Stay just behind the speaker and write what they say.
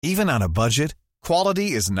Even on a budget,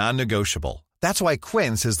 quality is non-negotiable. That's why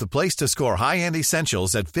Quince is the place to score high-end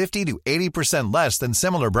essentials at 50 to 80% less than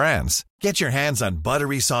similar brands. Get your hands on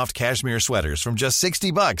buttery soft cashmere sweaters from just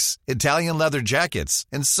 $60, Italian leather jackets,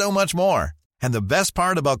 and so much more. And the best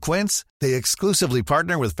part about Quince, they exclusively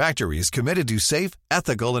partner with factories committed to safe,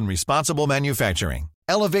 ethical, and responsible manufacturing.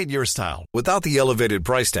 Elevate your style without the elevated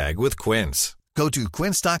price tag with Quince. Go to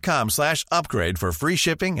quince.com/upgrade for free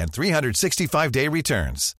shipping and 365-day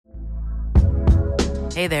returns.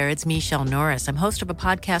 Hey there, it's Michelle Norris. I'm host of a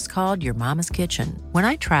podcast called Your Mama's Kitchen. When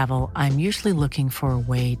I travel, I'm usually looking for a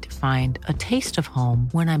way to find a taste of home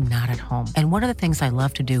when I'm not at home. And one of the things I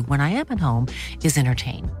love to do when I am at home is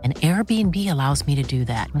entertain. And Airbnb allows me to do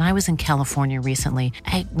that. When I was in California recently,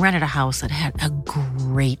 I rented a house that had a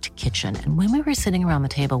great kitchen. And when we were sitting around the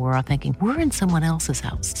table, we were all thinking, we're in someone else's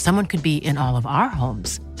house. Someone could be in all of our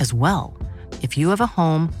homes as well. If you have a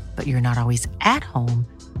home, but you're not always at home,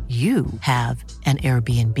 you have an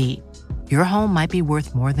Airbnb. Your home might be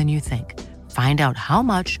worth more than you think. Find out how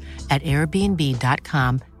much at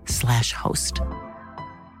airbnb.com/host.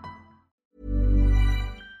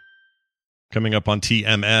 Coming up on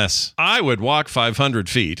TMS, I would walk 500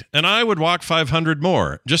 feet, and I would walk 500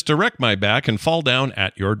 more, just to wreck my back and fall down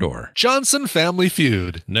at your door. Johnson Family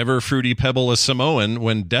Feud. Never fruity pebble a Samoan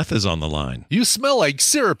when death is on the line. You smell like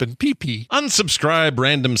syrup and pee-pee. Unsubscribe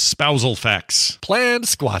random spousal facts. Planned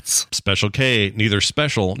squats. Special K, neither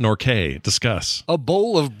special nor K. Discuss. A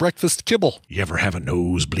bowl of breakfast kibble. You ever have a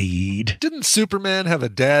nosebleed? Didn't Superman have a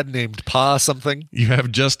dad named Pa something? You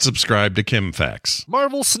have just subscribed to Kim Facts.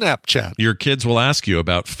 Marvel Snapchat. Your kids will ask you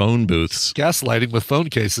about phone booths. Gaslighting with phone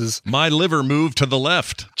cases. My liver moved to the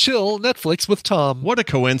left. Chill Netflix with Tom. What a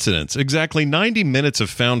coincidence. Exactly 90 minutes of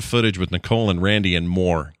found footage with Nicole and Randy and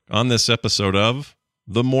more on this episode of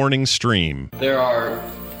The Morning Stream. There are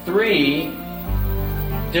 3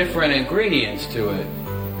 different ingredients to it.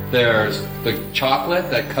 There's the chocolate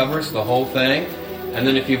that covers the whole thing, and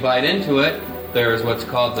then if you bite into it, there's what's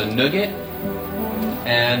called the nougat,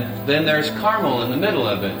 and then there's caramel in the middle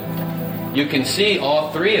of it. You can see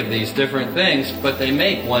all 3 of these different things, but they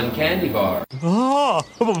make one candy bar. Oh,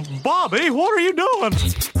 Bobby, what are you doing?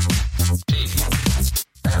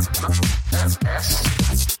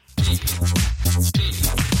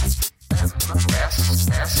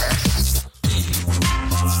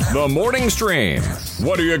 The Morning Stream.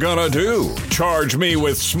 What are you gonna do? Charge me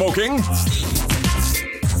with smoking?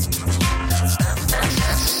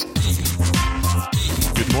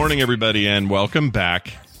 Good morning, everybody, and welcome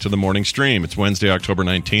back to The Morning Stream. It's Wednesday, October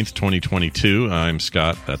 19th, 2022. I'm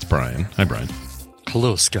Scott. That's Brian. Hi, Brian.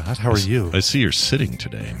 Hello, Scott. How are you? I see you're sitting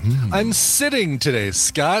today. I'm sitting today,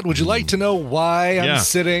 Scott. Would you like to know why I'm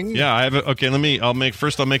sitting? Yeah, I have okay, I'll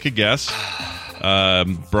make a guess.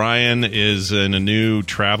 Brian is in a new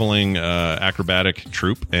traveling acrobatic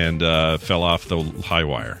troupe and fell off the high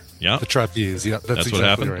wire. Yeah? The trapeze. Yeah, that's exactly what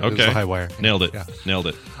happened? Right. Okay. It was the high wire. Nailed it. Yeah. Nailed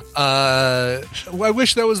it. I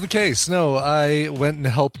wish that was the case. No, I went and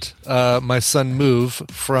helped my son move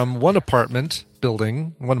from one apartment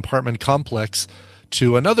complex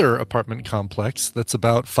to another apartment complex that's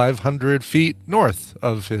about 500 feet north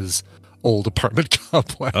of his old apartment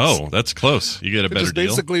complex. Oh, that's close. You get a better deal.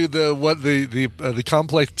 Basically, the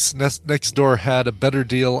complex next door had a better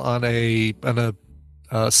deal on a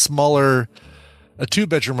smaller, a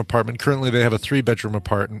 2-bedroom apartment. Currently, they have a 3-bedroom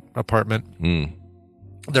apartment.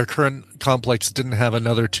 Their current complex didn't have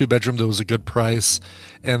another 2-bedroom that was a good price,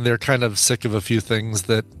 and they're kind of sick of a few things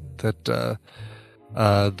that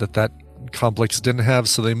complex didn't have,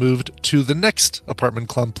 so they moved to the next apartment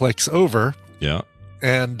complex over. Yeah.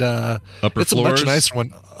 And upper it's floors? a much nicer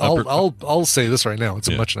one. I'll say this right now. It's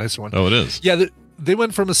a much nicer one. Oh, it is. Yeah, they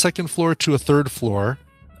went from a 2nd floor to a 3rd floor,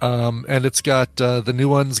 and it's got the new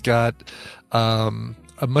one's got a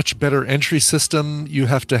much better entry system. You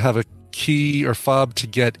have to have a key or fob to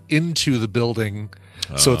get into the building,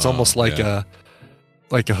 so it's almost like a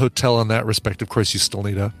hotel in that respect. Of course, you still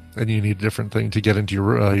need a different thing to get into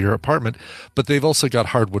your apartment, but they've also got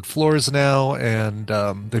hardwood floors now, and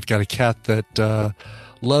they've got a cat that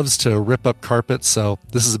loves to rip up carpets, so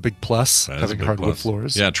this is a big plus, having hardwood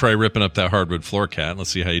floors. Yeah, try ripping up that hardwood floor, cat. Let's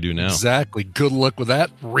see how you do now. Exactly. Good luck with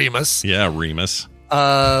that, Remus. Yeah, Remus.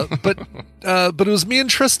 But it was me and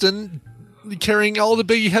Tristan carrying all the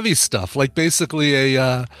big heavy stuff, like basically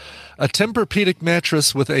a Tempur-Pedic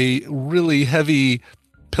mattress with a really heavy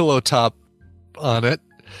pillow top on it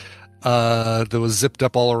that was zipped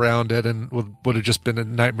up all around it, and would have just been a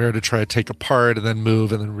nightmare to try to take apart and then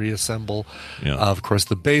move and then reassemble. Yeah. Of course,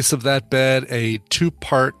 the base of that bed, a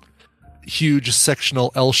 2-part huge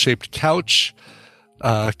sectional L-shaped couch,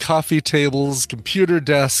 coffee tables, computer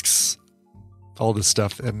desks, all this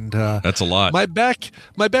stuff. And that's a lot. My back,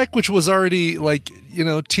 which was already like,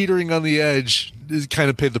 teetering on the edge, is kind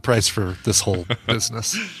of paid the price for this whole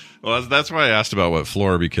business. Well, that's why I asked about what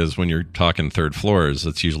floor, because when you're talking third floors,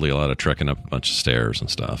 it's usually a lot of trekking up a bunch of stairs and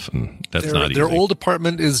stuff, and that's not easy. Their old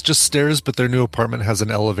apartment is just stairs, but their new apartment has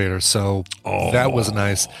an elevator, so that was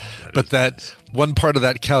nice. But that one part of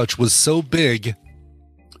that couch was so big,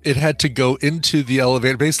 it had to go into the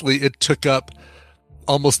elevator. Basically, it took up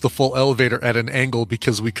almost the full elevator at an angle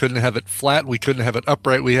because we couldn't have it flat, we couldn't have it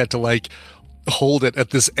upright. We had to like hold it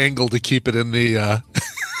at this angle to keep it in the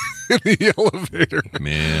in the elevator.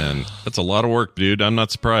 Man, that's a lot of work, dude. I'm not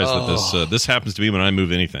surprised that this happens to me when I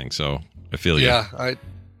move anything, so I feel you. Yeah, I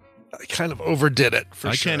kind of overdid it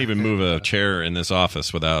for sure. I can't even move a chair in this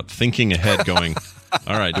office without thinking ahead, going,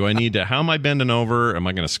 all right, do I need to, how am I bending over? Am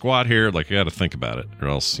I going to squat here? Like, I got to think about it, or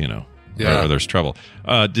else, or there's trouble.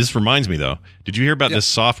 This reminds me, though. Did you hear about this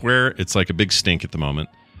software? It's like a big stink at the moment.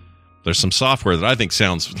 There's some software that I think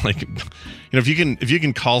sounds like, if you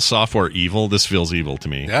can call software evil, this feels evil to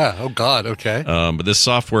me. Yeah. Oh God. Okay. But this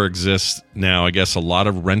software exists now. I guess a lot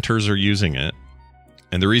of renters are using it,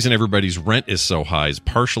 and the reason everybody's rent is so high is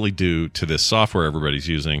partially due to this software everybody's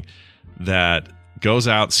using that goes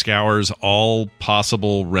out, scours all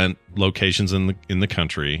possible rent locations in the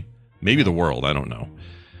country, maybe the world. I don't know.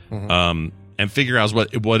 Mm-hmm. And figure out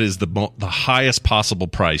what is the highest possible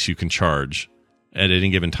price you can charge at any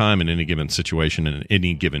given time in any given situation in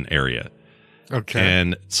any given area. Okay.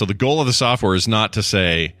 And so the goal of the software is not to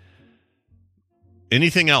say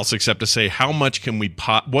anything else except to say how much can we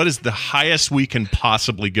what is the highest we can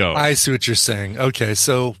possibly go. I see what you're saying. Okay.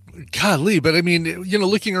 So golly, but I mean,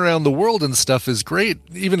 looking around the world and stuff is great,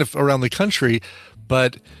 even if around the country,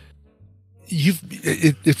 but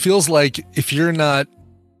it feels like if you're not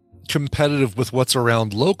competitive with what's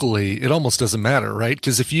around locally, it almost doesn't matter, right?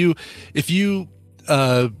 Because if you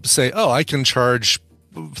say, I can charge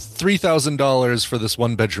 $3,000 for this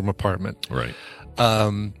 1-bedroom apartment, right,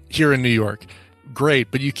 here in New York,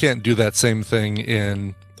 great, but you can't do that same thing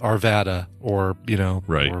in Arvada or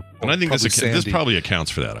right. Or and I think this probably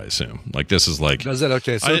accounts for that. I assume this is like, does it?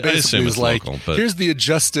 Okay, so I assume it's like local, but here's the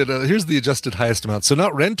adjusted highest amount. So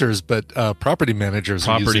not renters, but property managers.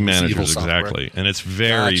 Exactly, and it's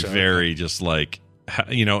very just like.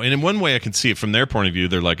 And in one way I can see it from their point of view.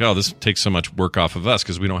 They're like, oh, this takes so much work off of us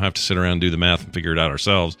because we don't have to sit around and do the math and figure it out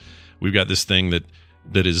ourselves. We've got this thing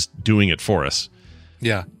that is doing it for us.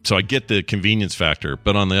 Yeah. So I get the convenience factor,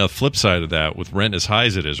 but on the flip side of that, with rent as high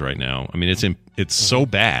as it is right now, I mean, it's so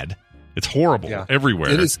bad. It's horrible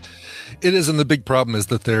everywhere. It is. And the big problem is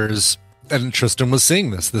that there's, and Tristan was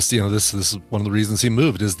seeing this is one of the reasons he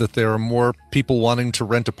moved, is that there are more people wanting to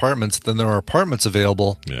rent apartments than there are apartments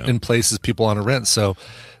available in places people want to rent. So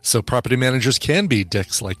property managers can be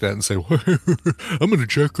dicks like that and say, well, I'm going to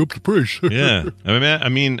jack up the price. Yeah. I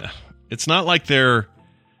mean, it's not like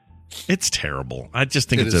it's terrible. I just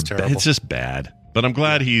think it's just bad. But I'm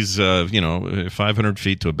glad he's, 500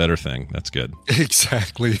 feet to a better thing. That's good.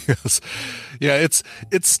 Exactly. Yes. Yeah. It's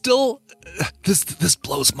still, this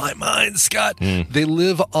blows my mind, Scott. They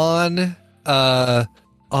live on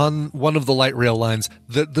one of the light rail lines.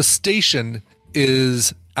 The station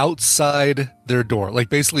is outside their door. Like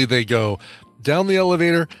basically they go down the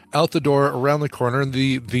elevator, out the door, around the corner. And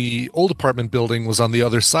the old apartment building was on the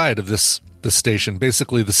other side of the station.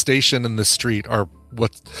 Basically the station and the street are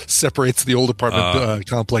what separates the old apartment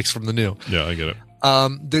complex from the new. Yeah, I get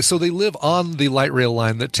it. So they live on the light rail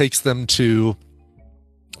line that takes them to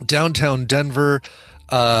downtown Denver.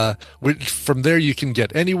 From there you can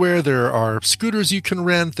get anywhere. There are scooters you can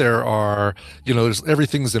rent. There are,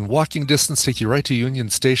 everything's in walking distance, take you right to Union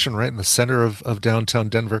Station, right in the center of downtown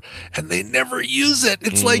Denver. And they never use it.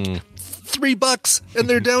 It's like $3 and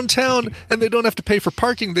they're downtown and they don't have to pay for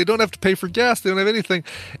parking. They don't have to pay for gas. They don't have anything.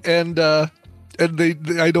 And they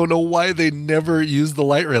I don't know why they never use the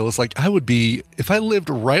light rail. It's like if I lived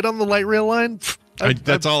right on the light rail line,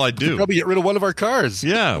 that's all I'd do. I'd probably get rid of one of our cars.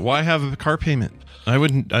 Yeah. Why have a car payment? I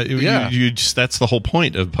wouldn't. That's the whole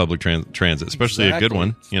point of public transit, especially a good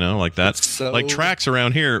one, like that. Like tracks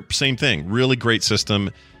around here, same thing. Really great system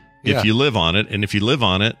if you live on it. And if you live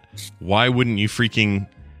on it, why wouldn't you freaking...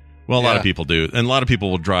 Well, a lot of people do. And a lot of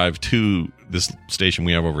people will drive to this station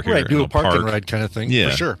we have over here. Right, do a park and ride kind of thing.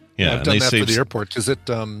 Yeah. For sure. Yeah. I've done that for the airport because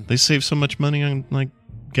they save so much money on like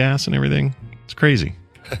gas and everything. It's crazy.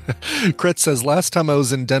 Kretz says, last time I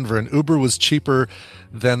was in Denver, an Uber was cheaper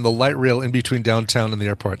than the light rail in between downtown and the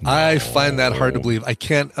airport. No. I find that hard to believe. I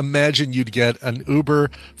can't imagine you'd get an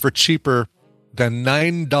Uber for cheaper than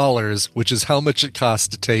 $9, which is how much it costs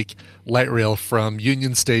to take light rail from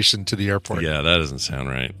Union Station to the airport. Yeah, that doesn't sound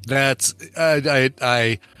right. That's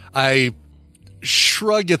I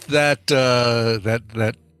shrug at that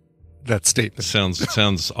statement. It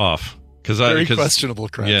sounds off. Very questionable,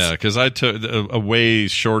 Chris. Yeah, because I took a way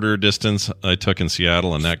shorter distance I took in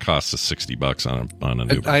Seattle, and that costs us $60 on an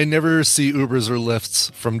Uber. I never see Ubers or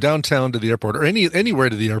Lyfts from downtown to the airport or anywhere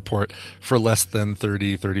to the airport for less than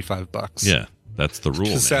 $35. Yeah, that's the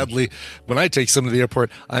rule. Sadly, when I take some to the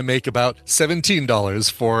airport, I make about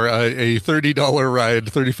 $17 for a $30 ride,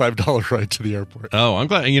 $35 ride to the airport. Oh, I'm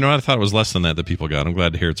glad. I thought it was less than that people got. I'm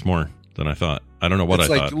glad to hear it's more than I thought. I don't know what it's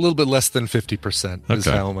I like thought. A little bit less than 50% is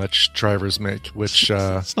how much drivers make, which...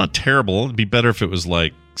 it's not terrible. It'd be better if it was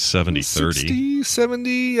like 70-30. 60, 70,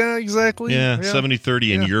 yeah, exactly. Yeah,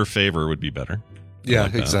 70-30 in your favor would be better. Yeah,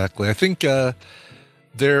 exactly. I think we're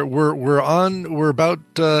about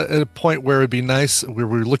at a point where it'd be nice.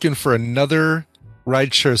 We're looking for another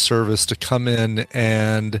rideshare service to come in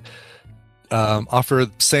and offer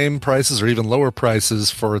same prices or even lower prices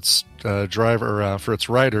for its for its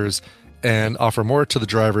riders, and offer more to the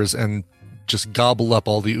drivers and just gobble up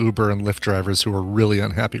all the Uber and Lyft drivers who are really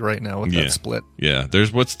unhappy right now with that split. Yeah,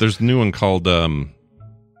 there's a new one called there's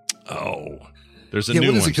a new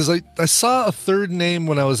what is one. it? Because I saw a third name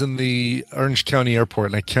when I was in the Orange County airport,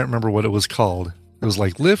 and I can't remember what it was called. It was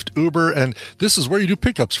like Lyft, Uber, and this is where you do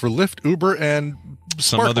pickups for Lyft, Uber, and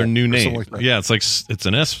some other new name. Like that. Yeah, it's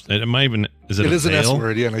an S. It might even is it? It is an S Avail?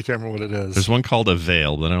 word. Yeah, and I can't remember what it is. There's one called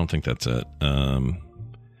Avail, but I don't think that's it.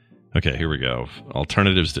 Okay, here we go.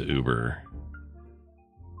 Alternatives to Uber.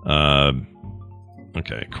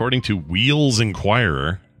 Okay, according to Wheels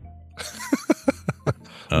Inquirer.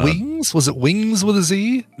 Wings? Was it Wings with a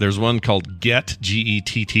Z? There's one called Get,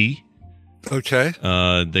 G-E-T-T. Okay.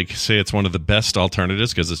 They say it's one of the best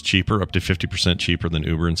alternatives because it's cheaper, up to 50% cheaper than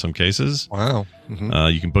Uber in some cases. Wow.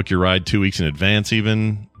 Mm-hmm. You can book your ride 2 weeks in advance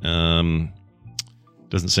even.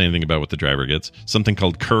 Doesn't say anything about what the driver gets. Something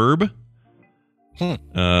called Curb.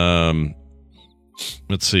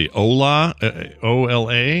 Let's see. Ola,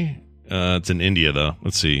 O-L-A. It's in India, though.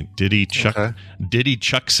 Let's see. Diddy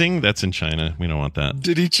Chuxing. That's in China. We don't want that.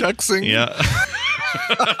 Diddy Chuxing? Yeah.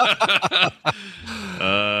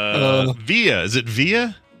 Via. Is it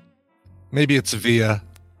Via? Maybe it's Via.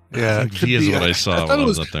 Yeah. Via is what I saw when I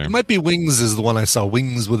was up there. It might be Wings is the one I saw.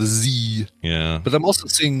 Wings with a Z. Yeah. But I'm also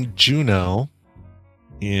seeing Juno.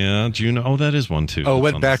 Yeah, Juno. Oh, that is one, too. Oh,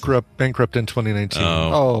 went bankrupt in 2019.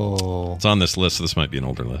 Oh. It's on this list, so this might be an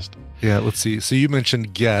older list. Yeah, let's see. So you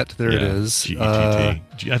mentioned Get. There it is.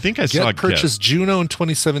 G-E-T-T. I think I saw Get. Purchased Juno in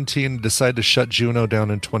 2017 and decided to shut Juno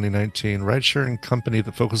down in 2019. Ride-sharing company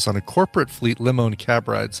that focuses on a corporate fleet, limo, and cab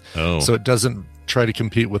rides. Oh. So it doesn't try to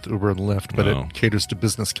compete with Uber and Lyft, but it caters to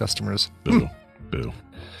business customers. Boo. Boo.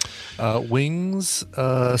 Wings,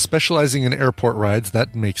 specializing in airport rides.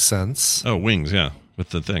 That makes sense. Oh, Wings, yeah.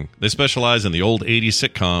 With the thing. They specialize in the old 80s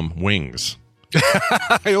sitcom Wings.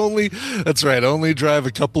 That's right. I only drive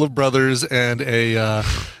a couple of brothers and a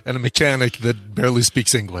mechanic that barely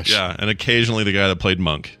speaks English. Yeah, and occasionally the guy that played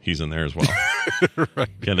Monk. He's in there as well. Right.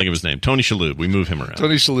 Can't think of his name. Tony Shalhoub. We move him around.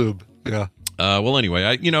 Tony Shalhoub. Yeah. Well, anyway,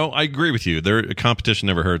 I agree with you. Competition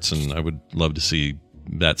never hurts, and I would love to see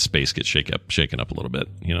that space get shaken up a little bit.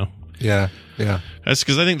 Yeah. That's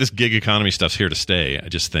because I think this gig economy stuff's here to stay. I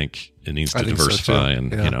just think it needs to diversify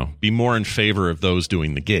and be more in favor of those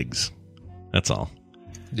doing the gigs. That's all.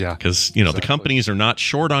 Yeah. Because the companies are not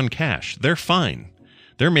short on cash. They're fine.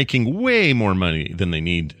 They're making way more money than they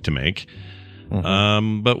need to make.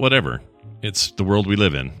 Mm-hmm. But whatever. It's the world we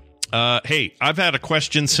live in. Hey, I've had a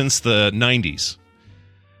question since the 90s.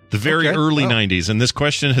 The very early 90s. And this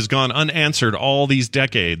question has gone unanswered all these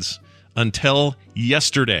decades until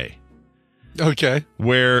yesterday. Okay.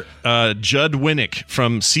 Where Judd Winnick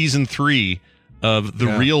from season 3 of The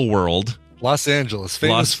Real World, Los Angeles,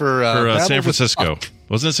 famous for San Francisco.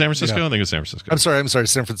 Wasn't it San Francisco? Yeah. I think it was San Francisco. I'm sorry,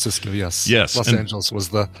 San Francisco. Yes. Los Angeles was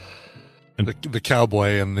the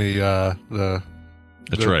cowboy and the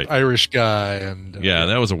that's right, Irish guy and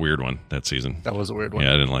that was a weird one that season. That was a weird one. Yeah,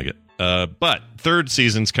 I didn't like it. But third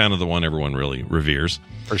season's kind of the one everyone really reveres.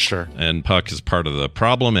 For sure. And Puck is part of the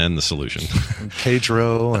problem and the solution. And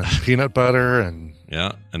Pedro and Peanut Butter and...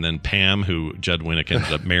 Yeah, and then Pam, who Judd Winnick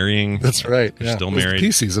ended up marrying. That's right. They're still married.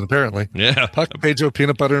 Peace season, apparently. Yeah. Puck, Pedro,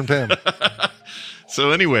 Peanut Butter, and Pam.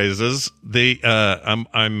 So anyways,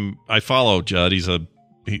 I follow Judd.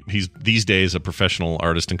 He's these days a professional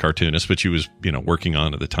artist and cartoonist, which he was working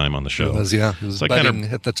on at the time on the show. He was so budding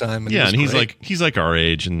at the time. And he's like our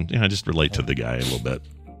age, and I just relate to the guy a little bit.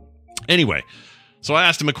 Anyway, So I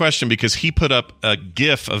asked him a question because he put up a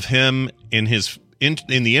GIF of him in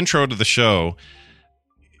the intro to the show.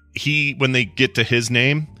 When they get to his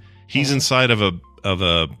name, he's inside of a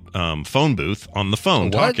phone booth on the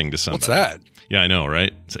phone talking to somebody. What's that? Yeah, I know,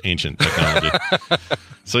 right? It's ancient technology.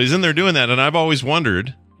 So he's in there doing that, and I've always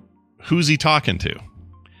wondered, who's he talking to?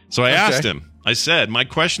 So I asked him. I said, my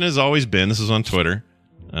question has always been, this is on Twitter.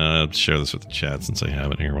 Share this with the chat since I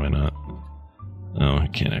have it here. Why not? Oh, I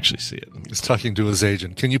can't actually see it. He's talking to his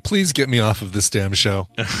agent. Can you please get me off of this damn show?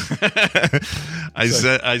 I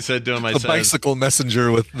said to him, I said, bicycle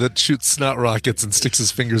messenger that shoots snot rockets and sticks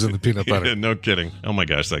his fingers in the peanut butter. Yeah, no kidding. Oh my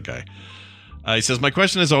gosh, that guy. He says, my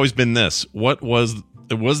question has always been this: what was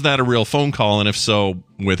that a real phone call, and if so,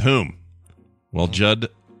 with whom? Well, Judd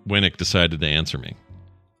Winnick decided to answer me,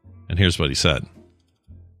 and here's what he said.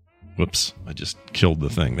 Whoops! I just killed the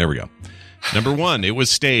thing. There we go. Number one, it was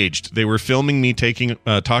staged. They were filming me talking on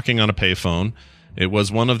a payphone. It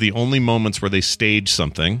was one of the only moments where they staged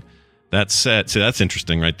something. That said, so that's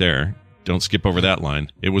interesting right there. Don't skip over that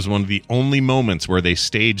line. It was one of the only moments where they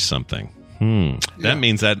staged something. That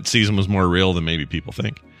means that season was more real than maybe people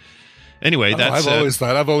think. Anyway, I've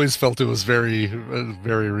always felt it was very,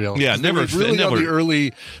 very real. Yeah, on the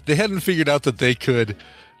early. They hadn't figured out that they could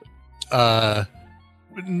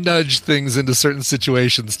nudge things into certain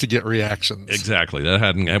situations to get reactions. Exactly.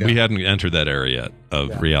 We hadn't entered that era yet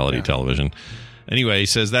of reality television. Anyway, he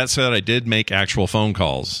says, that said, I did make actual phone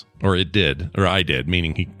calls, or I did,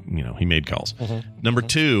 meaning he made calls. Number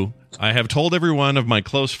two, I have told every one of my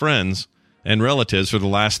close friends and relatives for the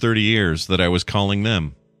last 30 years that I was calling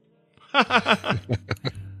them.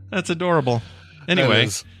 That's adorable. Anyway,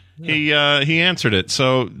 he answered it.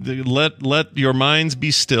 So let your minds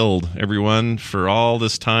be stilled, everyone. For all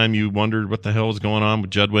this time, you wondered what the hell was going on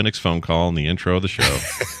with Judd Winnick's phone call in the intro of the show.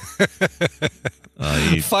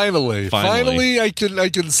 Finally, I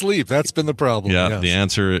can sleep. That's been the problem. Yeah, yes. The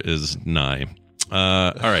answer is nigh.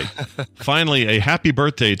 All right. Finally, a happy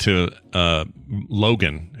birthday to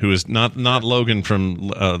Logan, who is not Logan from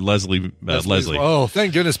Leslie. Oh,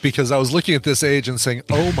 thank goodness, because I was looking at this age and saying,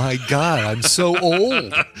 "Oh my God, I'm so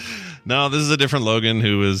old." No, this is a different Logan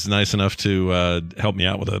who is nice enough to help me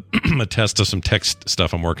out with a test of some text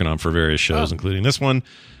stuff I'm working on for various shows, including this one.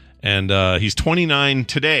 And he's 29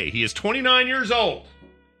 today. He is 29 years old.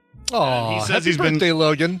 Oh, happy birthday,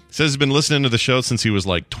 Logan. Says he's been listening to the show since he was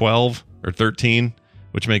like 12 or 13,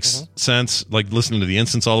 which makes sense, like listening to the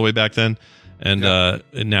Instance all the way back then. And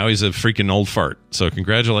now he's a freaking old fart. So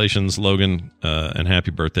congratulations, Logan, and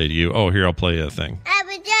happy birthday to you. Oh, here, I'll play a thing.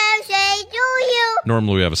 Happy birthday to you.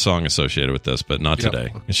 Normally we have a song associated with this, but not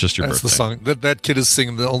today. It's just your birthday. That's the song. That kid is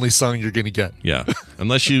singing the only song you're going to get. Yeah,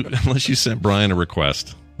 unless you sent Brian a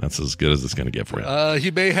request. That's as good as it's going to get for you. He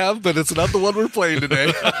may have, but it's not the one we're playing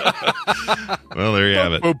today. Well, there you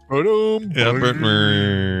have it.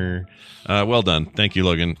 Well done. Thank you,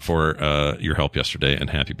 Logan, for your help yesterday, and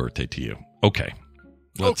happy birthday to you. Okay.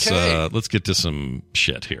 Let's get to some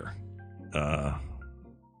shit here.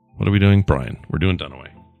 What are we doing, Brian? We're doing Dunaway.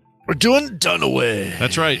 We're doing Dunaway.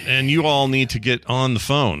 That's right. And you all need to get on the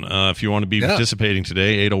phone if you want to be participating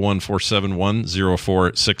today.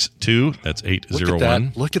 801-471-0462. That's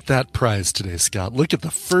 801. Look at that prize today, Scott. Look at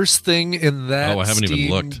the first thing in that. Oh, I haven't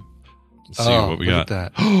even looked. Let's see what we got.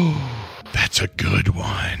 That. That's a good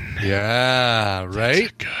one. Yeah, right? That's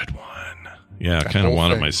a good one. Yeah, I kind of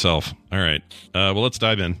want it myself. All right. Well, let's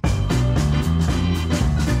dive in.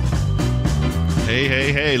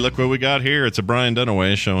 Hey, look what we got here. It's a Brian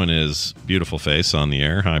Dunaway showing his beautiful face on the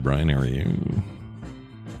air. Hi, Brian. How are you?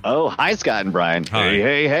 Oh, hi, Scott and Brian. Hi.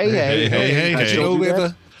 Hey.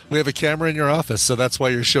 We have a camera in your office, so that's why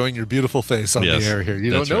you're showing your beautiful face on the air here.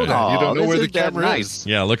 You don't know that. You don't know where the camera is.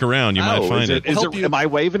 Yeah, look around. You might find it. Am I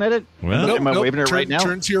waving at it? Well, am I waving it right now?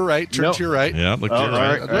 Turn to your right. Turn to your right. Yeah, look to your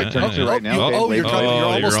right. All right. Turn to your right now. You're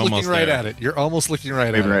almost looking right at it. You're almost looking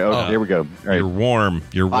right at it. Oh, here we go. All right.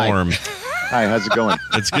 You're warm. Hi, how's it going?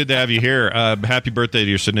 It's good to have you here. Happy birthday to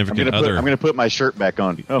your significant other. I'm going to put my shirt back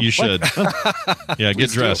on. Oh, you should. Yeah, get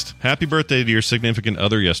dressed. Happy birthday to your significant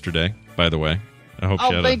other yesterday, by the way. I hope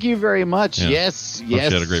thank you very much. Yeah. Yes. She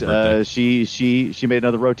had a great birthday. She made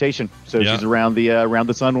another rotation, so she's around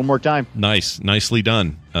the sun one more time. Nicely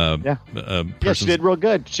done. Yeah, she did real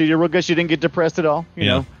good. She didn't get depressed at all. You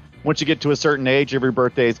know, once you get to a certain age, every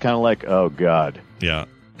birthday is kind of like, oh God. Yeah.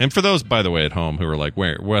 And for those, by the way, at home who are like,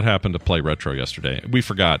 what happened to Play Retro yesterday? We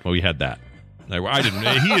forgot. Well, we had that. I didn't.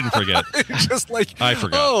 He didn't forget. Just like I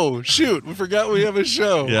forgot. Oh shoot, we forgot we have a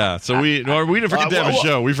show. Yeah, so we didn't forget to have a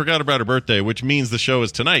show. We forgot about her birthday, which means the show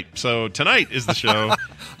is tonight. So tonight is the show.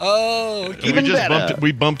 Even better.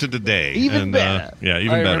 We bumped it today. Even better. Yeah,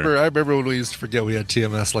 even better. I remember when we used to forget we had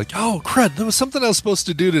TMS. Like, oh crud, there was something I was supposed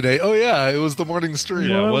to do today. Oh yeah, it was the morning stream.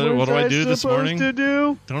 Yeah, what do I do this morning? To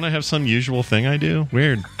do? Don't I have some usual thing I do?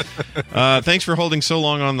 Weird. Thanks for holding so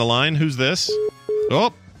long on the line. Who's this?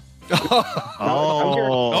 Oh.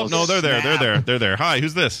 Oh no, they're there. Hi,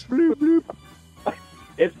 who's this?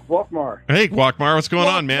 It's Guacmar. Hey, Guacmar, what's going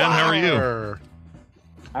on, man? How are you?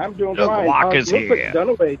 I'm doing The fine. Guac is real quick, here.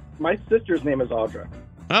 Dunaway, my sister's name is Audra.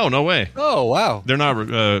 Oh, no way. Oh wow. They're not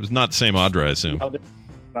the same Audra, I assume.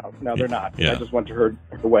 No, they're not. Yeah. I just went to her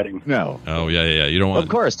wedding. No. Oh yeah. You don't want. Of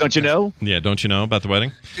course, don't you know? Yeah, don't you know about the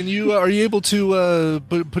wedding? Can you are you able to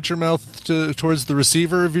put your mouth towards the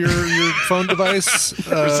receiver of your phone device?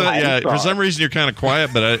 For some reason you're kind of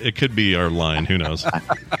quiet, but it could be our line. Who knows?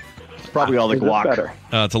 Probably all the guac. Better?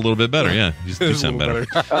 It's a little bit better. Yeah, you sound better.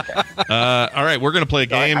 All right, we're gonna play a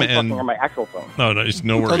game I'm and talking on my actual phone. no worries.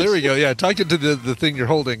 Oh, there we go. Yeah, talk into the thing you're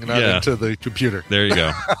holding, not into the computer. There you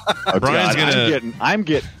go. Brian's gonna.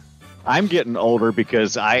 I'm getting older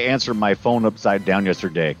because I answered my phone upside down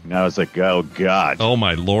yesterday, and I was like, "Oh God!" Oh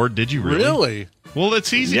my Lord! Did you really? Really? Well,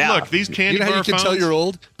 it's easy. Yeah. Look, these candy You know how bar you can phones. tell you're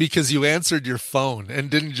old? Because you answered your phone and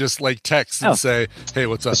didn't just like text and say, "Hey,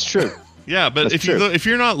 what's up?" That's true. Yeah, but That's if true. if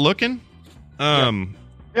you're not looking,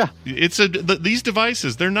 Yeah. it's these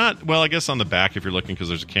devices. They're not well. I guess on the back if you're looking because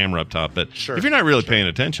there's a camera up top. But Sure. if you're not really paying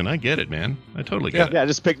attention, I get it, man. I totally get it. Yeah, I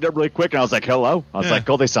just picked it up really quick, and I was like, "Hello." I was Yeah. like,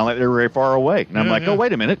 "Oh, they sound like they're very far away," and I'm Yeah, like, yeah. "Oh,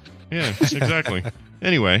 wait a minute." Yeah, exactly.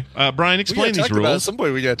 Anyway, Brian, explain these At rules. some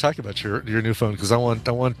point, we got to talk about your new phone because I want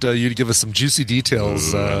you to give us some juicy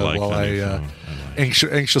details Ooh, I like while the new I phone.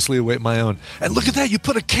 anxiously await my own. And look at that! You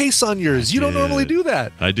put a case on yours. You don't normally do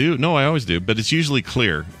that. I do. No, I always do, but it's usually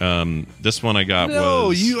clear. This one I got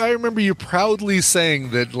was. I remember you proudly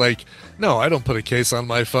saying that, like, no, I don't put a case on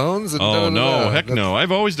my phones. And Oh no. heck no!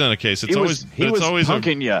 I've always done a case. It's He always was always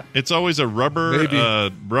punking ya. It's always a rubber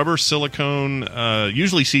Maybe. rubber silicone,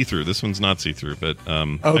 usually see through. This one's not see through, but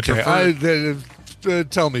Okay, I prefer,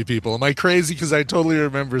 tell me, people, am I crazy? Because I totally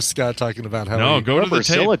remember Scott talking about how no, he- go to the Rubber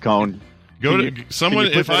tape. silicone. Go Can to you- someone.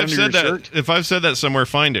 can you put If that I've under said your that, shirt? if I've said that somewhere,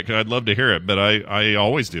 find it. 'Cause I'd love to hear it, but I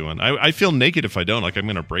always do one. I feel naked if I don't. Like I'm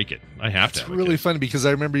going to break it. I have to. It's have a really case. funny because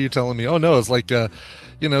I remember you telling me, "Oh no, it's like,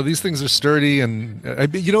 these things are sturdy." And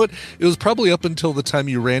you know what? It was probably up until the time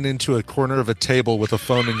you ran into a corner of a table with a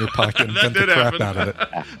phone in your pocket and That bent the did crap happen. out of it.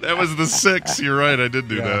 That was the 6. You're right. I did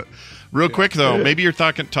do Yeah. that. Real quick though, maybe you're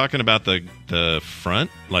talking about the front,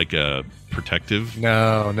 like a protective.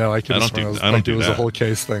 No, I could I have don't sworn do- it was, I don't like do it was a that. whole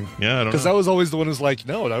case thing. Yeah, I don't Because know. I was always the one who's like,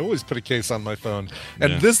 no, I always put a case on my phone.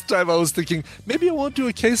 And Yeah. this time I was thinking, maybe I won't do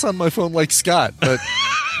a case on my phone like Scott, but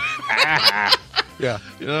yeah,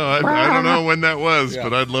 You know, I don't know when that was, Yeah.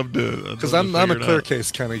 but I'd love to. because I'm a clear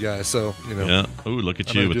case kind of guy. So Yeah. Ooh, look at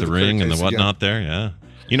I'm you gonna with do the the clear ring and the case whatnot there. Yeah.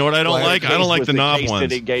 You know what I don't Well, like? I don't like the knob case ones.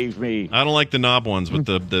 that he gave me. I don't like the knob ones with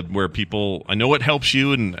the where people. I know it helps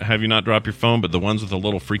you and have you not drop your phone, but the ones with the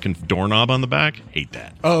little freaking doorknob on the back, hate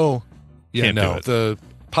that. oh yeah, Can't do no, it. the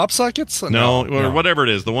pop sockets, No, or whatever it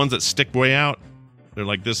is, the ones that stick way out. They're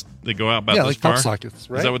like this. They go out about yeah, this like far. pop sockets,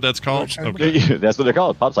 right? Is that what that's called? Is that what Okay. That's what they're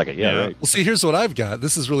called, pop socket. Yeah, Yeah. right. Well, see, here's what I've got.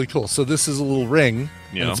 This is really cool. So this is a little ring,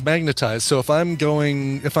 Yeah. and it's magnetized. So if I'm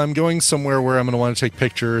going somewhere where I'm going to want to take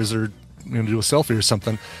pictures or do a selfie or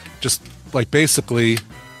something, just like basically,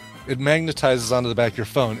 it magnetizes onto the back of your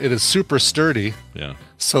phone. It is super sturdy, Yeah.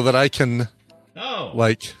 so that I can Oh.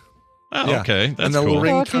 like. Oh, Yeah. okay. That's and the cool. little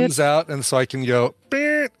ring comes out, and so I can go,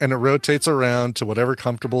 "Beep," and it rotates around to whatever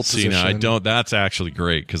comfortable See, position. now I don't. That's actually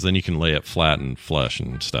great because then you can lay it flat and flush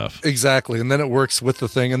and stuff. Exactly, and then it works with the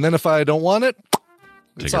thing. And then if I don't want it,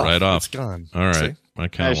 it's Take it right off. It's gone. All right. See? I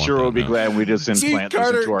kind I of want sure that will be now. glad we just See, implant this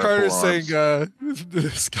into our Carter's forearms. saying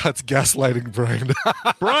Scott's gaslighting Brian.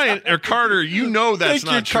 Brian or Carter, you know that's Thank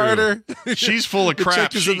not you, true. Carter. She's full of The crap.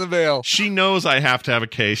 check is in the mail. She knows I have to have a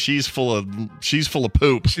case. She's full of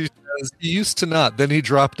poop. She says he used to not. Then he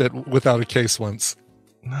dropped it without a case once.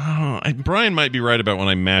 No, Brian might be right about when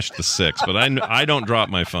I mashed the 6, but I don't drop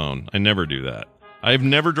my phone. I never do that. I've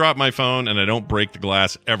never dropped my phone, and I don't break the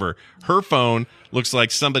glass ever. Her phone looks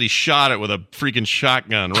like somebody shot it with a freaking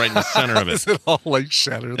shotgun right in the center of it. Is it all like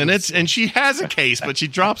shattered? And she has a case, but she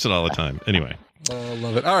drops it all the time. Anyway, I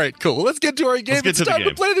love it. All right, cool. Let's get to our game. It's time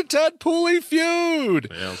to play the Tadpool Feud.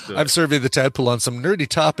 Yeah, let's do it. I've surveyed the Tadpool on some nerdy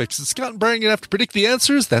topics, and Scott and Brian are going to have to predict the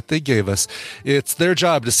answers that they gave us. It's their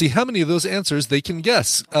job to see how many of those answers they can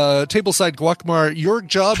guess. Tableside Guacamar, your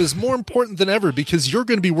job is more important than ever because you're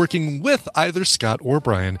going to be working with either Scott or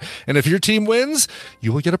Brian. And if your team wins,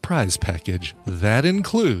 you will get a prize package. That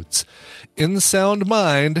includes In Sound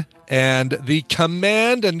Mind and the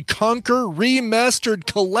Command and Conquer Remastered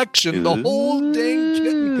Collection, the whole dang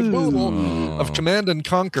kit and caboodle of Command and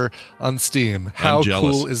Conquer on Steam. How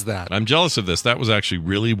cool is that? I'm jealous of this. That was actually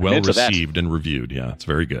really well received and reviewed. Yeah, it's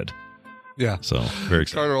very good. Yeah. So, very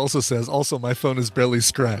excited. Carter also says, also, my phone is barely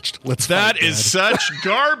scratched. That is such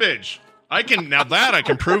garbage. I can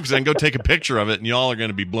prove because I can go take a picture of it, and y'all are going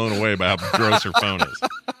to be blown away by how gross her phone is.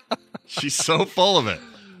 She's so full of it.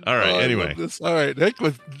 All right. Anyway, all right. Nick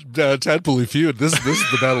with Tadpool Feud. This is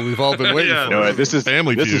the battle we've all been waiting for. No, this is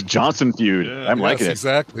Family Feud. This is Johnson Feud. I'm liking it.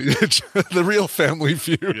 Exactly. The real Family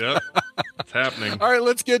Feud. Yep. It's happening. All right.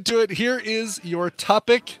 Let's get to it. Here is your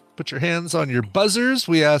topic. Put your hands on your buzzers.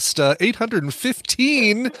 We asked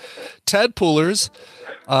 815 Tadpoolers.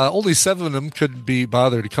 Only 7 of them couldn't be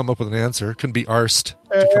bothered to come up with an answer. Couldn't be arsed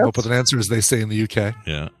to come up with an answer, as they say in the UK.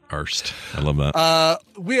 Yeah, arsed. I love that.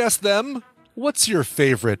 We asked them, what's your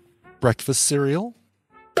favorite breakfast cereal?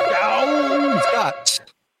 Scott.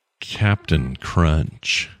 Captain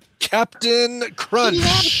Crunch. Captain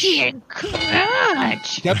Crunch.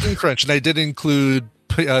 Captain Crunch. And I did include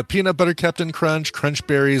peanut butter Captain Crunch, Crunch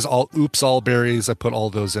Berries, all berries. I put all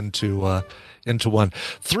those into one.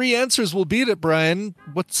 3 answers will beat it, Brian.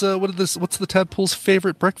 What's the Tadpool's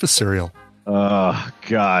favorite breakfast cereal?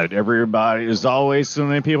 God, everybody, there's always so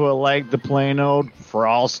many people that like the plain old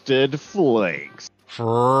Frosted Flakes.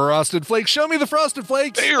 Frosted Flakes. Show me the Frosted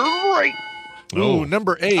Flakes. They're right. Ooh,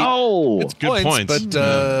 number 8. Oh, it's good points.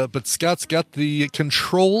 But Scott's got the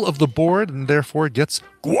control of the board and therefore gets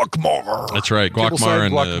Guacamar. That's right,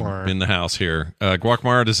 Guacamar in the house here.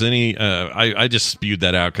 Guacamar. Does any? I just spewed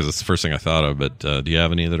that out because it's the first thing I thought of. But do you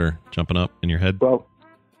have any that are jumping up in your head? Well,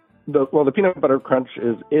 the peanut butter crunch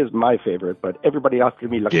is my favorite, but everybody else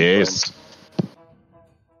give me Lucky Charms.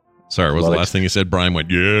 Sorry, what was the last thing you said? Brian went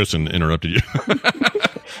yes and interrupted you.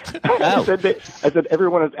 I said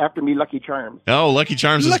everyone is after me Lucky Charms. Oh, Lucky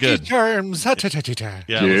Charms is good. Lucky Charms.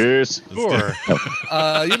 Yeah, yes. Sure.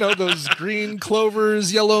 Those green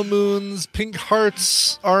clovers, yellow moons, pink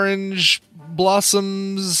hearts, orange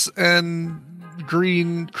blossoms, and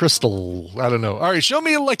green crystal. I don't know. All right, show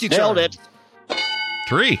me a Lucky Charm. Nailed it.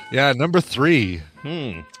 3. Yeah, number 3.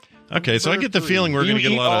 Okay, so I get the feeling we're going to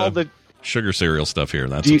get a lot of sugar cereal stuff here.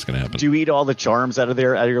 That's what's going to happen. Do you eat all the charms out of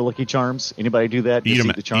your Lucky Charms? Anybody do that? Eat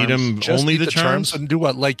them Just only eat the charms? And do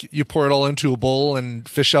what? Like you pour it all into a bowl and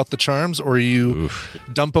fish out the charms, or you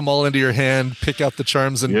dump them all into your hand, pick out the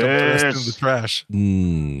charms, and dump the rest into the trash?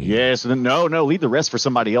 Yes. And then no, leave the rest for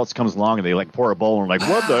somebody else comes along and they like pour a bowl and like,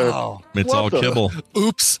 what the? It's all kibble.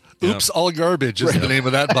 Oops, all garbage is the name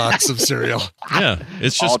of that box of cereal. Yeah,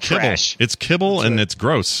 it's just all kibble. Trash. It's kibble and it's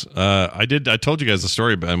gross. I told you guys the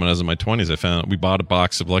story when I was in my 20s. We bought a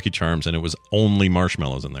box of Lucky Charms and it was only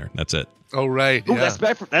marshmallows in there. That's it. Oh, right. Oh,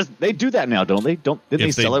 Yeah. They do that now, don't they? Didn't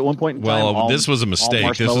they sell it at one point in time? Well, this was a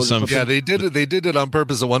mistake. This was some. Yeah, they did it. They did it on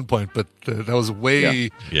purpose at one point, but that was way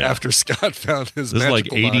after Scott found his. This is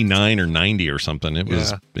like magical 89 or 90 or something. It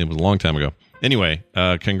was a long time ago. Anyway,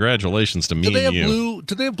 congratulations to me and you.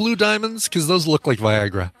 Do they have blue diamonds? Because those look like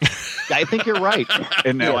Viagra. I think you're right.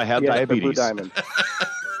 And now I have diabetes. Blue diamonds.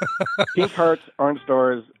 Pink hearts, orange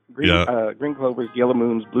stars, green clovers, yellow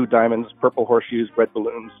moons, blue diamonds, purple horseshoes, red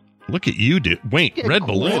balloons. Look at you, dude. Wait, red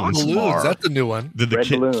balloons. That's the new one. Red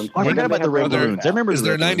balloons. Oh, I forgot about the red balloons. I remember. Is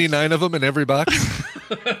there 99 of them in every box?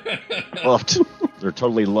 Luffed. They're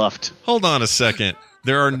totally luffed. Hold on a second.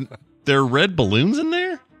 There are red balloons in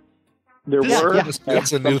there? There were.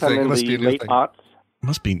 That's a new thing. It must be a new thing. Aughts.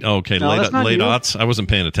 Must be okay. No, late aughts. I wasn't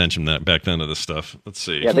paying attention back then to this stuff. Let's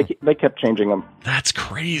see. Yeah, they kept changing them. That's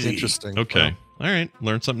crazy. Interesting. Okay. All right.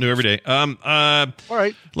 Learn something new every day. All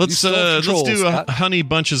right. Let's do honey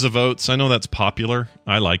bunches of oats. I know that's popular.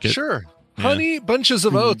 I like it. Sure. Yeah. Honey bunches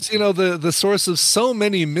of oats. The source of so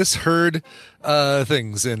many misheard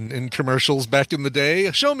things in commercials back in the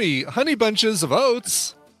day. Show me honey bunches of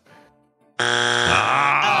oats. Where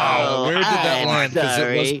did that line? Because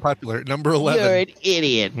it was popular. Number 11. You're an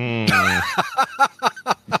idiot.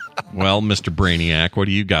 Well, Mr. Brainiac, what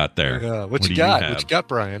do you got there? Yeah, what you got,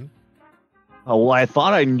 Brian? Oh, well, I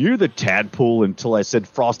thought I knew the Tadpool until I said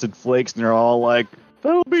Frosted Flakes, and they're all like,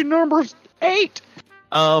 "That'll be number 8."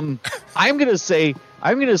 I'm gonna say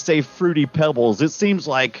Fruity Pebbles. It seems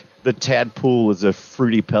like the Tadpool is a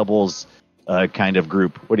Fruity Pebbles kind of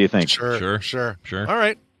group. What do you think? Sure. All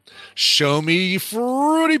right. Show me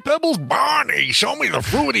Fruity Pebbles, Barney. Show me the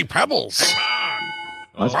Fruity Pebbles.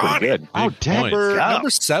 That's pretty good. Number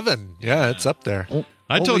 7. Yeah, it's up there.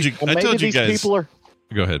 I told you guys. People are.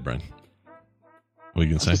 Go ahead, Brian. What are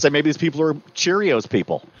you going to say? Maybe these people are Cheerios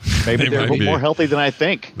people. Maybe they're a little more healthy than I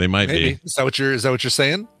think. They might be. Is that what you're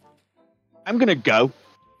saying? I'm gonna go.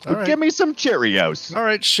 Right. Give me some Cheerios. All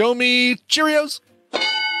right, show me Cheerios.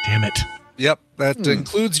 Damn it. Yep, that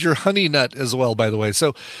includes your honey nut as well, by the way.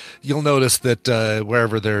 So you'll notice that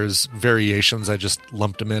wherever there's variations, I just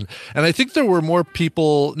lumped them in. And I think there were more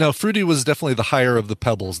people. Now, Fruity was definitely the higher of the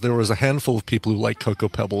Pebbles. There was a handful of people who like Cocoa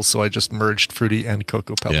Pebbles, so I just merged Fruity and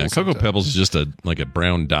Cocoa Pebbles. Yeah, Cocoa Pebbles is just like a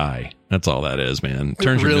brown dye. That's all that is, man. It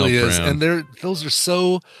turns really your milk is. brown. And those are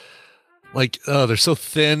so... they're so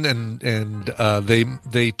thin and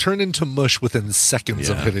they turn into mush within seconds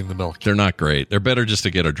of hitting the milk. They're not great. They're better just to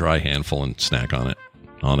get a dry handful and snack on it,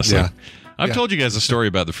 honestly. Yeah. I've told you guys a story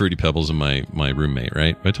about the Fruity Pebbles and my roommate,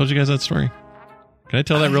 right? I told you guys that story. Can I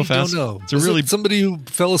tell that real fast? I don't know. It's it somebody who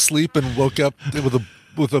fell asleep and woke up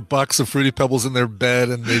with a box of Fruity Pebbles in their bed,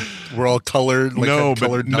 and they were all colored. But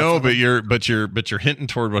you're hinting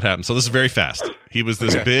toward what happened. So this is very fast. He was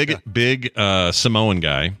this big Samoan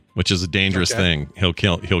guy, which is a dangerous thing. He'll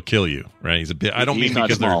kill you, right? He's a bit. I don't mean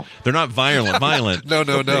because they're not violent.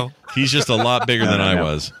 No. He's just a lot bigger than I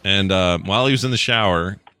was. And while he was in the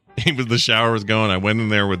shower, the shower was going. I went in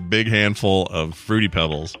there with a big handful of Fruity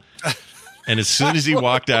Pebbles. And as soon as he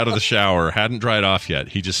walked out of the shower, hadn't dried off yet,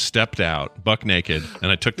 he just stepped out, buck naked,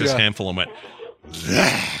 and I took this handful and went,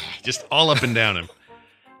 just all up and down him.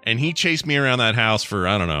 And he chased me around that house for,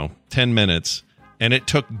 10 minutes, and it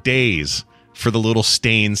took days for the little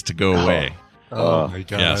stains to go away. Oh my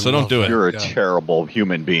God. Yeah, so don't do it. You're a terrible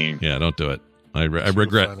human being. Yeah, don't do it. I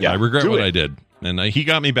regret what I did. And he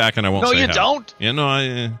got me back, and I won't say how. No, you don't. Yeah,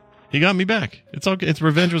 no, he got me back. It's all. It's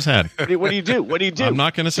revenge was had. What do you do? I'm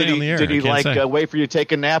not going to say on the air. Did he wait for you to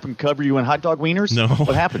take a nap and cover you in hot dog wieners? No.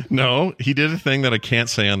 What happened? No, he did a thing that I can't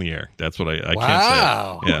say on the air. That's what I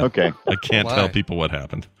can't say. Yeah. Okay. I can't tell people what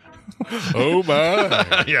happened. Oh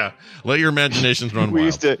my. Yeah. Let your imaginations run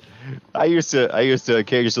wild. I used to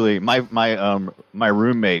occasionally. My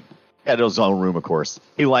roommate had his own room, of course.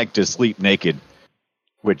 He liked to sleep naked,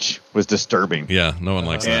 which was disturbing. Yeah, no one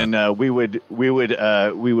likes that. And we would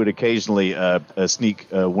occasionally sneak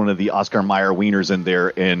one of the Oscar Mayer wieners in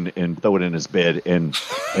there and throw it in his bed and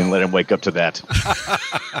let him wake up to that.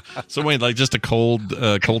 So wait, like just a cold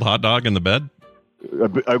hot dog in the bed?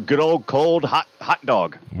 A good old cold hot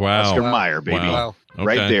dog. Wow, Oscar Mayer, baby. Wow. Okay.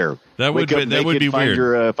 Right there. That would be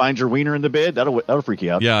weird. Find your wiener in the bed. That'll freak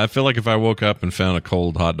you out. Yeah, I feel like if I woke up and found a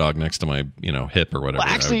cold hot dog next to my hip or whatever. Well,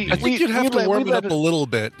 actually, I think you'd have to warm it up a little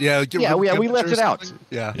bit. Yeah, we left it out.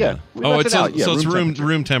 Yeah. It's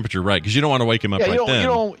room temperature, right? Because you don't want to wake him up then.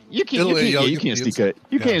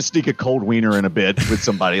 You can't sneak a cold wiener in a bed with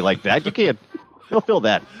somebody like that. You can't. You'll feel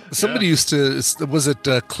that. Somebody used to, was it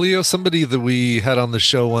Cleo? Somebody that we had on the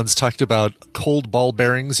show once talked about cold ball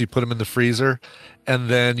bearings. You put them in the freezer and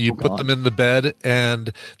then you put them in the bed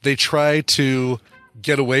and they try to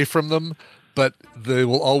get away from them, but they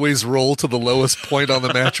will always roll to the lowest point on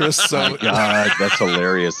the mattress. So God, that's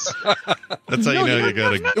hilarious. That's how you know you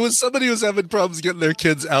got to. It was somebody who was having problems getting their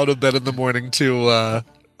kids out of bed in the morning to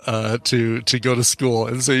go to school,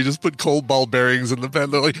 and so you just put cold ball bearings in the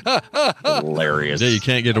bed. They're like, hilarious. Yeah, you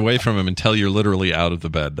can't get away from them until you're literally out of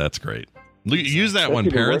the bed. That's great. Use that one,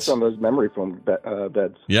 parents. On those memory foam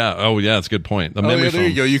beds. Yeah. Oh, yeah. That's a good point. The memory foam. There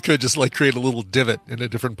you go. You could just create a little divot in a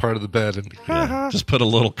different part of the bed, and just put a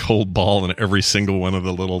little cold ball in every single one of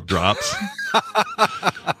the little drops.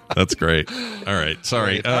 That's great. All right.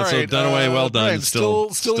 Sorry. So Dunaway, well done. Brian, still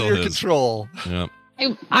your his. Control. Yeah.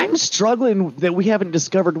 I'm struggling that we haven't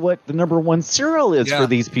discovered what the number one cereal is for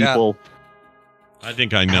these people. Yeah. I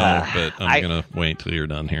think I know, but I'm going to wait till you're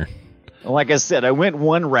done here. Like I said, I went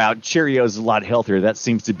one route. Cheerios is a lot healthier. That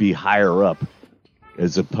seems to be higher up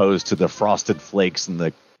as opposed to the Frosted Flakes and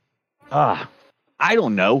the... I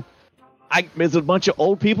don't know. Is it a bunch of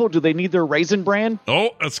old people? Do they need their Raisin Bran?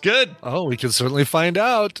 Oh, that's good. Oh, we can certainly find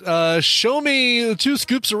out. Show me 2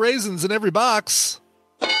 scoops of raisins in every box.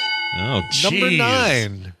 Oh, geez. Number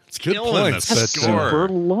 9. It's good points. That's super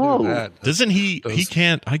low. Doesn't he? He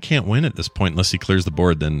can't. I can't win at this point unless he clears the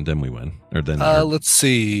board. Then we win. Or then. Let's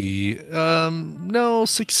see. No,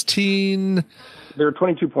 16. There are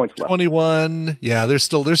 22 points left. 21. Yeah, there's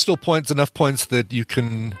still points. Enough points that you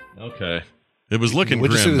can. Okay. It was looking grim.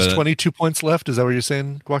 Would you say there's 22 points left? Is that what you're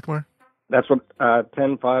saying, Guacamole? That's what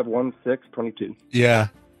 10, 5, 1, 6, 22. Yeah.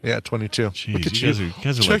 Yeah, 22. Jeez, Look at you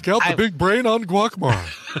guys are Check out the big brain on Guacamar.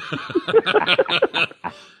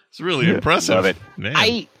 It's really impressive. Love it. Man.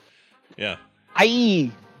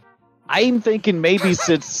 I'm thinking maybe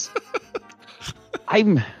since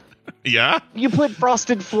you put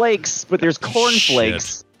Frosted Flakes, but there's Corn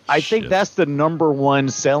Flakes. I think that's the number one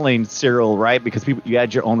selling cereal, right? Because you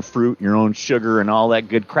add your own fruit, your own sugar, and all that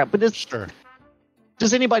good crap. But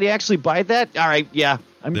does anybody actually buy that? All right, yeah.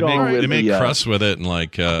 They make crusts with it and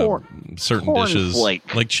like certain dishes,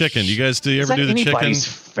 like chicken. You guys do you ever do the chicken? Anybody's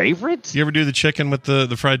favorite? Do you ever do the chicken with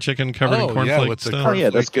the fried chicken covered in cornflakes? Oh yeah,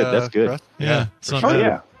 that's good. That's good. Yeah, it's not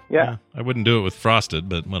bad. Yeah. I wouldn't do it with frosted,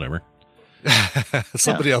 but whatever.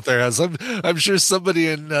 Somebody out there has. I'm sure somebody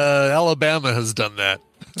in Alabama has done that.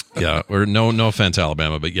 Yeah, or no offense,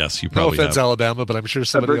 Alabama, but yes, you probably no offense, have. Alabama, but I'm sure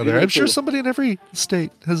somebody out there. I'm sure somebody in every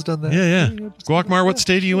state has done that. Yeah. Guacamar, what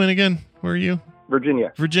state are you in again? Where are you?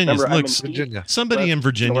 Virginia. Remember, look, Virginia. Somebody in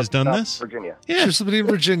Virginia's done this. Virginia. Yeah, sure somebody in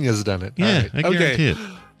Virginia's done it. Yeah, I guarantee it.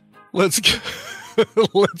 Let's go.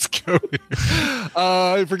 Let's go.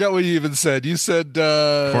 I forgot what you even said. You said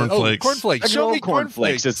cornflakes. Cornflakes. Show me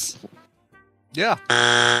cornflakes. Yeah.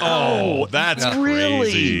 Oh, that's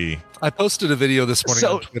crazy. I posted a video this morning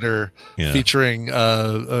on Twitter featuring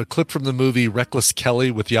a clip from the movie Reckless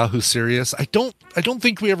Kelly with Yahoo Serious. I don't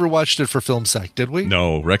think we ever watched it for Film Sack, did we?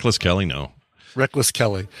 No, Reckless Kelly, no. Reckless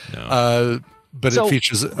Kelly. No. But it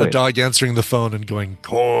features a dog answering the phone and going,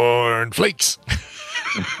 cornflakes.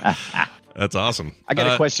 That's awesome. I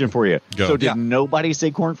got a question for you. Go. So did nobody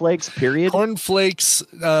say cornflakes, period? Cornflakes,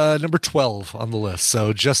 number 12 on the list.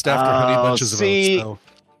 So just after Honey Bunches of Oats. So,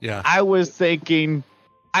 yeah. I was thinking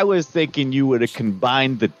you would have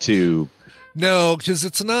combined the two. No, because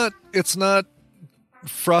it's not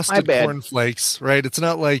frosted cornflakes, right? It's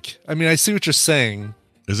not like, I mean, I see what you're saying.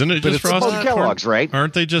 Isn't it just frosted Kellogg's, right?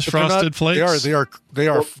 Aren't they just frosted flakes? They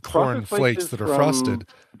are corn flakes that are frosted.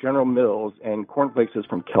 General Mills, and cornflakes is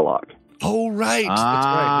from Kellogg. Oh, right. That's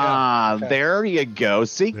right. Yeah. There you go.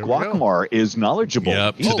 See, Guacamar is knowledgeable.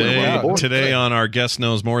 Yep. Today on Our Guest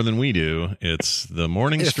Knows More Than We Do, it's the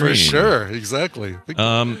morning stream. For sure. Exactly. He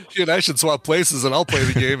and I should swap places, and I'll play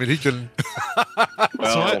the game, and he can.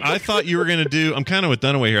 I thought you were going to do, I'm kind of with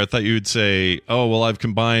Dunaway here. I thought you would say, oh, well, I've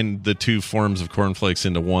combined the two forms of cornflakes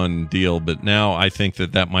into one deal, but now I think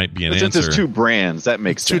that might be an answer. Since it's two brands, that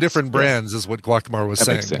makes sense. Two different brands is what Guacamar was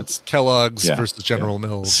saying. It's Kellogg's versus General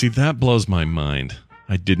Mills. See, that blows my mind.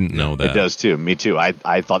 I didn't know that. It does too. Me too.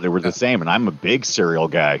 I thought they were the same, and I'm a big cereal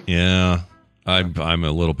guy. Yeah. I'm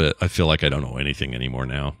a little bit. I feel like I don't know anything anymore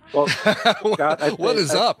now. Well, Scott, what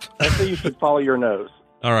is up? I say you should follow your nose.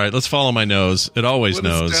 All right, let's follow my nose. It always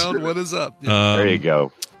knows. Down, what is up? Yeah. There you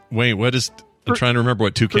go. Wait, what is? I'm trying to remember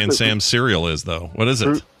what Toucan Sam's cereal is, though. What is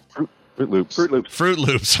it? Fruit Loops. Fruit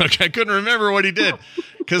Loops. Okay, I couldn't remember what he did.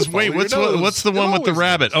 Because wait, what's the one with the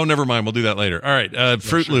rabbit? Oh, never mind. We'll do that later. All right,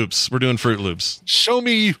 Fruit Loops. We're doing Fruit Loops. Show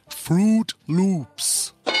me Fruit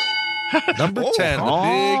Loops. Number 10, the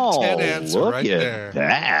big 10 answer right there.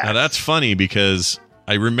 Now that's funny because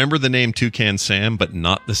I remember the name Toucan Sam, but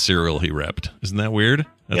not the cereal he repped. Isn't that weird?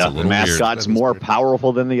 That's a little the mascot's more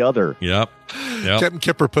powerful than the other. Yep. Captain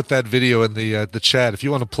Kipper put that video in the chat. If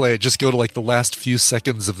you want to play it, just go to like the last few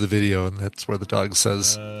seconds of the video, and that's where the dog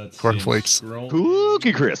says cornflakes.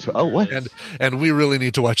 Cookie Crisp. Oh, what? And we really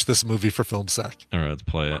need to watch this movie for Film Sack. All right, let's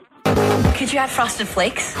play it. Could you add Frosted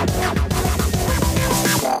Flakes?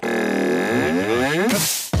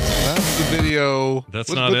 That's the video.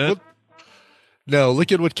 That's not it? No,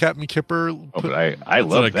 look at what Captain Kipper put. Oh, but I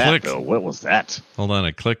love that, though. What was that? Hold on.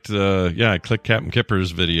 I clicked Captain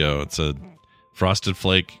Kipper's video. It's a Frosted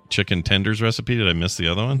Flake chicken tenders recipe. Did I miss the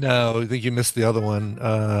other one? No, I think you missed the other one.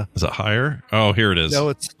 Is it higher? Oh, here it is.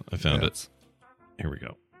 No, I found it. Here we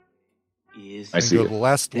go. I see it. The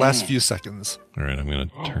last few seconds. All right, I'm going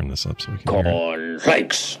to turn this up so we can hear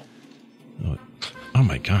cornflakes. Oh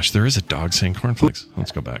my gosh, there is a dog saying cornflakes.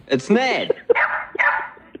 Let's go back. It's Ned.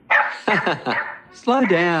 Slow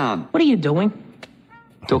down. What are you doing?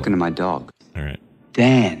 Talking to my dog. All right.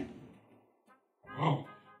 Dan.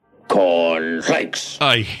 Cornflakes.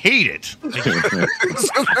 I hate it. Isn't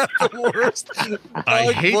that the worst?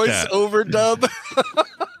 I hate voice that. overdub.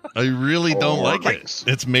 I really don't like it.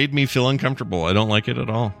 It's made me feel uncomfortable. I don't like it at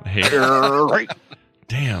all. I hate it.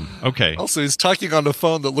 Damn. Okay. Also, he's talking on a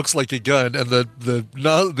phone that looks like a gun, and the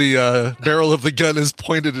barrel of the gun is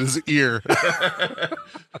pointed at his ear.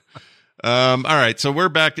 All right. So we're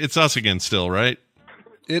back. It's us again still, right?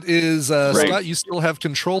 It is, Scott, you still have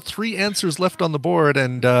control. 3 answers left on the board,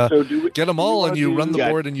 and get them all, and you run the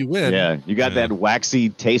board, and you win. Yeah, you got that waxy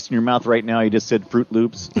taste in your mouth right now. You just said Fruit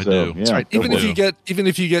Loops. I do. That's right. Even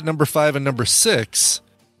if you get number 5 and number 6,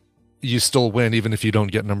 you still win even if you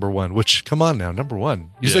don't get number one. Which, come on now, number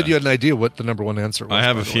one. You said you had an idea what the number one answer was. I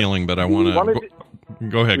have a feeling, but I want to.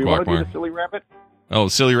 Go ahead, Do you want to do Guacamole. the silly rabbit? Oh,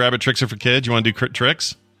 silly rabbit tricks are for kids. You want to do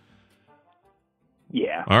tricks?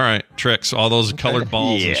 Yeah. All right, tricks. All those colored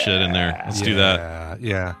balls and shit in there. Let's do that.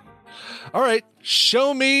 Yeah. All right.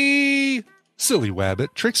 Show me silly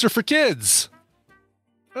rabbit. Tricks are for kids.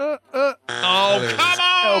 Oh, come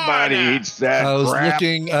on! Nobody eats that I was crap.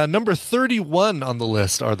 looking. Number 31 on the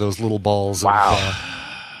list are those little balls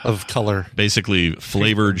of color. Basically,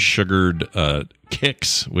 flavored, sugared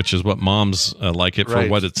kicks, which is what moms like it for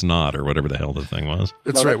what it's not, or whatever the hell the thing was.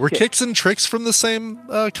 That's right. Were Kicks and Tricks from the same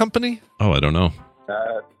company? Oh, I don't know.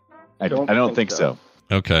 I don't think so.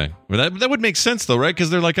 Okay. Well, that would make sense, though, right? Because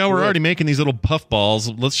they're like, oh, we're already making these little puff balls.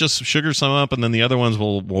 Let's just sugar some up, and then the other ones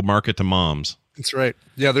we'll market to moms. That's right.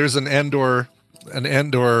 Yeah, there's an Andor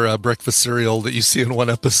breakfast cereal that you see in one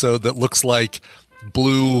episode that looks like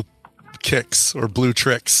blue Kicks or blue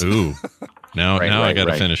Tricks. Ooh. Now I got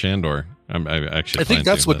to right. finish Andor. I think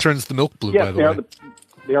that's what turns the milk blue, by the way.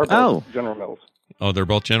 They are both General Mills. Oh, they're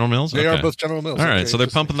both General Mills? They are both General Mills. All right, Okay, so they're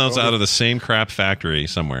pumping those out of the same crap factory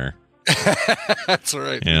somewhere. That's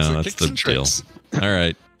right. Yeah, So that's Kicks the and deal. Tricks. All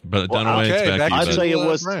right. But Dunaway, it's back to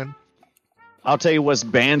you. I'll tell you what's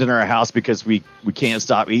banned in our house because we can't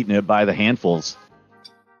stop eating it by the handfuls.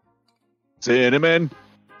 Cinnamon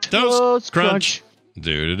Toast Crunch.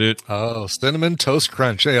 Dude. Oh, Cinnamon Toast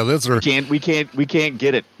Crunch. Yeah, those are. We can't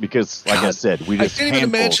get it because, like I said, we just. I can't even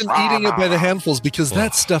imagine eating it by the handfuls because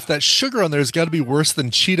that stuff, that sugar on there, has got to be worse than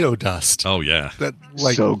Cheeto dust. Oh yeah, that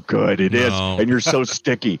so good it is, and you're so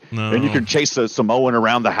sticky, and you can chase the Samoan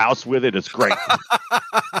around the house with it. It's great.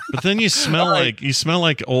 But then you smell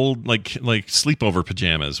like old like sleepover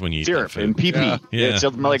pajamas when you eat syrup that food. and pee pee. Yeah, It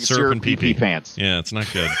smells like syrup and pee pee pants. Yeah, it's not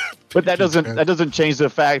good. But that doesn't change the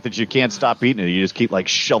fact that you can't stop eating it. You just keep like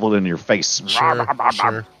shoveling it in your face. Sure.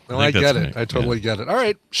 No, I get it. right. I totally get it. All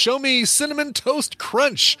right, show me Cinnamon Toast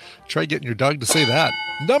Crunch. Try getting your dog to say that.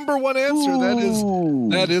 Number one answer.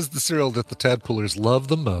 That is the cereal that the tadpoolers love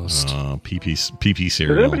the most. PP Does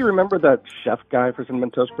cereal. anybody remember that chef guy for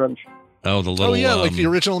Cinnamon Toast Crunch? Oh, the little. Oh yeah, like the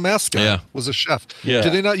original mascot was a chef. Yeah.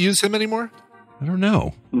 Did they not use him anymore? I don't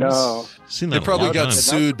know. No. Seen They that probably a long got time.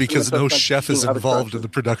 sued because no chef is Cinnamon Toast involved in the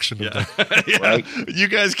production of that. Yeah. Right? You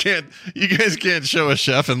guys can't show a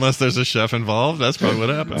chef unless there's a chef involved. That's probably what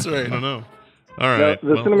happened. That's right. I don't know. All right.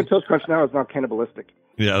 The Cinnamon Toast Crunch now is not cannibalistic.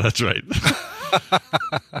 Yeah, that's right.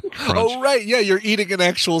 Oh, right. Yeah, you're eating an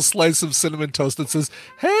actual slice of cinnamon toast that says,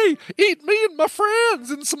 hey, eat me and my friends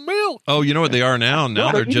and some milk. Oh, you know what they are now?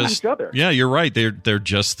 Now they're eating just each other. Yeah, you're right. They're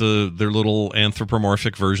just their little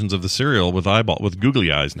anthropomorphic versions of the cereal with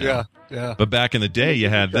googly eyes now. Yeah. But back in the day, you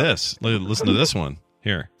had this. Listen to this one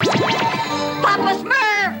here. Papa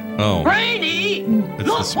Smurf! Oh, Brady! It's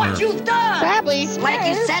Look the what Smurfs. you've done! Probably Like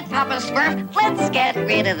you said, Papa Smurf, let's get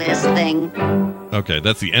rid of this thing. okay.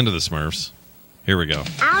 That's the end of the Smurfs. Here we go.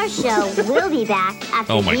 Our show will be back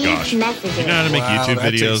after Oh my these gosh! messages. You know how to make YouTube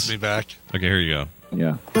that videos? takes me back. Okay, here you go.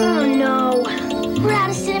 Yeah. Oh no, we're out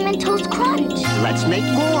of Cinnamon Toast Crunch. Let's make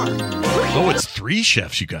more. Oh, it's 3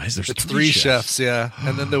 chefs, you guys. There's It's 3 chefs, yeah.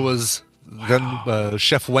 And then there was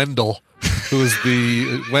Chef Wendell, who was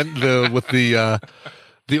the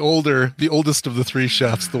oldest of the 3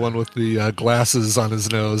 chefs, the one with the glasses on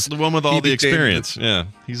his nose. The one with all the experience. Yeah,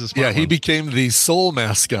 he's a smart one. He became the sole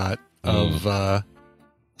mascot of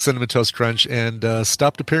Cinnamon Toast Crunch and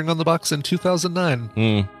stopped appearing on the box in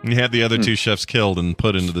 2009. He had the other 2 chefs killed and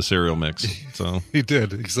put into the cereal mix. So He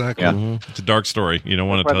did, exactly. Yeah. It's a dark story. You don't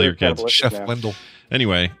want to Why tell your they're kids. cannibalistic Chef now. Wendell.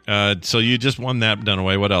 Anyway, so you just won that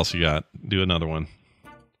Dunaway. What else you got? Do another one.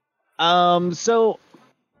 So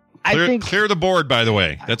I think Clear the board, by the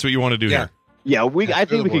way. That's what you want to do here. Yeah, I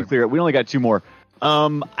think we can clear it. We only got 2 more.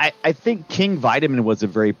 I think King Vitamin was a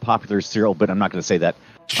very popular cereal, but I'm not going to say that.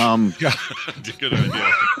 Yeah. Good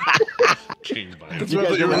idea. King Vitamin. You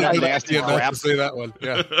guys remember that nasty enough crap? to say that one.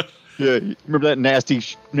 Yeah. Yeah, you remember that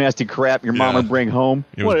nasty crap your mom would bring home?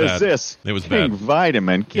 It was What is bad. this? It was King bad.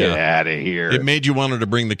 Vitamin. Get Yeah. out of here. It made you want her to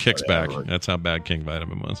bring the kicks back. That's how bad King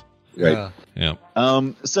Vitamin was. Right. Yeah.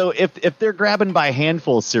 So if they're grabbing by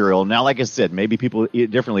handful cereal, now like I said, maybe people eat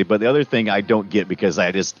it differently. But the other thing I don't get because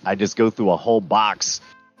I just go through a whole box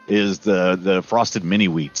is the frosted mini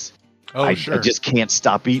wheats. Oh, I sure. just can't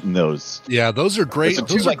stop eating those. Yeah, those are great. Listen,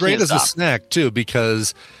 Those two, are I great can't as a stop. snack too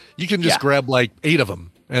because you can just grab like 8 of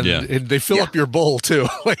them and they fill up your bowl too.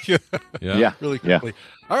 Like Yeah. really quickly.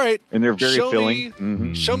 All right, And they're very Show filling.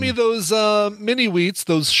 me- Show me those mini wheats,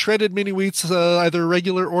 those shredded mini wheats, either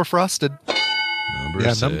regular or frosted.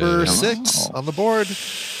 Number 6 on the board.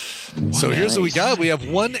 So here's what we got. We have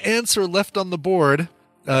 1 answer left on the board.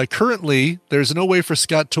 currently, there's no way for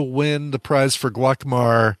Scott to win the prize for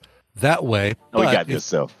Guacamar that way. Oh, we but got this,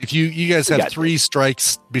 though. If you guys We have got 3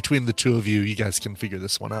 strikes between the two of you, you guys can figure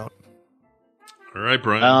this one out. All right,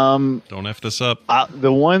 Brian. Don't F this up.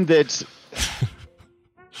 The one that...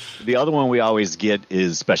 the other one we always get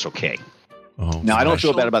is Special K. Oh, now, I don't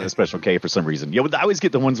feel bad about the Special K for some reason. Yeah, I always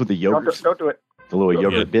get the ones with the yogurt. Don't do it. The little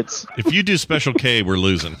yogurt bits. If you do Special K, we're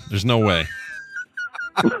losing. There's no way.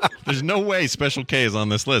 There's no way Special K is on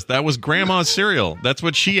this list. That was Grandma's cereal. That's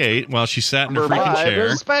what she ate while she sat in her freaking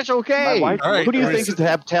chair. Special K. Who do you think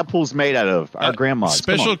Tadpool's made out of? Our grandma's.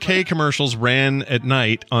 Special K commercials ran at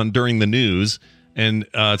night during the news and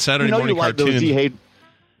Saturday morning cartoons.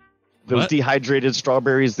 Those dehydrated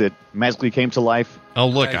strawberries that magically came to life. Oh,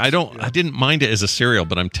 look, I didn't mind it as a cereal,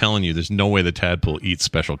 but I'm telling you, there's no way the Tadpool eats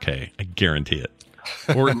Special K. I guarantee it.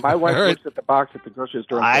 Or, my wife looks at the box at the grocery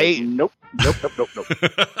store and says, nope.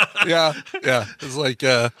 Yeah. It's like,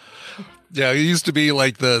 it used to be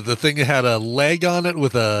like the thing that had a leg on it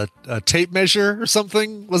with a tape measure or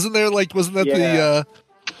something. Wasn't that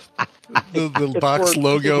the box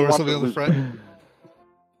logo or something on the front?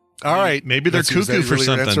 All right. Maybe they're cuckoo for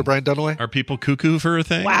something. Answer, Brian Dunaway? Are people cuckoo for a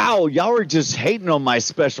thing? Wow, y'all are just hating on my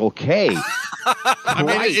Special K. I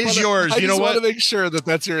mean, it is yours. You know what? I just want to make sure that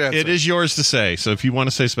that's your answer. It is yours to say. So if you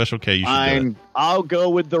want to say Special K, you should do it. I'll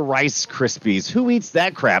go with the Rice Krispies. Who eats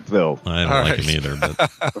that crap, though? I don't like them either.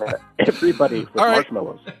 But everybody with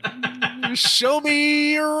marshmallows. Show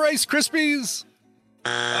me your Rice Krispies.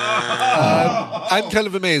 I'm kind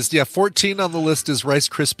of amazed. Yeah, 14 on the list is Rice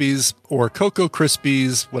Krispies or Cocoa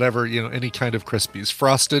Krispies, whatever, any kind of Krispies.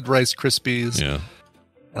 Frosted Rice Krispies. Yeah.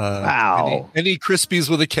 Wow. Any Krispies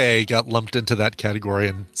with a K got lumped into that category,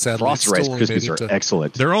 and sadly, Frosted Rice Krispies are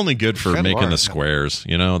excellent. They're only good for making the squares,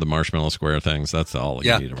 the marshmallow square things. That's all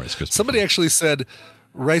you need a Rice Krispie. Somebody actually said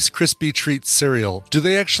Rice Krispie treat cereal. Did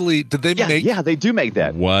they make? Yeah, they do make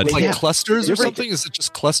that. What? Like clusters or something? Is it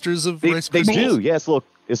just clusters of Rice Krispies? They do. Yeah, it's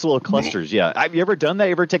little clusters. Yeah. Have you ever done that?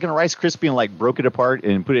 You ever taken a Rice Krispie and like broke it apart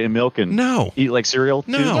and put it in milk and eat it like cereal?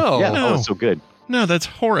 No. Too? Yeah. No. Oh, it's so good. No, that's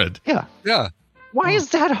horrid. Yeah. Yeah. Why is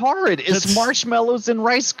that horrid? It's marshmallows and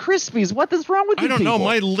Rice Krispies. What is wrong with you? I don't know.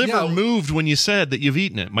 My liver moved when you said that you've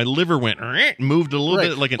eaten it. My liver went moved a little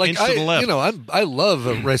bit, like an inch to the left. I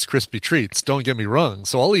love Rice Krispie treats. Don't get me wrong.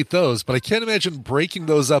 So I'll eat those, but I can't imagine breaking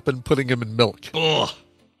those up and putting them in milk. Ugh.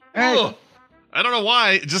 I don't know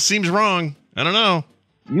why. It just seems wrong. I don't know.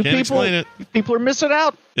 Can't explain it. People are missing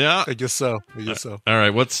out. Yeah, I guess so. All right,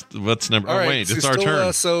 what's number? All right, wait, it's our turn.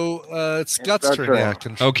 It's Scott's turn. Yeah.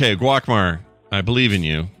 Okay, Guacamar. I believe in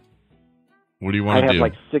you. What do you want to do? I have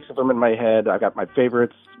like 6 of them in my head. I got my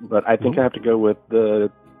favorites, but I think I have to go with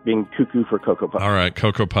being cuckoo for Cocoa Puffs. All right,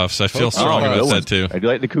 Cocoa Puffs. I feel strong about that too. I do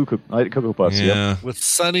like the Cocoa Puffs. Yeah. With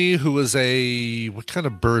Sonny, who was what kind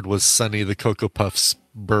of bird was Sonny, the Cocoa Puffs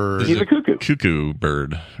bird? He's a cuckoo. Cuckoo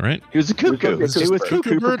bird, right? He was a cuckoo. He was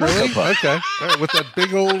cuckoo bird, really? Okay. All right, with that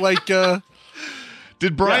big old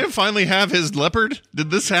Did Brian finally have his leopard? Did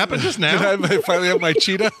this happen just now? Did I finally have my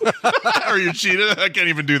cheetah? Or your cheetah? I can't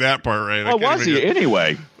even do that part right. Oh, was he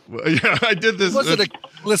anyway? Yeah, I did this.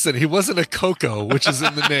 Listen, he wasn't a cocoa, which is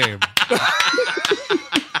in the name.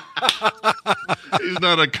 He's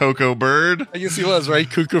not a cocoa bird. I guess he was, right?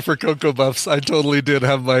 Cuckoo for Cocoa Puffs. I totally did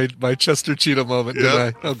have my Chester Cheetah moment,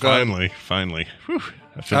 didn't I? Oh, God. Finally. Whew.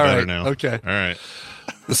 I feel better now. Okay. All right.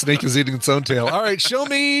 The snake is eating its own tail. All right, show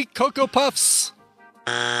me Cocoa Puffs.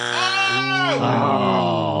 Oh,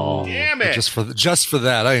 damn it! Just for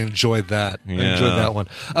that, I enjoyed that. Yeah, I enjoyed that one.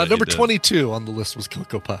 Number 22 on the list was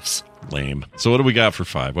Cocoa Puffs. Lame. So what do we got for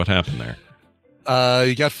 5? What happened there?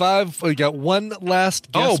 You got 5. You got one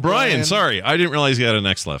last guess. Oh, Brian. Sorry, I didn't realize he had a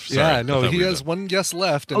next left. Sorry. Yeah, no, he has one guess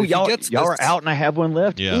left. And y'all are out, and I have one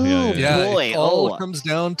left. Yeah, boy. It all comes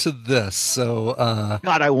down to this. So,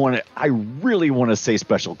 God, I really want to say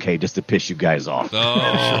Special K just to piss you guys off.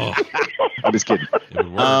 Oh, I'm just kidding. It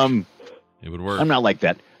would work. It would work. I'm not like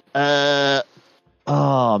that.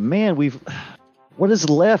 Oh man, what is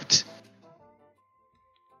left?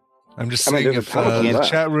 I'm just saying, if the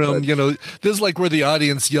chat room, this is like where the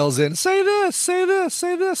audience yells in, say this, say this,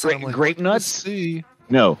 say this. Grape nuts?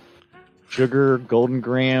 No. Sugar, Golden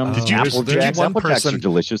Graham, Apple Jacks. Apple Jacks are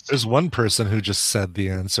delicious. There's one person who just said the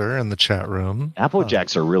answer in the chat room. Apple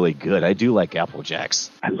Jacks are really good. I do like Apple Jacks.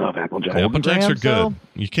 I love Apple Jacks. Apple Jacks are good.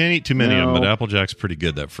 You can't eat too many of them, but Apple Jacks pretty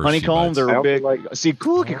good that first Honeycomb, they're big. See,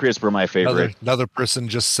 Cookie Crisp are my favorite. Another person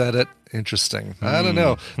just said it. Interesting. I don't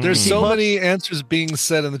know. There's so many answers being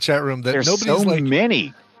said in the chat room that nobody's so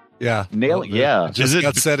many. Yeah. Nail it. Yeah. Just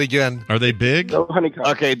got said again. Are they big? No honeycomb.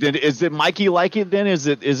 Okay, then is it Mikey like it then? Is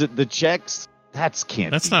it the Chex?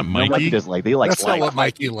 That's not Mikey. Mikey doesn't like. They like. That's life. not what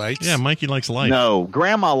Mikey likes. Yeah, Mikey likes life. No,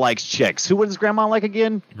 Grandma likes Chex. What does Grandma like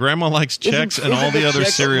again? Grandma likes Chex and all the other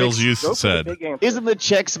cereals you said. Isn't the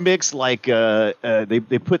Chex mix like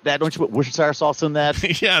they put that? Don't you put Worcestershire sauce in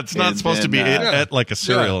that? Yeah, it's not supposed to be like a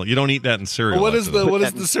cereal. You don't eat that in cereal. Well, what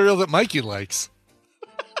is the cereal that Mikey likes?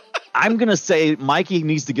 I'm gonna say Mikey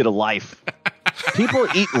needs to get a Life. People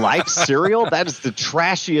eat Life cereal. That is the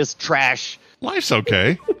trashiest trash. Life's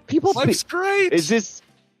okay. Life's great. Is this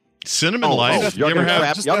cinnamon Life? Y'all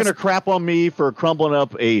gonna crap on me for crumbling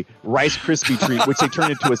up a Rice Krispie treat, which they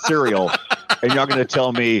turned into a cereal, and y'all gonna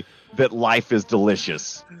tell me that Life is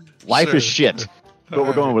delicious? Life is shit. But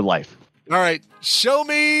we're going with Life. All right, show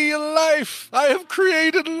me life. I have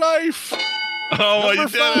created life. Oh, Number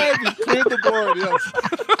 5, you cleared the board. Yes.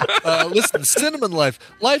 Listen, Cinnamon Life.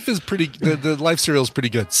 Life is pretty. The Life cereal is pretty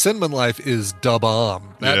good. Cinnamon Life is da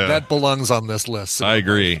bomb. That belongs on this list. I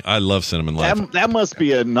agree. I love Cinnamon Life. That must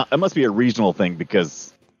be a regional thing,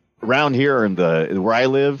 because around here in where I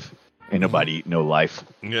live, ain't nobody eating no Life.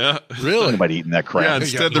 Yeah, really. Nobody eating that crap. Yeah,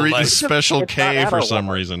 instead they're eating Special K for some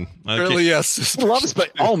reason. Really, yes.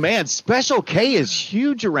 Oh man, Special K is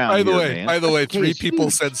huge around here. By the way, 3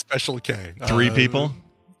 people said Special K. 3 people.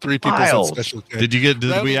 3 people said Special K.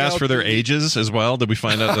 Did we ask for their ages as well? Did we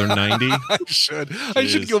find out they're 90? I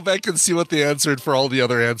should go back and see what they answered for all the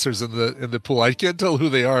other answers in the pool. I can't tell who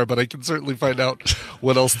they are, but I can certainly find out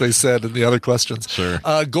what else they said in the other questions. Sure.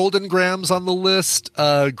 Golden Grams on the list.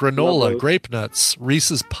 Granola, grape nuts,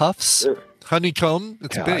 Reese's Puffs, honeycomb.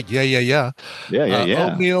 It's big. Yeah.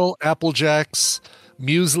 Oatmeal, Apple Jacks,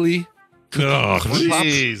 muesli. Oh,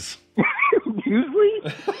 jeez.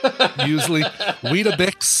 Muesli,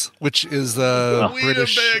 Weetabix, which is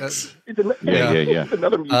British. It's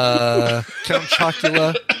another Count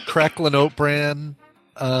Chocula, Cracklin' Oat Bran.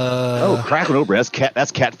 Cracklin' Oat Bran.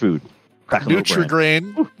 That's cat food.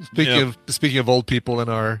 Nutri-Grain. Speaking of old people in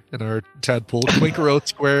our tadpole, Quaker Oat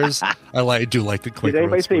Squares. I do like the Quaker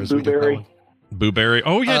Oat Squares. Did anybody say Blueberry? Blueberry.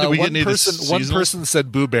 Oh yeah, did we get any of this? One person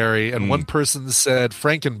said Blueberry, and one person said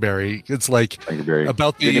Frankenberry. It's like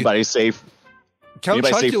about the. Did anybody say? Count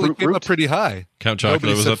Chocula came up pretty high. Count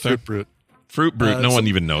Chocula was up there. Fruit Brute. Fruit Brute. No one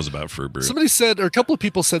even knows about Fruit Brute. Somebody said, or a couple of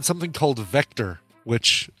people said something called Vector,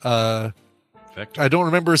 which I don't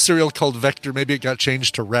remember a cereal called Vector. Maybe it got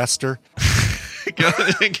changed to Raster.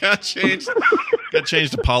 it got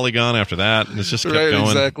changed to Polygon after that, and it's just kept going.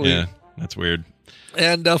 Exactly. Yeah, that's weird.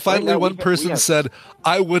 And finally, one person said,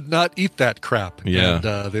 "I would not eat that crap." Yeah, and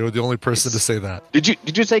they were the only person to say that.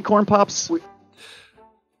 Did you say Corn Pops?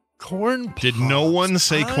 Corn Pops. Did no one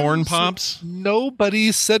say Corn Pops?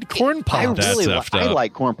 Nobody said Corn Pops. I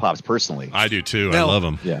like Corn Pops personally. I do too. I love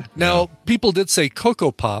them. Yeah. Now, people did say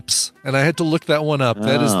Cocoa Pops, and I had to look that one up.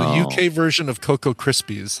 That is the UK version of Cocoa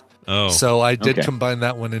Krispies. Oh. So I did combine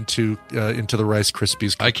that one into the Rice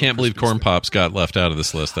Krispies. I can't believe Corn Pops got left out of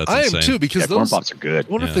this list. That's insane. I am too, because those Corn Pops are good. I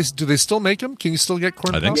wonder if do they still make them? Can you still get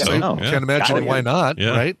Corn Pops? I think so. Can't imagine why not.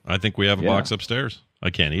 Yeah. Right? I think we have a box upstairs. I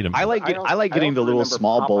can't eat them. I like getting the little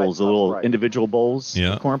small bowls, the little individual bowls.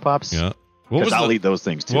 Yeah. Of Corn Pops. Yeah. I'll eat those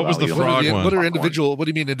things too. What was the frog one? What are individual? What do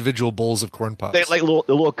you mean individual bowls of Corn Pops? They like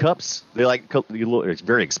little cups. They like it's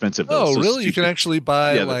very expensive. Oh, really? You can actually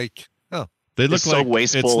buy They look so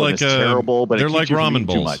wasteful. It's terrible, but they're like ramen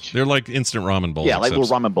bowls. Bowls. They're like instant ramen bowls. Yeah, like little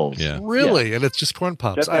ramen bowls. Yeah. Really, and it's just Corn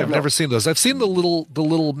Pops. I've never seen those. I've seen the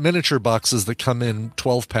little miniature boxes that come in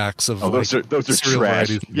 12 packs of. Those are trash.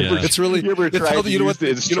 It's really. You know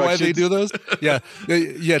why they do those? Yeah,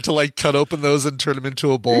 to like cut open those and turn them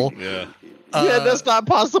into a bowl. Yeah. That's not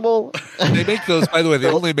possible. They make those, by the way, they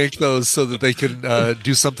only make those so that they can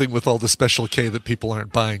do something with all the Special K that people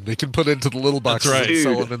aren't buying. They can put into the little boxes and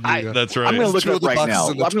sell them in the... that's right. I'm going to look it up right now.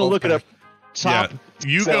 I'm going to look it up.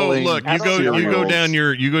 You go down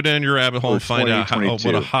your rabbit hole and find out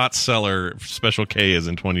what a hot seller Special K is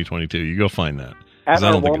in 2022. You go find that. At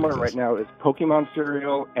our Walmart right now is Pokemon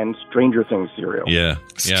cereal and Stranger Things cereal. Yeah.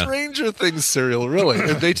 Stranger Things cereal, really?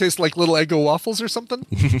 They taste like little Eggo waffles or something?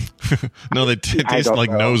 No, they taste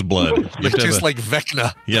like noseblood. They taste like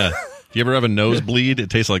Vecna. Yeah. You ever have a nosebleed?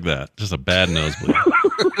 It tastes like that. Just a bad nosebleed.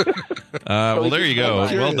 Well, there you go.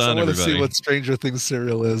 Well done, everybody. I want to see what Stranger Things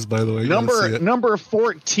cereal is, by the way. Number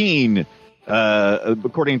 14,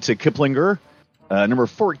 according to Kiplinger, number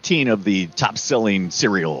 14 of the top-selling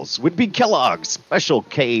cereals would be Kellogg's Special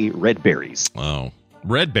K Red Berries. Oh,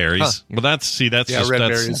 red berries. Well, that's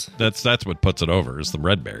what puts it over is the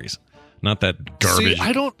red berries, not that garbage.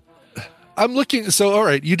 See, I'm looking. So, all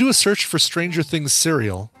right, you do a search for Stranger Things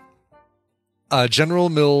cereal, General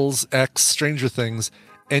Mills X Stranger Things,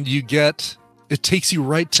 and it takes you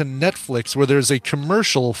right to Netflix where there's a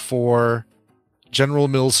commercial for General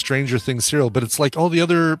Mills Stranger Things cereal, but it's like all the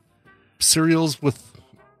other cereals with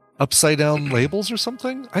upside down labels or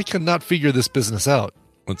something. I cannot figure this business out.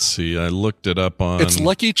 Let's see. I looked it up on. It's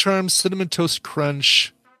Lucky Charms Cinnamon Toast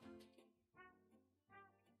Crunch.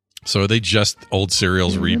 So are they just old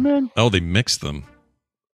cereals? They mixed them.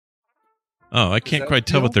 Oh, I can't quite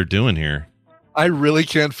tell what they're doing here. I really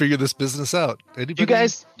can't figure this business out. Anybody?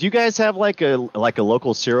 Do you guys have like a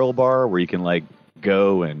local cereal bar where you can like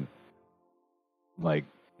go and like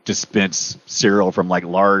dispense cereal from like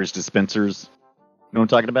large dispensers? You know what I'm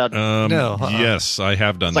talking about? No. Yes, I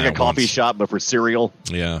have done that. It's like a coffee once. shop, but for cereal.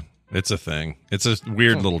 Yeah, it's a thing. It's a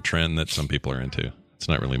weird little trend that some people are into. It's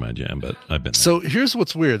not really my jam, but I've been there. So here's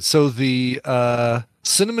what's weird. So the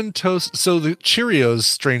cinnamon toast, so the Cheerios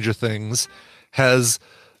Stranger Things has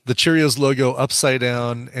the Cheerios logo upside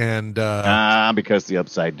down and because the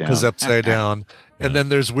upside down. Because upside down. And then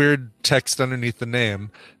there's weird text underneath the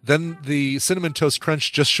name. Then the Cinnamon Toast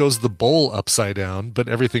Crunch just shows the bowl upside down, but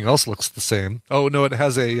everything else looks the same. Oh no, it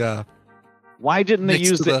has a why didn't they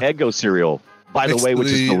use the Eggo cereal? By the way, which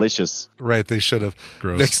is delicious. Right, they should have.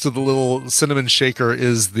 Gross. Next to the little cinnamon shaker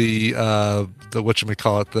is the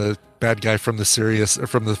whatchamacallit, the bad guy from the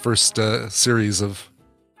first series of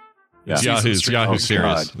It's Yahoo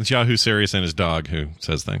Serious. It's Yahoo Serious and his dog who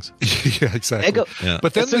says things. Yeah, exactly. Yeah.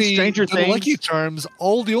 But then Stranger the Things. Lucky Charms,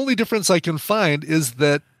 the only difference I can find is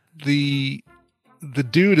that the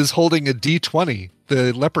dude is holding a D20.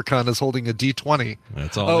 The leprechaun is holding a D20.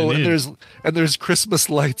 That's all. And there's Christmas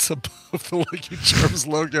lights above the Lucky Charms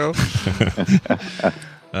logo.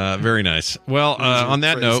 Very nice. Well, on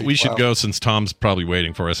that note, we should go since Tom's probably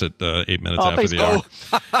waiting for us at 8 minutes after the hour.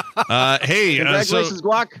 Hey, congratulations,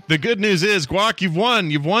 Guac. The good news is, Guac, you've won.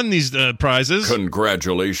 You've won these prizes.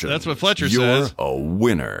 Congratulations. That's what Fletcher You're says. a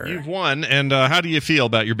winner. You've won. And how do you feel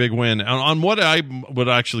about your big win on what I would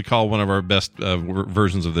actually call one of our best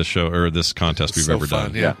versions of this show or this contest we've ever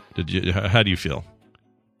done? Yeah. How do you feel?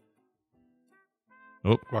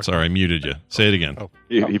 Oh, sorry, I muted you. Say it again.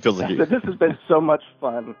 He feels like this has been so much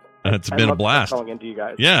fun. It's been a blast. Calling into you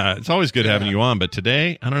guys. Yeah, it's always good having you on, but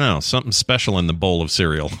today, I don't know, something special in the bowl of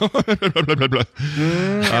cereal. Surprise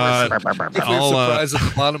at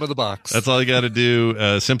the bottom of the box. That's all you got to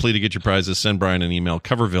do. Simply to get your prizes, send Brian an email,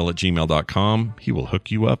 coverville@gmail.com. He will hook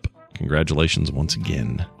you up. Congratulations once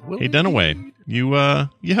again. Hey, Dunaway, you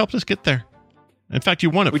helped us get there. In fact, you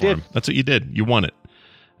won it for him. That's what you did. You won it.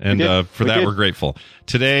 And for that, we're grateful.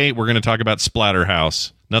 Today, we're going to talk about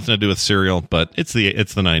Splatterhouse. Nothing to do with cereal, but it's the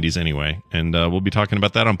 90s anyway. And we'll be talking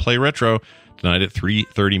about that on Play Retro tonight at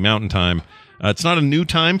 3:30 Mountain Time. It's not a new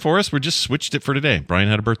time for us. We just switched it for today. Brian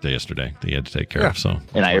had a birthday yesterday that he had to take care of.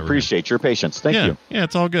 And I appreciate your patience. Thank you. Yeah,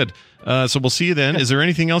 it's all good. So we'll see you then. Is there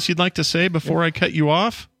anything else you'd like to say before I cut you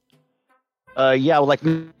off? Yeah, well,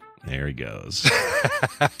 there he goes.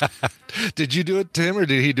 Did you do it to him or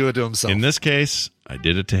did he do it to himself? In this case, I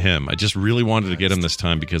did it to him. I just really wanted to get him this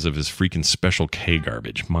time because of his freaking Special K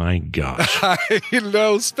garbage. My gosh. I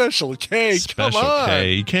know, Special K. Special Come on.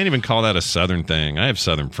 K. You can't even call that a Southern thing. I have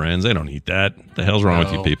Southern friends. They don't eat that. What the hell's wrong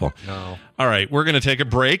with you people? No. All right, we're going to take a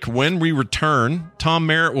break. When we return, Tom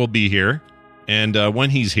Merritt will be here. And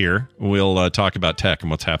when he's here, we'll talk about tech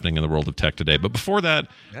and what's happening in the world of tech today. But before that,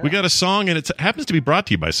 we got a song, and it happens to be brought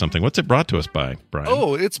to you by something. What's it brought to us by, Brian?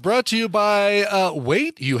 Oh, it's brought to you by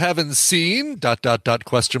Wait, You Haven't Seen, ...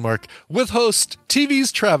 with host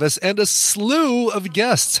TV's Travis and a slew of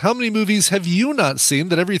guests. How many movies have you not seen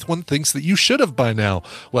that everyone thinks that you should have by now?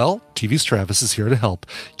 Well, TV's Travis is here to help.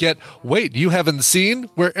 Get Wait, You Haven't Seen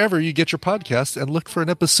wherever you get your podcast and look for an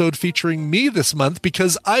episode featuring me this month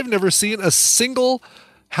because I've never seen a single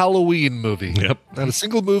Halloween movie. Yep. Not a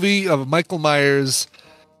single movie of Michael Myers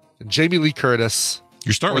and Jamie Lee Curtis.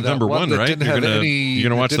 You're starting with number one, right? You're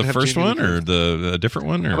gonna watch the first one or the different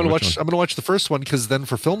one? Or I'm gonna watch the first one because then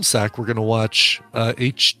for Film Sack we're gonna watch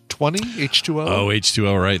H20, H2O. Oh,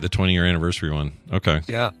 H2O, right? The 20-year anniversary one. Okay.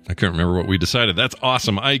 Yeah. I couldn't remember what we decided. That's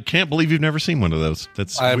awesome. I can't believe you've never seen one of those.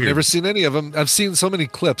 I've weird. never seen any of them. I've seen so many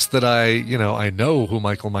clips that I know who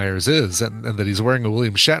Michael Myers is and that he's wearing a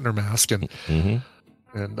William Shatner mask and. Mm-hmm.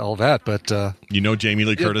 And all that, but Jamie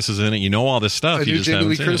Lee Curtis is in it. You know all this stuff. I knew Jamie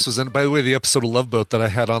Lee Curtis was in it. By the way, the episode of Love Boat that I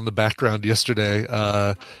had on the background yesterday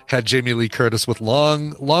had Jamie Lee Curtis with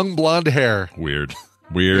long blonde hair. Weird.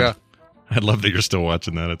 Yeah. I love that you're still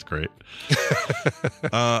watching that. It's great.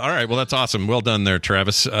 All right. Well, that's awesome. Well done there,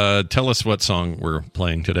 Travis. Tell us what song we're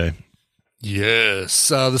playing today. Yes,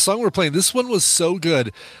 the song we're playing. This one was so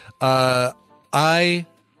good. I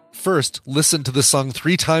first listened to the song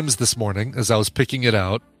 3 times this morning as I was picking it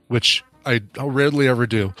out, which I rarely ever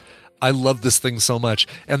do. I love this thing so much.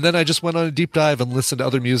 And then I just went on a deep dive and listened to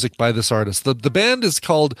other music by this artist. The band is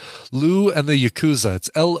called Lou and the Yakuza. It's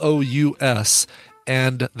Lous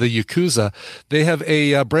and the Yakuza. They have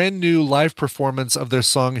a brand new live performance of their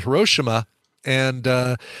song Hiroshima. And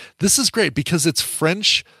this is great because it's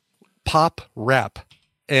French pop rap.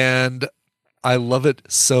 And I love it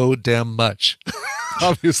so damn much.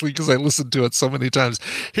 Obviously, because I listened to it so many times.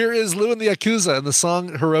 Here is Lou and the Yakuza and the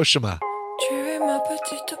song Hiroshima. Tu es ma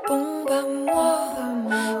petite bombe à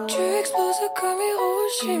moi. Tu exploses comme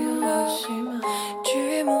Hiroshima. Tu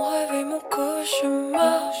es mon rêve et mon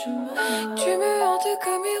cauchemar. Tu me hantes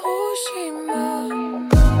comme Hiroshima.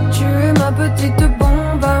 Tu es ma petite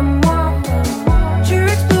bombe à moi. Tu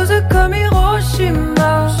exploses comme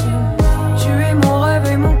Hiroshima. Tu es mon rêve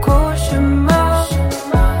et mon cauchemar.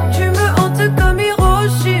 Tu me hantes comme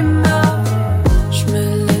Hiroshima. Je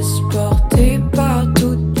me laisse porter par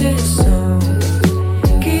toutes tes sens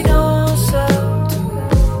qui dansent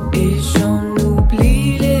et j'en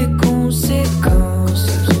oublie les conséquences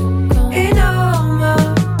énormes.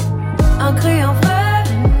 Un cri en vrai,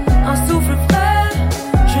 un souffle frais.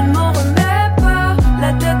 Je ne m'en remets pas,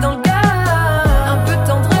 la tête dans le gaz. Un peu de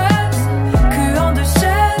tendresse, cul de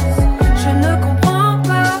chaise. Je ne comprends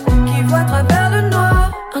pas qui voit à travers le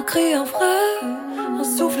noir. Un cri en vrai, un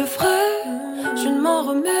souffle frais. Je ne m'en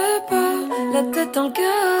remets pas, la tête dans le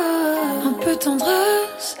gaz. Un peu de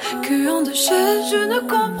tendresse, cul de chaise. Je ne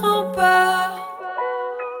comprends pas.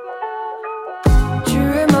 Tu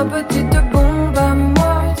es ma petite bombe à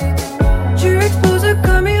moi. Tu exploses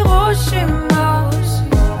comme Hiroshima.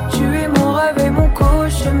 Tu es mon rêve et mon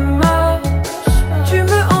cauchemar. Tu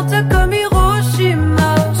me hantes comme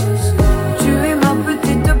Hiroshima. Tu es ma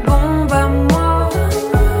petite bombe à moi.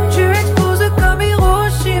 Tu exploses comme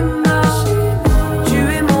Hiroshima. Tu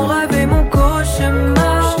es mon rêve et mon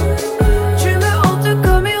cauchemar. Tu me hantes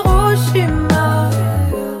comme Hiroshima.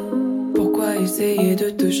 Pourquoi essayer de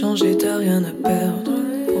te changer, t'as rien à perdre.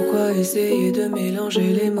 Pourquoi essayer de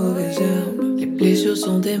mélanger les mauvaises herbes. Les blessures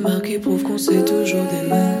sont des marques qui prouvent qu'on s'est toujours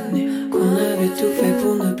démené. Qu'on avait tout fait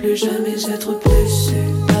pour ne plus jamais être blessé.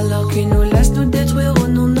 Alors qu'ils nous laissent nous détruire au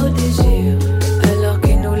nom de nos désirs. Alors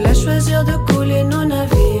qu'ils nous laissent choisir de couler nos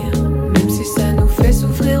navires. Même si ça nous fait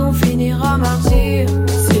souffrir, on finira martyr.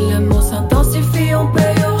 Si l'amour s'intensifie, on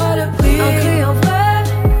payera le prix. Un cri en vrai,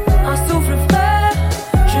 un souffle frais.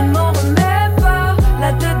 Je ne m'en remets pas,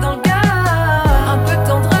 la tête dans le gaz. Un peu de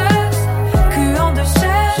tendresse, cul de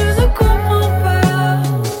chaise. Je ne comprends pas.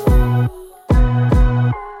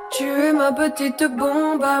 Tu es ma petite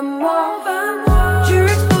bombe à moi. Tu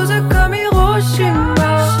exploses comme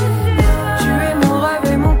Hiroshima. Tu es mon rêve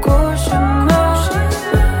et mon cauchemar.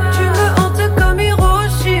 Tu me hantes comme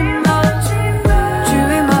Hiroshima. Tu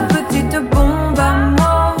es ma petite bombe à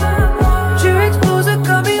moi. Tu exploses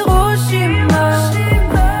comme Hiroshima.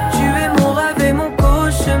 Tu es mon rêve et mon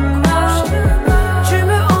cauchemar. Tu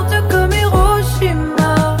me hantes comme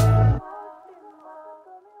Hiroshima.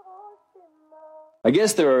 I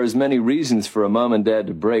guess there are as many reasons for a mom and dad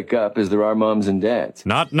to break up as there are moms and dads.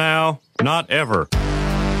 Not now, not ever. Okay.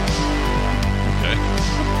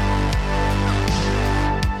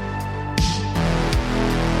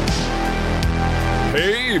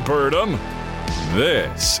 Hey, Birdum.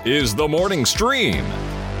 This is the morning stream.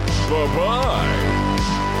 Bye-bye.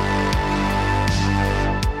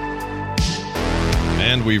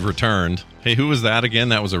 And we've returned. Hey, who was that again?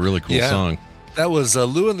 That was a really cool song. That was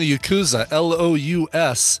Lou and the Yakuza,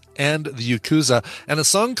 Lous and the Yakuza, and a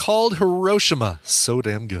song called Hiroshima. So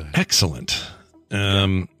damn good. Excellent.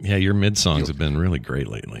 Yeah, your mid songs have been really great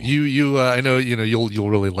lately. I know you'll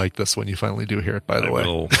really like this when you finally do hear it. By the way, I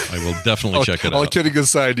will definitely check it out. All kidding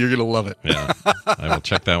aside, you're gonna love it. Yeah, I will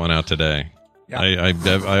check that one out today. Yeah.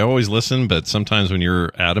 I always listen, but sometimes when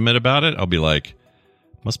you're adamant about it, I'll be like,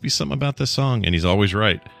 must be something about this song, and he's always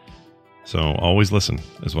right. So always listen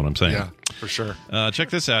is what I'm saying. Yeah, for sure.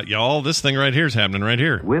 Check this out, y'all. This thing right here is happening right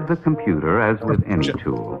here. With the computer, as with any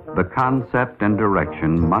tool, the concept and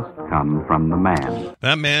direction must come from the man.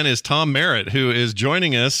 That man is Tom Merritt, who is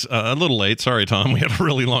joining us a little late. Sorry, Tom. We had a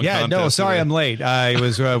really long contest. No, sorry today. I'm late. I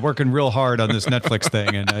was working real hard on this Netflix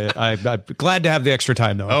thing, and I'm glad to have the extra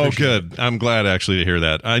time, though. Oh, good. I'm glad, actually, to hear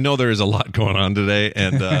that. I know there is a lot going on today,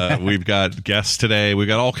 and we've got guests today. We've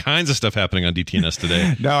got all kinds of stuff happening on DTNS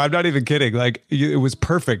today. No, I'm not even kidding. Like, it was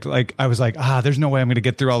perfect. Like, I was like, there's no way I'm going to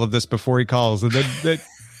get through all of this before he calls. And then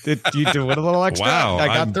you do it a little extra. Wow, I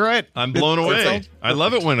got through it. I'm blown away. I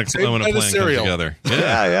love it when a plan comes together.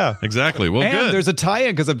 Yeah. Exactly. Well, and good. There's a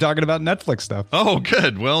tie-in because I'm talking about Netflix stuff. Oh,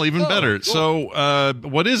 good. Well, even better. Cool. So,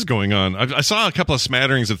 what is going on? I saw a couple of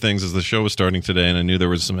smatterings of things as the show was starting today, and I knew there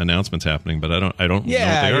was some announcements happening, but I don't know what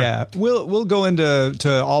they are. Yeah. We'll go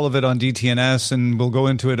into all of it on DTNS, and we'll go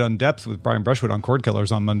into it on depth with Brian Brushwood on Cord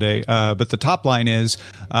Killers on Monday. But the top line is,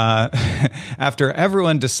 after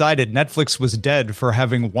everyone decided Netflix was dead for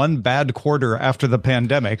having one bad quarter after the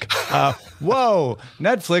pandemic, whoa,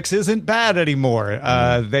 Netflix isn't bad anymore.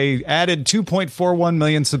 They added 2.41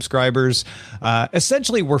 million subscribers.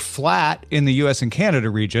 Essentially, we're flat in the U.S. and Canada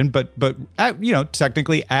region, but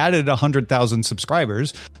technically added 100,000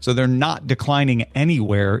 subscribers. So they're not declining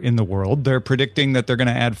anywhere in the world. They're predicting that they're going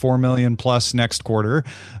to add 4 million plus next quarter,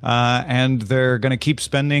 and they're going to keep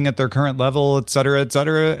spending at their current level, et cetera, et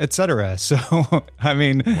cetera, et cetera. So, I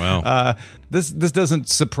mean, wow. This doesn't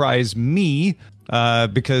surprise me.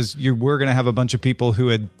 Because we're going to have a bunch of people who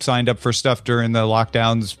had signed up for stuff during the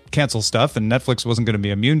lockdowns cancel stuff, and Netflix wasn't going to be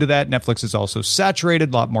immune to that. Netflix is also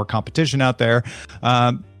saturated, a lot more competition out there.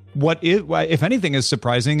 If anything is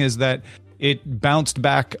surprising is that it bounced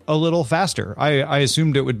back a little faster. I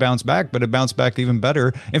assumed it would bounce back, but it bounced back even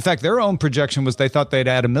better. In fact, their own projection was they thought they'd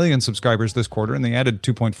add 1 million subscribers this quarter, and they added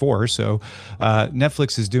 2.4. So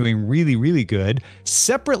Netflix is doing really, really good.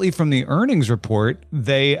 Separately from the earnings report,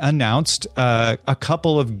 they announced a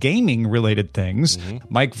couple of gaming-related things.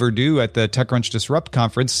 Mike Verdu at the TechCrunch Disrupt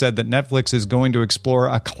conference said that Netflix is going to explore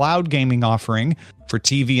a cloud gaming offering for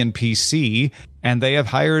TV and PC, and they have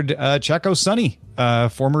hired Checo Sonny,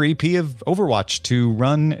 former EP of Overwatch, to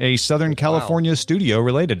run a Southern California studio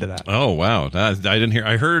related to that. Oh, wow. I didn't hear.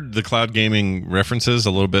 I heard the cloud gaming references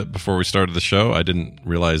a little bit before we started the show. I didn't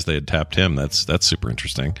realize they had tapped him. That's super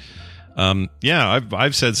interesting.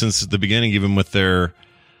 I've said since the beginning, even with their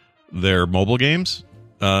mobile games,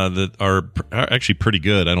 that are actually pretty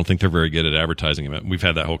good. I don't think they're very good at advertising it. We've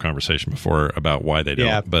had that whole conversation before about why they don't.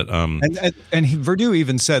 Yeah. But and Verdu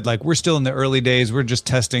even said, like, we're still in the early days. We're just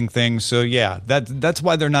testing things. So yeah, that's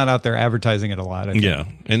why they're not out there advertising it a lot. Yeah,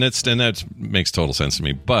 and that makes total sense to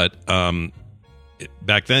me. But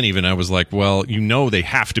back then, even I was like, well, they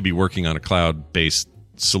have to be working on a cloud-based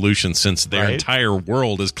solution since their entire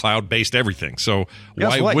world is cloud-based everything. So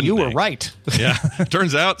why wouldn't you they? were right. Yeah,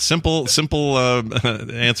 turns out simple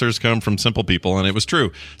answers come from simple people, and it was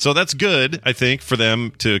true. So that's good, I think, for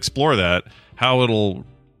them to explore that. How it'll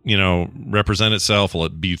represent itself? Will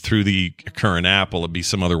it be through the current app? Will it be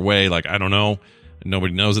some other way? Like, I don't know.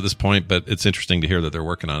 Nobody knows at this point, but it's interesting to hear that they're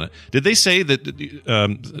working on it. Did they say that,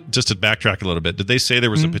 just to backtrack a little bit, did they say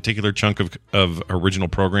there was a particular chunk of original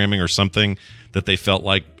programming or something that they felt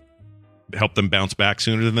like helped them bounce back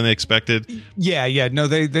sooner than they expected? Yeah. No,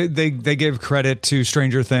 they gave credit to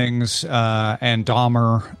Stranger Things and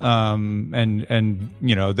Dahmer,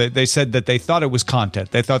 and they said that they thought it was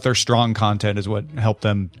content. They thought their strong content is what helped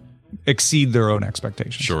them exceed their own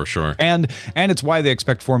expectations. Sure. And it's why they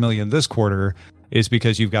expect 4 million this quarter, is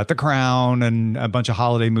because you've got The Crown and a bunch of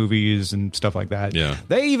holiday movies and stuff like that. Yeah.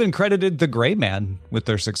 They even credited The Gray Man with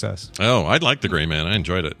their success. Oh, I like The Gray Man. I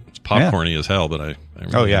enjoyed it. It's popcorny as hell, but I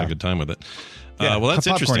really had a good time with it. Yeah, well, that's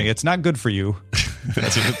interesting. It's not good for you.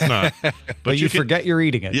 It's not. But you forget you're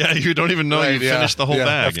eating it. Yeah, you don't even know you finished the whole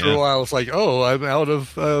bag. After a while, it's like, oh, I'm out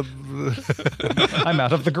of... I'm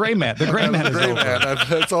out of The Gray Man. The Gray Man is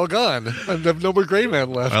over. It's all gone. I have no more Gray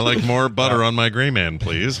Man left. I like more butter on my Gray Man,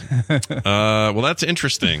 please. Well, that's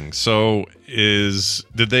interesting. So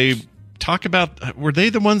did they talk about... Were they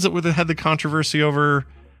the ones that had the controversy over...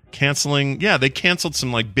 canceling? Yeah, they canceled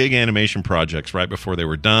some like big animation projects right before they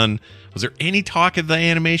were done. Was there any talk of the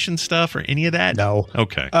animation stuff or any of that? No.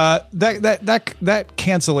 Okay. That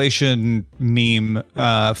cancellation meme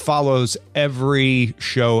follows every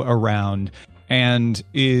show around and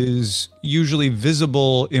is usually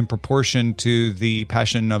visible in proportion to the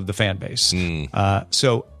passion of the fan base.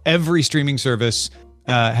 So every streaming service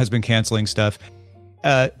has been canceling stuff.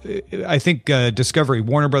 I think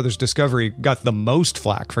Warner Brothers Discovery got the most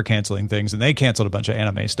flack for canceling things, and they canceled a bunch of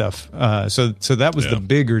anime stuff. So that was the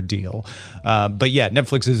bigger deal. But yeah,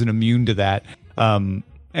 Netflix isn't immune to that. And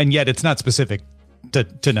yet it's not specific to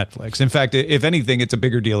Netflix. In fact, if anything, it's a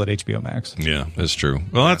bigger deal at HBO Max. Yeah, that's true.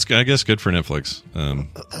 Well, that's, I guess, good for Netflix.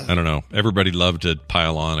 I don't know. Everybody loved to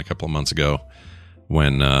pile on a couple of months ago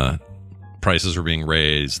when prices were being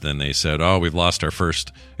raised. Then they said, oh, we've lost our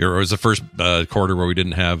first, or it was the first quarter where we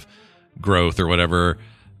didn't have growth or whatever.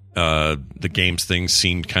 The games thing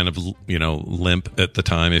seemed kind of, limp at the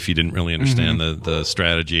time if you didn't really understand the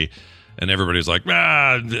strategy. And everybody was like,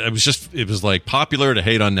 it was like popular to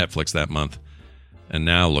hate on Netflix that month. And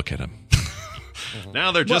now look at them.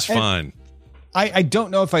 Now they're just fine. I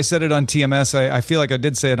don't know if I said it on TMS. I feel like I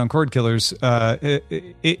did say it on Cord Killers.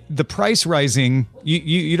 The price rising,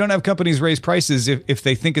 you don't have companies raise prices if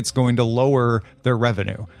they think it's going to lower their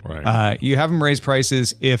revenue. Right. You have them raise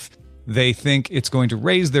prices if they think it's going to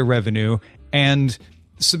raise their revenue, and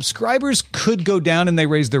subscribers could go down and they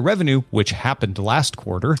raise their revenue, which happened last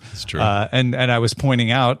quarter. That's true. And I was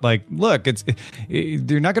pointing out, like, look,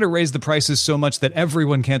 you're not going to raise the prices so much that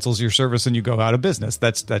everyone cancels your service and you go out of business.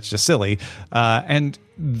 That's just silly. And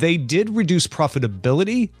they did reduce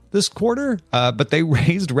profitability this quarter, but they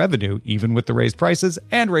raised revenue even with the raised prices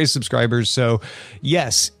and raised subscribers. So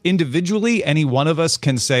yes, individually, any one of us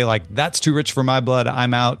can say, like, that's too rich for my blood.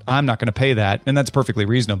 I'm out. I'm not going to pay that. And that's perfectly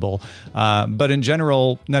reasonable. But in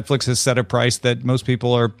general, Netflix has set a price that most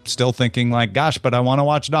people are still thinking, like, gosh, but I want to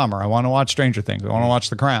watch Dahmer. I want to watch Stranger Things. I want to watch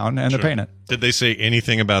The Crown, and they're paying it. Did they say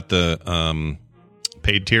anything about the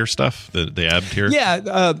paid tier stuff, the ad tier?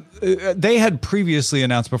 Yeah, they had previously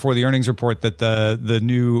announced before the earnings report that the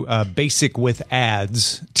new basic with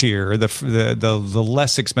ads tier, the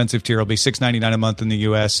less expensive tier, will be $6.99 a month in the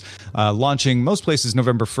U.S., launching most places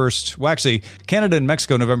November 1st. Well, actually, Canada and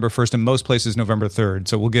Mexico November 1st, and most places November 3rd.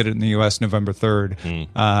 So we'll get it in the U.S. November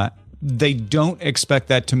 3rd. They don't expect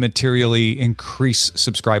that to materially increase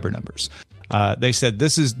subscriber numbers. They said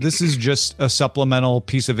this is just a supplemental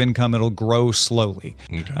piece of income. It'll grow slowly.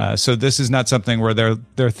 Okay. So this is not something where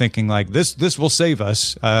they're thinking like this will save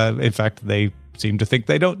us. In fact, they seem to think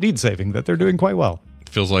they don't need saving, that they're doing quite well. It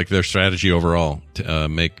feels like their strategy overall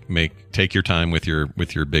to take your time with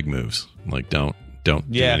your big moves. Like don't do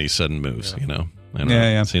any sudden moves. You know. I don't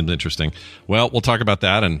know. It seems interesting. Well, we'll talk about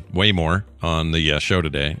that and way more on the show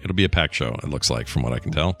today. It'll be a packed show, it looks like, from what I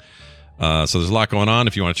can tell. So there's a lot going on.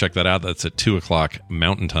 If you want to check that out, that's at 2:00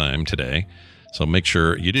 Mountain Time today. So make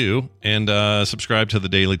sure you do. And subscribe to the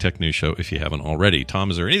Daily Tech News Show if you haven't already.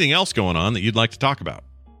 Tom, is there anything else going on that you'd like to talk about?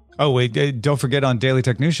 Oh, wait, don't forget on Daily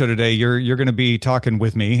Tech News Show today, you're going to be talking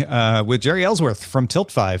with me with Jerry Ellsworth from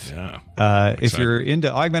Tilt 5. Yeah. If you're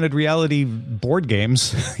into augmented reality board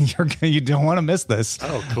games, you don't want to miss this.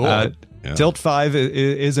 Oh, cool. Tilt 5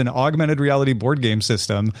 is an augmented reality board game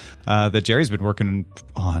system that Jerry's been working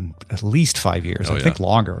on at least 5 years, I think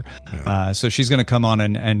longer. Yeah. So she's going to come on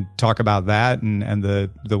and talk about that and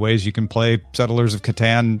the ways you can play Settlers of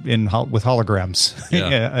Catan with holograms.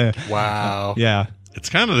 Yeah. Wow. Yeah. It's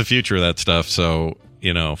kind of the future of that stuff. So,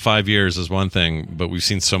 5 years is one thing, but we've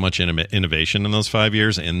seen so much innovation in those 5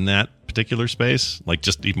 years in that particular space, like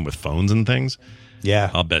just even with phones and things. Yeah.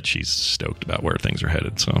 I'll bet she's stoked about where things are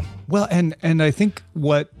headed. So, well, and I think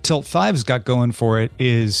what Tilt 5's got going for it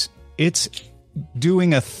is it's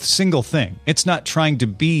doing a single thing. It's not trying to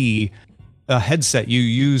be a headset you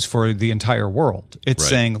use for the entire world. It's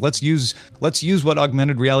saying, let's use what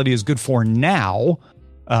augmented reality is good for now.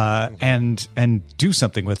 And do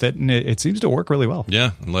something with it, and it seems to work really well.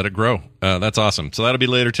 Yeah, and let it grow. That's awesome. So that'll be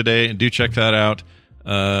later today. Do check that out.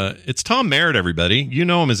 It's Tom Merritt, everybody. You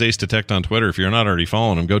know him as Ace Detect on Twitter. If you're not already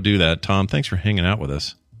following him, go do that. Tom, thanks for hanging out with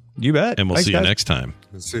us. You bet. And we'll see you next time.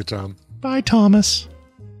 See you, Tom. Bye, Thomas.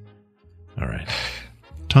 All right.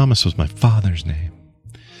 Thomas was my father's name.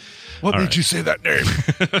 What made you say that name?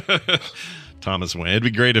 Thomas Wayne. It'd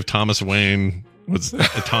be great if Thomas Wayne...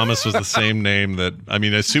 Thomas was the same name that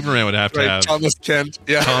a Superman would have to have. Thomas Kent.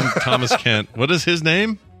 Yeah. Thomas Kent. What is his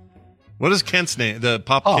name? What is Kent's name? The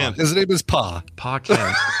Pop Kent. His name is Pa. Pa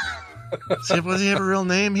Kent. Does he have a real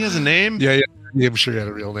name? He has a name? Yeah. I'm sure he had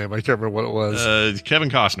a real name. I can't remember what it was. Kevin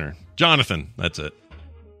Costner. Jonathan. That's it.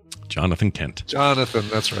 Jonathan Kent. Jonathan.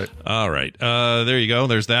 That's right. All right. There you go.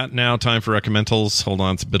 There's that. Now time for recommendals. Hold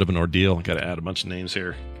on. It's a bit of an ordeal. I got to add a bunch of names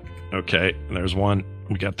here. Okay. There's one.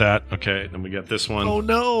 We got that. Okay. Then we got this one. Oh,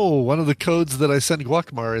 no. One of the codes that I sent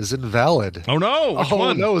Guacamar is invalid. Oh, no. Which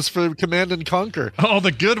one? No. It's for Command and Conquer. Oh,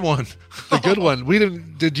 the good one. The good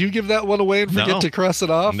one. Did you give that one away and forget to cross it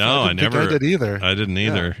off? No, I never. I did either. I didn't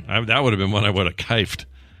either. That would have been one I would have kifed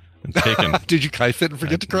and taken. Did you kife it and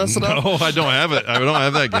forget to cross it off? No, I don't have it. I don't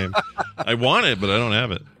have that game. I want it, but I don't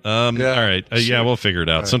have it. All right. Yeah, we'll figure it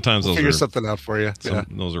out. Right. Sometimes we'll figure something out for you.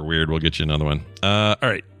 Those are weird. We'll get you another one. All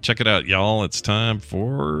right. Check it out, y'all. It's time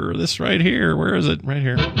for this right here. Where is it? Right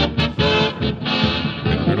here.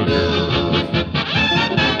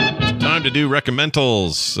 Time to do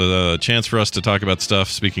recommendals. A chance for us to talk about stuff,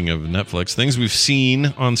 speaking of Netflix, things we've seen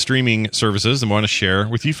on streaming services and want to share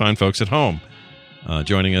with you fine folks at home.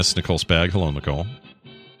 Joining us, Nicole Spag. Hello, Nicole.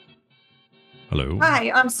 Hello. Hi,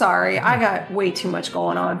 I'm sorry. I got way too much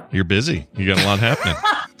going on. You're busy. You got a lot happening.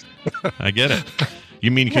 I get it. You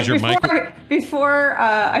mean because your mic... Before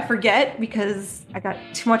I forget, because I got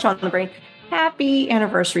too much on the brain. happy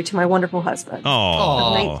anniversary to my wonderful husband.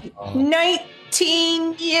 Oh,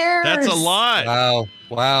 19 years. that's a lot.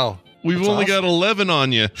 Wow. We've only got 11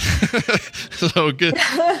 on you. So good.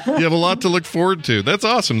 You have a lot to look forward to. That's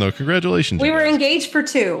awesome, though. Congratulations. We were engaged for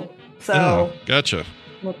 2. So. Oh, gotcha.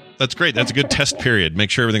 That's great. That's a good test period. Make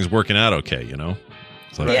sure everything's working out okay, you know?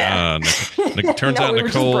 It's like, turns out we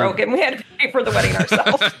Nicole. were just broken. We had to pay for the wedding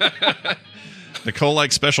ourselves. Nicole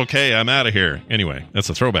likes Special K. I'm out of here. Anyway, that's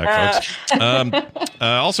a throwback, folks.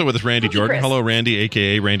 Also with us, Randy Jordan. Chris. Hello, Randy,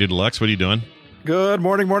 a.k.a. Randy Deluxe. What are you doing? Good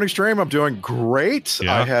morning stream. I'm doing great.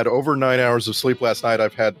 Yeah. I had over 9 hours of sleep last night.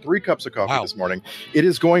 I've had 3 cups of coffee this morning. It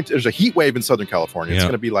is there's a heat wave in Southern California. It's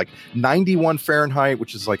going to be like 91 Fahrenheit,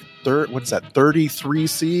 which is like 33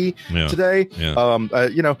 C today.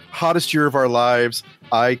 Yeah. Hottest year of our lives.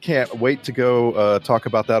 I can't wait to go talk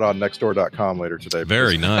about that on nextdoor.com later today.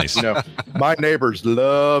 Very nice. My neighbors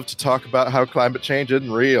love to talk about how climate change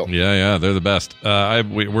isn't real. Yeah, they're the best.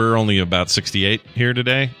 We're only about 68 here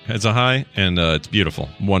today as a high, and it's beautiful,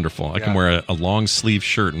 wonderful. I can wear a long sleeve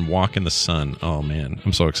shirt and walk in the sun. Oh man,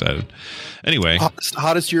 I'm so excited. Anyway,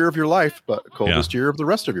 hottest year of your life, but coldest year of the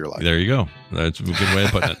rest of your life. There you go. That's a good way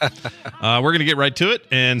of putting it. We're going to get right to it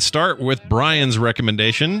and start with Brian's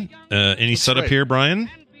recommendation. Any setup here, Brian?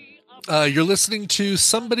 You're listening to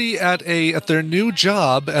somebody at their new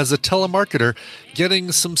job as a telemarketer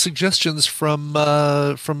getting some suggestions from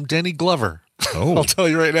Danny Glover. Oh. I'll tell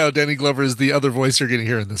you right now, Danny Glover is the other voice you're going to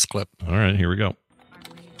hear in this clip. All right, here we go.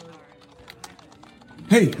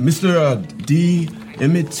 Hey, Mr. D.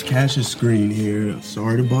 Emmett Cash's screen here.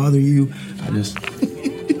 Sorry to bother you. I just...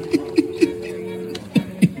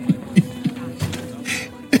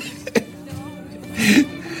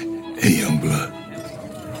 Hey, young blood.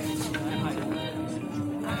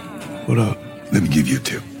 What up? Let me give you a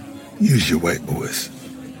tip. Use your white voice.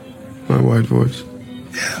 My white voice?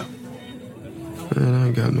 Yeah. Man, I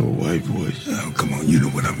ain't got no white voice. Oh, come on. You know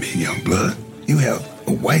what I mean, young blood. You have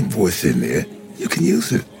a white voice in there. You can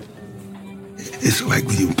use it. It's like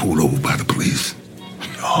when you pulled over by the police.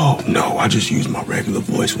 Oh, no. I just use my regular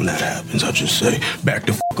voice when that happens. I just say, back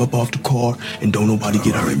the fuck up off the car and don't nobody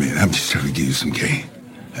get hurt. All right, man. I'm just trying to give you some game.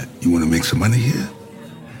 You want to make some money here?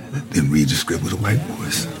 Then read the script with a white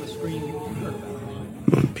voice.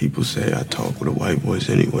 People say I talk with a white voice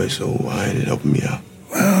anyway, so why ain't it helping me out?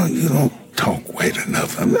 Well, you don't talk white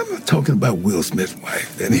enough. I'm not talking about Will Smith's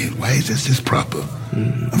wife. That ain't white, that's just proper.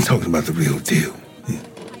 I'm talking about the real deal.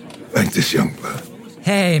 Like this young blood.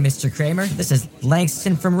 Hey, Mr. Kramer, this is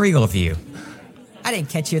Langston from Regal View. I didn't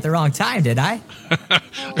catch you at the wrong time, did I?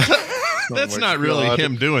 That's not really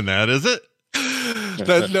him doing that, is it?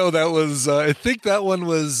 That was, I think that one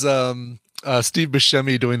was Steve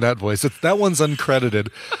Buscemi doing that voice. That one's uncredited,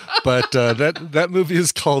 but that movie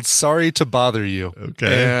is called Sorry to Bother You.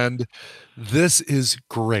 Okay. And this is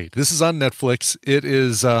great. This is on Netflix. It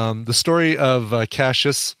is the story of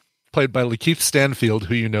Cassius, played by Lakeith Stanfield,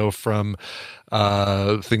 who you know from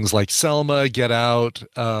things like Selma, Get Out,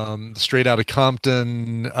 Straight Outta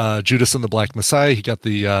Compton, Judas and the Black Messiah. He got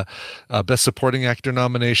the Best Supporting Actor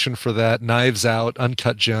nomination for that. Knives Out,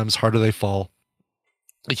 Uncut Gems, Harder They Fall.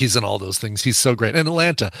 He's in all those things. He's so great. In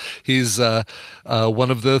Atlanta, he's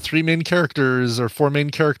one of the 4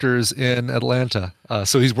 main characters in Atlanta.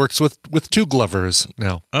 So he works with 2 Glovers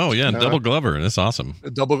now. Oh yeah, double Glover. That's awesome.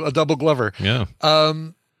 A double Glover. Yeah.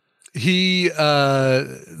 He's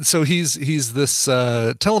this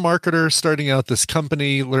telemarketer starting out this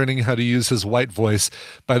company, learning how to use his white voice.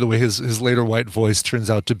 By the way, his later white voice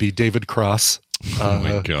turns out to be David Cross. Oh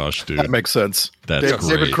my gosh, dude. That makes sense. That's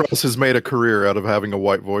great. David Cross has made a career out of having a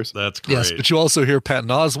white voice. That's great. Yes, but you also hear Patton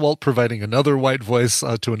Oswalt providing another white voice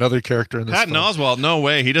to another character in this Patton film. Oswalt, no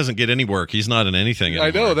way. He doesn't get any work. He's not in anything anymore. I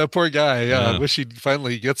know, that poor guy. Yeah, I wish he'd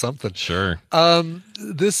finally get something. Sure.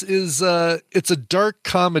 This is it's a dark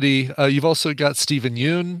comedy. You've also got Stephen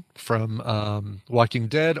Yeun from Walking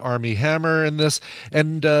Dead, Armie Hammer in this,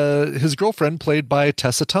 and his girlfriend played by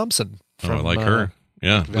Tessa Thompson. I like her.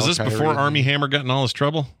 Yeah. Was this before Armie Hammer got in all his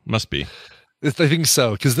trouble? Must be. I think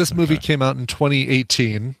so, because this movie came out in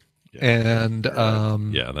 2018. And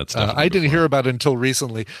that's definitely I didn't hear about it until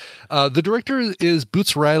recently. The director is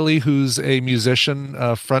Boots Riley, who's a musician,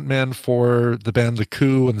 frontman for the band The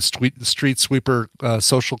Coup and the Street Sweeper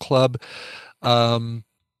Social Club.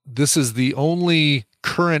 This is the only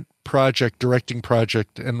current directing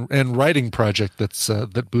project and writing project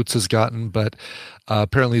that Boots has gotten, but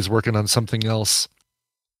apparently he's working on something else,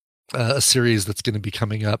 a series that's going to be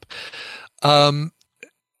coming up.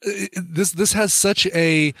 This has such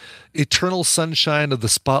a Eternal Sunshine of the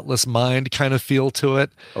Spotless Mind kind of feel to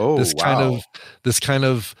it. Oh, this kind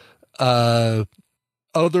of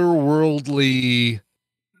otherworldly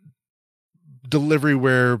delivery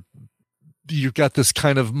where you've got this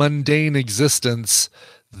kind of mundane existence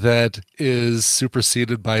that is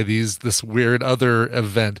superseded by this weird other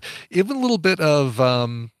event. Even a little bit of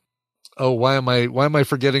why am I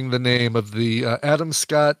forgetting the name of the Adam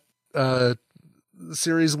Scott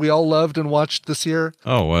series we all loved and watched this year?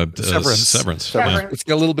 Severance. Yeah. It's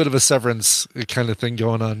got a little bit of a Severance kind of thing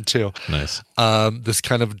going on too. Nice. This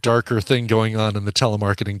kind of darker thing going on in the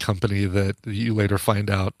telemarketing company that you later find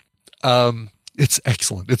out. It's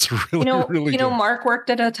excellent. It's really, really good. Mark worked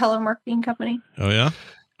at a telemarketing company. Oh yeah.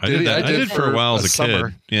 I did for a while as a summer.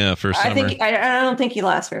 kid. Yeah, for a summer. I don't think he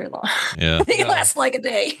lasts very long. Yeah. I think he lasts like a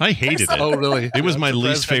day. I hated it. Oh, really? It was my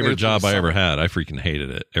least favorite job I ever had. I freaking hated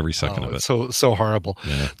it. Every second of it. So horrible.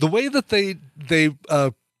 Yeah. The way that they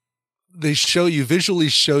visually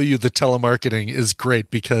show you the telemarketing is great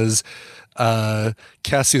because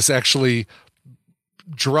Cassius actually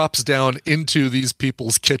drops down into these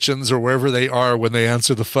people's kitchens or wherever they are when they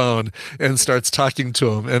answer the phone and starts talking to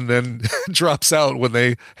them, and then drops out when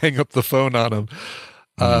they hang up the phone on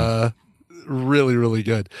them. Really, really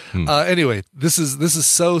good. Anyway, this is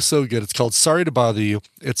so good. It's called Sorry to Bother You.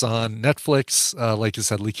 It's on Netflix. Like you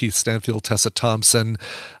said, Lee Keith Stanfield, Tessa Thompson,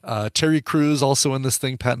 Terry Crews also in this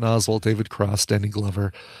thing, Patton Oswalt, David Cross, Danny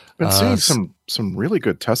Glover. Been seeing some really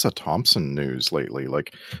good Tessa Thompson news lately.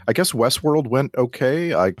 Like, I guess Westworld went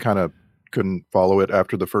okay. I kind of couldn't follow it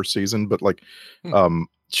after the first season, but like,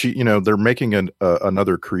 she, they're making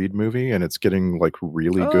another Creed movie, and it's getting like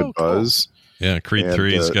really good buzz. Cool. Yeah, Creed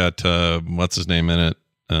 3's got what's his name in it?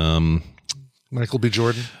 Michael B.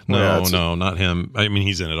 Jordan. No, not him. I mean,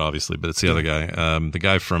 he's in it obviously, but it's the other guy. The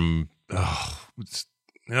guy from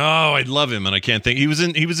I love him, and I can't think. He was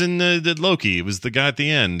in the Loki. It was the guy at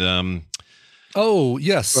the end.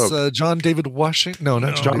 John David Washington. No,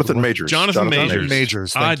 not Jonathan Majors. Jonathan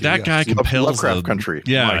Majors. That guy compels Lovecraft Country.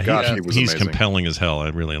 Yeah, my gosh, he's amazing. compelling as hell. I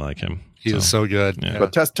really like him. He is so good. Yeah.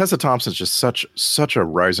 But Tessa Thompson's just such a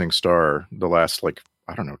rising star the last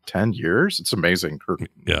 10 years. It's amazing.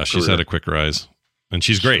 She's had a quick rise. And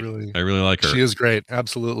she's great. I really like her. She is great.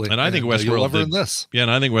 Absolutely. And I think Westworld you'll love her in this. Yeah,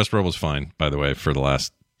 and I think Westworld was fine, by the way, for the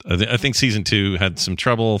last I think season 2 had some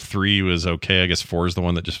trouble. 3 was okay. I guess 4 is the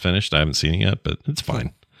one that just finished. I haven't seen it yet, but it's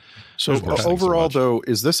fine. So overall, though,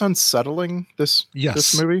 is this unsettling? This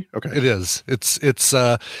movie? Okay, it is. It's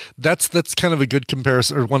that's kind of a good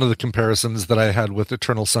comparison, or one of the comparisons that I had with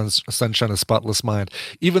Eternal Sunshine of Spotless Mind.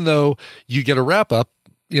 Even though you get a wrap up,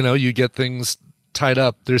 you get things tied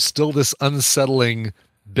up. There's still this unsettling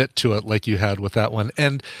bit to it, like you had with that one,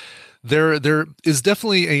 and there is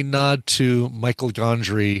definitely a nod to Michael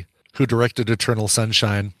Gondry, who directed Eternal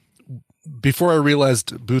Sunshine. Before I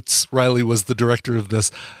realized Boots Riley was the director of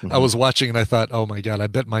this, I was watching and I thought, oh my God, I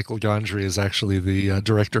bet Michael Gondry is actually the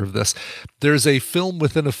director of this. There's a film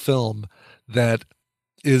within a film that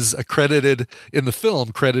is credited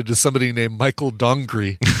to somebody named Michael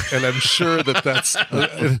Dongry. And I'm sure that's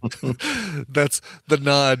the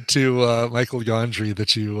nod to Michael Gondry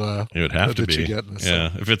that it would have to be. You get in this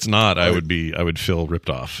If it's not, I would feel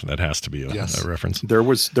ripped off. That has to be a reference. There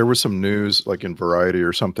was some news like in Variety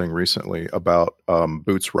or something recently about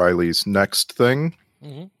Boots Riley's next thing.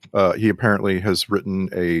 Mm-hmm. He apparently has written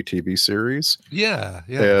a TV series. Yeah.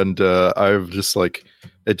 And I've just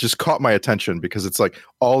it just caught my attention because it's like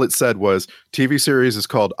all it said was TV series is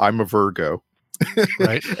called I'm a Virgo.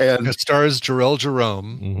 Right. And it stars Jarrell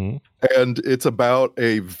Jerome. Mm-hmm. And it's about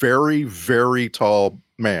a very, very tall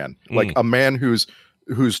man, like a man who's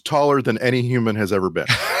taller than any human has ever been.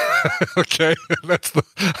 Okay.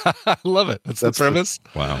 I love it. That's the premise.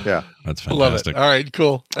 Wow. Yeah. That's Love fantastic. it. All right,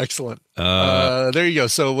 cool. Excellent. There you go.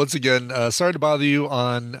 So once again, Sorry to Bother You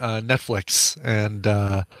on Netflix, and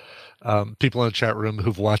people in the chat room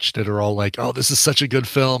who've watched it are all like, oh, this is such a good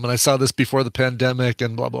film, and I saw this before the pandemic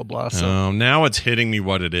and blah, blah, blah. So now it's hitting me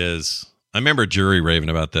what it is. I remember Jury raving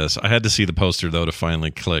about this. I had to see the poster, though, to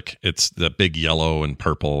finally click. It's the big yellow and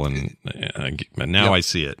purple, and now I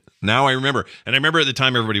see it. Now I remember. And I remember at the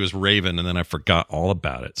time everybody was raving, and then I forgot all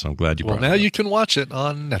about it. So I'm glad you brought it up. Well, now you can watch it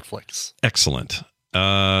on Netflix. Excellent.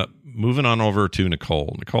 Moving on over to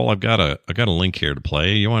Nicole. Nicole, I've got a link here to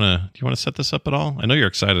play. Do you want to set this up at all? I know you're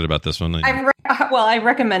excited about this one. I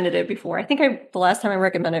recommended it before. I think the last time I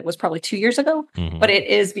recommended it was probably 2 years ago, but it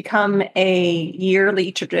has become a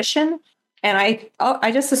yearly tradition. And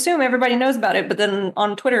I just assume everybody knows about it. But then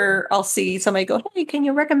on Twitter, I'll see somebody go, hey, can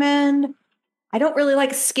you recommend? I don't really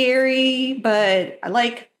like scary, but I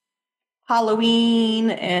like Halloween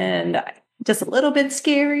and just a little bit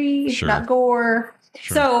scary, not gore.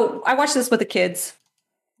 Sure. So I watched this with the kids.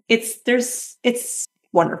 It's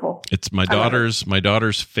wonderful. It's my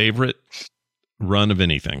daughter's favorite run of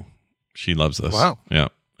anything. She loves this. Wow. Yeah.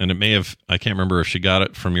 And it may have, I can't remember if she got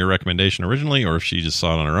it from your recommendation originally or if she just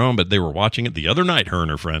saw it on her own, but they were watching it the other night, her and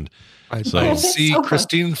her friend. I see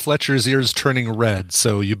Christine Fletcher's ears turning red,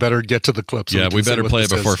 so you better get to the clip. So we better play it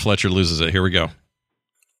before Fletcher loses it. Here we go.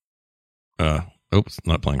 Oops,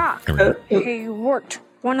 not playing. Here we go. Hey, Wart,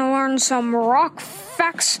 want to learn some rock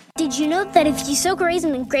facts? Did you know that if you soak a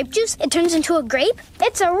raisin in grape juice, it turns into a grape?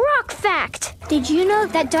 It's a rock fact. Did you know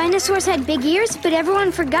that dinosaurs had big ears, but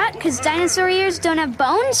everyone forgot because dinosaur ears don't have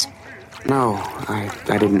bones? No,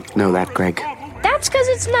 I didn't know that, Greg. That's because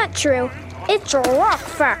it's not true. It's a rock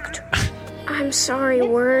fact. I'm sorry,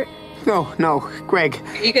 Wart. No, Greg.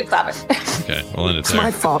 You can stop it. Okay, we'll end it It's there. my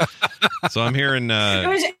fault. So I'm hearing.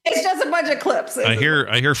 It's just a bunch of clips. I hear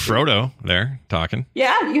Frodo there talking.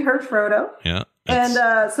 Yeah, you heard Frodo. Yeah.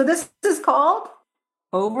 And so this is called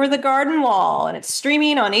Over the Garden Wall, and it's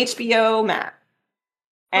streaming on HBO Max.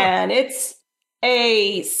 And it's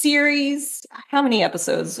a series. How many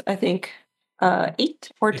episodes? I think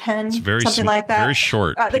 8 or 10. It's very something like that. Very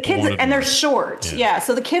short. The kids, and they're short. Yeah.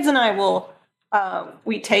 So the kids and I will.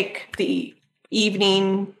 We take the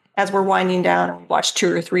evening as we're winding down and watch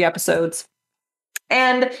 2 or 3 episodes.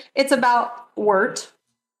 And it's about Wirt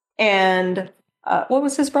and what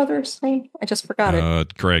was his brother's name? I just forgot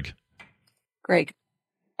it. Greg.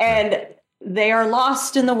 And they are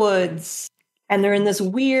lost in the woods and they're in this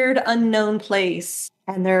weird unknown place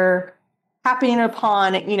and they're happening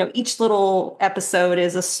upon, each little episode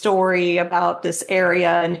is a story about this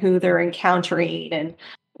area and who they're encountering and,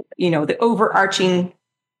 the overarching,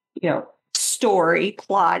 story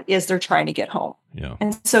plot is they're trying to get home. Yeah.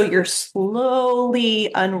 And so you're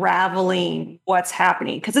slowly unraveling what's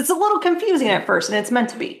happening because it's a little confusing at first and it's meant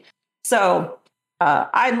to be. So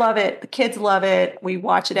I love it. The kids love it. We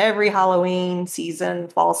watch it every Halloween season,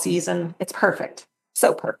 fall season. It's perfect.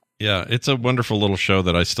 So perfect. Yeah. It's a wonderful little show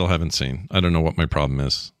that I still haven't seen. I don't know what my problem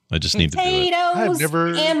is. I just need to do it.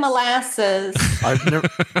 Potatoes and molasses. I've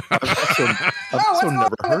also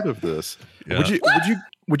never heard of this. Yeah.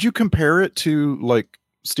 Would you compare it to like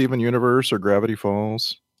Steven Universe or Gravity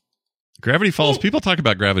Falls? Gravity Falls. People talk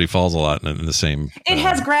about Gravity Falls a lot in the same. It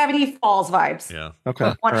has Gravity Falls vibes. Yeah.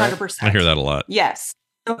 Okay. 100%. I hear that a lot. Yes.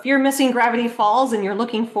 So if you're missing Gravity Falls and you're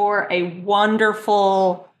looking for a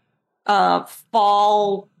wonderful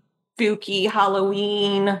fall spooky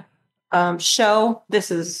Halloween show,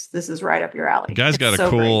 this is right up your alley. The guy's got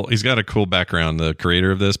he's got a cool background. The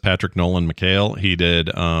creator of this, Patrick Nolan McHale, he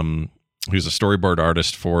did he was a storyboard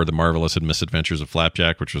artist for The Marvelous and Misadventures of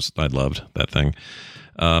Flapjack, I loved that thing.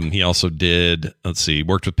 He also did,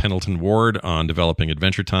 worked with Pendleton Ward on developing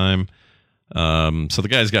Adventure Time. So the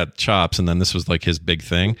guy's got chops, and then this was like his big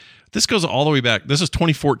thing. This goes all the way back. This is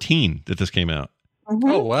 2014 that this came out. Mm-hmm.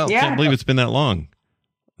 Oh, wow. Yeah. Can't believe it's been that long.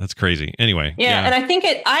 That's crazy. Anyway. Yeah. And I think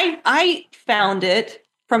I found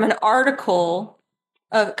from an article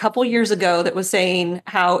a couple years ago that was saying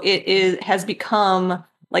how it has become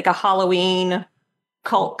like a Halloween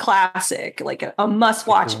cult classic, like a must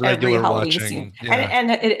watch every Halloween season. Yeah.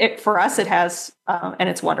 And it for us, it has, and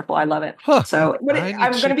it's wonderful. I love it. Huh. So I'm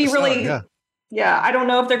going to be really, I don't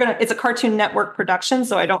know if it's a Cartoon Network production,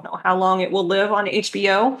 so I don't know how long it will live on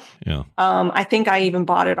HBO. Yeah. I think I even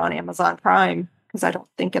bought it on Amazon Prime because I don't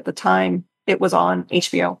think at the time it was on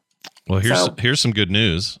HBO. Well, here's some good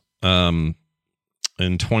news.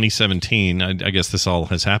 In 2017, I guess this all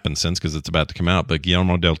has happened since because it's about to come out, but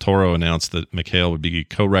Guillermo del Toro announced that McHale would be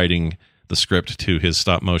co-writing the script to his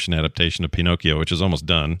stop-motion adaptation of Pinocchio, which is almost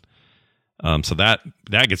done. So that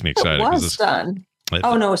gets me excited. It was done.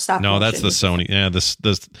 No, stop. No, that's the Sony. Yeah,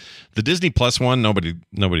 the Disney Plus one. Nobody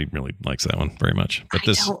really likes that one very much. But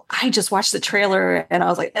I just watched the trailer and I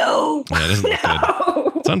was like, no. Yeah, it doesn't look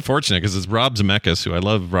good. It's unfortunate because it's Rob Zemeckis, who I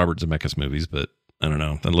love Robert Zemeckis movies, but I don't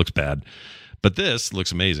know, that looks bad. But this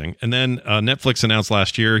looks amazing. And then Netflix announced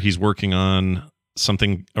last year he's working on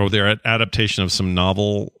something, their adaptation of some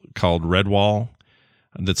novel called Redwall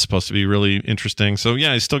that's supposed to be really interesting. So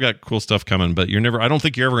yeah, he's still got cool stuff coming, but I don't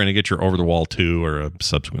think you're ever going to get your Over the Wall 2 or a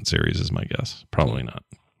subsequent series is my guess. Probably not.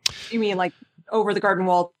 You mean like Over the Garden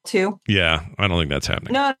Wall 2? Yeah, I don't think that's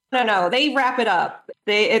happening. No. They wrap it up.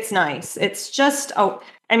 It's nice. It's just,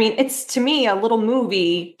 it's to me a little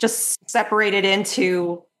movie just separated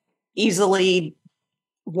into easily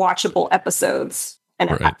watchable episodes. And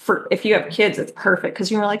if you have kids, it's perfect because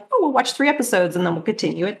you're like, we'll watch 3 episodes and then we'll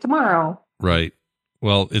continue it tomorrow. Right.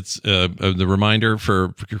 Well, it's the reminder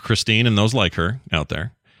for Christine and those like her out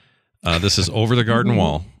there. This is Over the Garden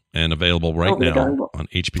Wall. and available right now on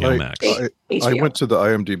HBO Max. I went to the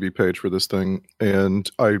IMDb page for this thing, and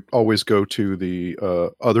I always go to the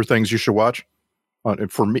other things you should watch.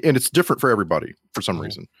 And for me, and it's different for everybody for some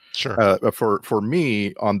reason. Sure. For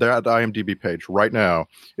me, on that IMDb page right now,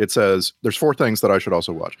 it says there's 4 things that I should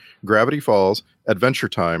also watch: Gravity Falls, Adventure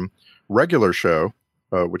Time, Regular Show,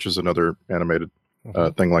 which is another animated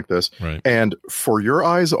thing like this, right? And For Your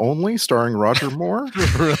Eyes Only, starring Roger Moore.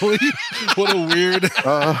 Really? What a weird.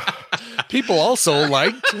 People also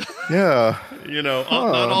liked. Yeah. Not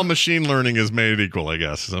all machine learning is made equal, I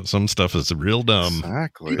guess. Some stuff is real dumb.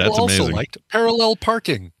 Exactly. People That's also amazing. Liked parallel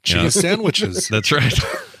parking, cheese sandwiches. That's right.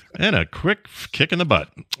 And a quick kick in the butt.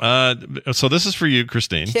 So this is for you,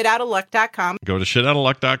 Christine. Shitoutaluck.com. Go to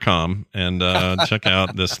shitoutaluck.com and check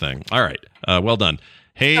out this thing. All right. Well done.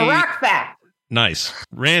 Hey. A rock fact. Nice.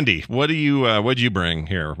 Randy, what'd you bring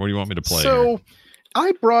here? What do you want me to play So here?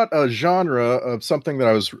 I brought a genre of something that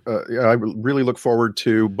I really look forward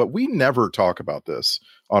to, but we never talk about this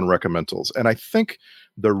on Recommendals. And I think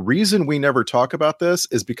the reason we never talk about this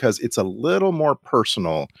is because it's a little more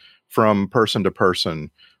personal from person to person,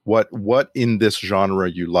 what in this genre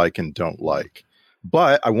you like and don't like.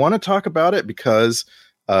 But I want to talk about it because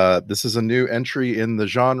this is a new entry in the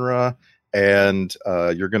genre, and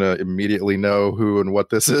you're going to immediately know who and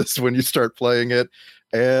what this is when you start playing it.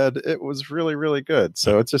 And it was really, really good.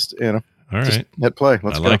 So it's just, all right, hit play.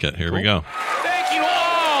 Let's go. I like it. Here we go. Thank you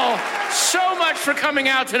all so much for coming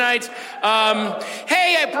out tonight.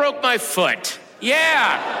 Hey, I broke my foot.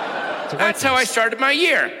 Yeah, that's how I started my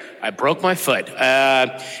year. I broke my foot. It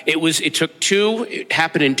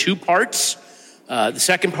happened in 2 parts. The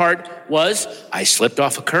second part was I slipped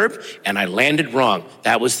off a curb and I landed wrong.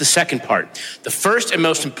 That was the second part. The first and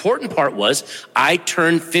most important part was I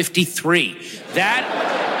turned 53.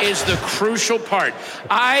 That is the crucial part.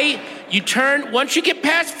 Once you get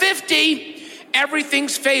past 50,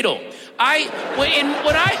 everything's fatal. When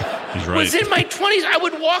I was in my 20s, I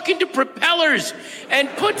would walk into propellers and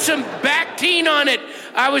put some Bactine on it.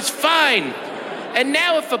 I was fine. And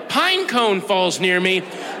now if a pine cone falls near me,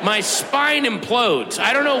 my spine implodes.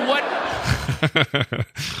 I don't know what.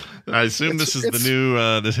 I assume this is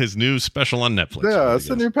his new special on Netflix. Yeah, it's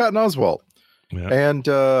the new Patton Oswalt. Yeah. And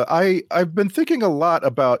I've been thinking a lot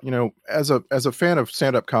about, as a fan of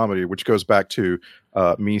stand-up comedy, which goes back to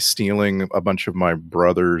me stealing a bunch of my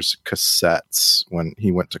brother's cassettes when he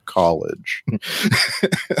went to college.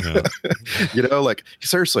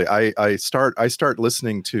 Seriously, I start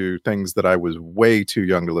listening to things that I was way too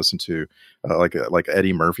young to listen to, like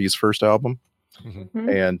Eddie Murphy's first album. Mm-hmm.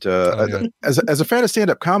 And as a fan of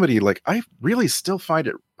stand-up comedy, I really still find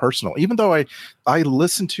it personal, even though I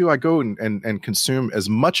go and consume as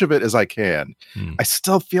much of it as I can. I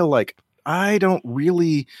still feel like I don't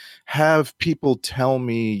really have people tell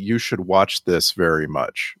me you should watch this very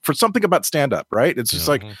much for something about stand-up, right? It's just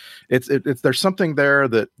it's there's something there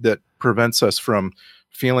that prevents us from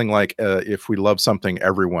feeling like if we love something,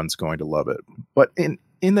 everyone's going to love it. But in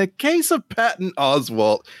the case of Patton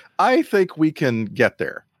Oswalt, I think we can get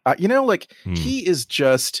there. He is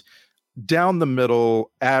just down the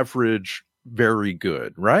middle, average, very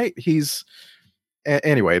good, right?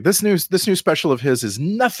 Anyway, this new special of his is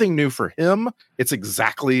nothing new for him. It's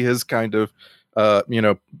exactly his kind of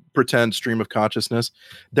pretend stream of consciousness.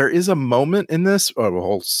 There is a moment in this, or a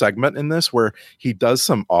whole segment in this, where he does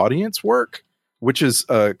some audience work, which is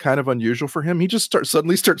kind of unusual for him. He just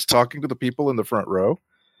suddenly starts talking to the people in the front row,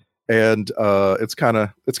 and it's kind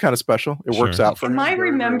of special. It works out for him. Am I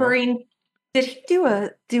remembering? Did he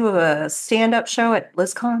do a stand-up show at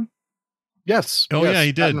BlizzCon? Yes. Oh, yes. yeah,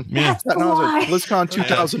 he did. That's Patton why. BlizzCon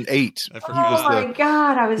 2008. Oh my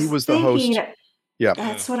God, I was the thinking. host. Yeah,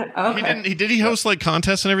 that's what. Okay. Did he host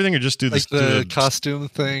contests and everything, or just do this the costume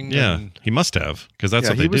thing? Yeah, he must have, because that's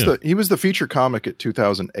what they do. He was the feature comic at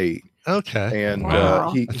 2008. Okay, and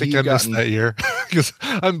I think I missed that year because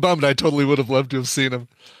I'm bummed. I totally would have loved to have seen him.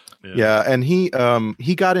 Yeah, and he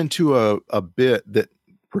got into a bit that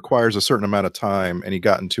requires a certain amount of time, and he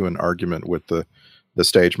got into an argument with the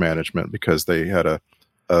stage management because they had a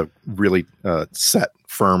really set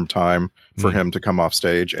firm time for him to come off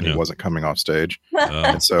stage, and he wasn't coming off stage.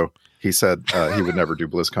 And so he said he would never do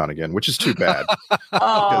BlizzCon again, which is too bad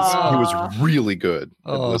because he was really good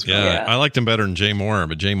at BlizzCon. Yeah, I liked him better than Jay Moore,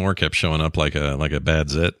 but Jay Moore kept showing up like a bad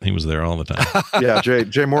zit. He was there all the time. Yeah,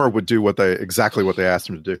 Jay Moore would do exactly what they asked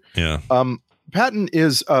him to do. Yeah. Patton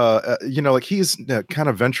is, he's kind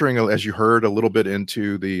of venturing, as you heard, a little bit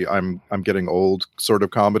into the I'm getting old sort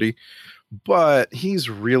of comedy, but he's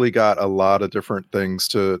really got a lot of different things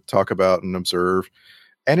to talk about and observe,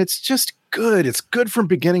 and it's just good. It's good from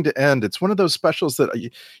beginning to end. It's one of those specials that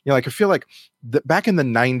like I feel like back in the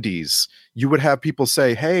 90s, you would have people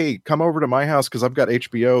say, "Hey, come over to my house because I've got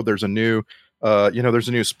HBO. There's a new, there's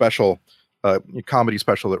a new special, comedy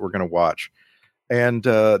special that we're going to watch." And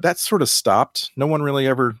that's sort of stopped. No one really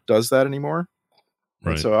ever does that anymore.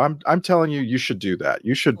 Right. And so I'm telling you, you should do that.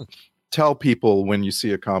 You should tell people when you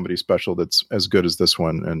see a comedy special that's as good as this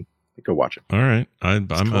one, and go watch it. All right, I'm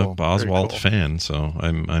cool. a Oswald fan, so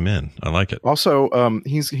I'm in. I like it. Also,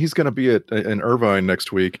 he's going to be in Irvine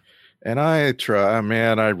next week, and I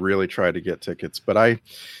really try to get tickets, but I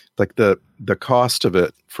like the cost of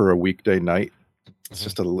it for a weekday night. It's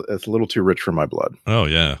just it's a little too rich for my blood. Oh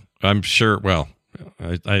yeah, I'm sure. Well,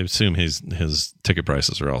 I assume his ticket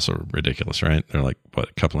prices are also ridiculous, right? They're like what,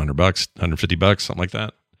 a couple $100, $150, something like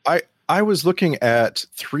that. I was looking at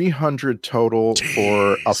 $300 total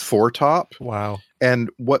for a 4-top. Wow. And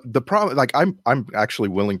what the problem, like I'm actually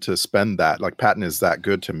willing to spend that. Like Patton is that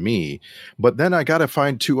good to me, but then I got to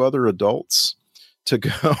find 2 other adults to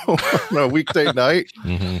go on a weekday night,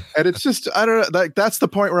 and it's just I don't know. Like that's the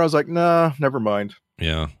point where I was like, nah, never mind.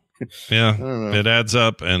 Yeah. It adds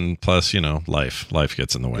up, and plus, life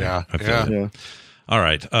gets in the way. Yeah. I feel it. All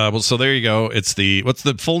right. Well, so there you go. It's what's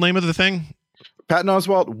the full name of the thing? Patton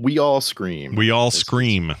Oswalt, We All Scream. We All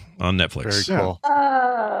Scream on Netflix. Very cool.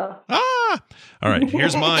 All right,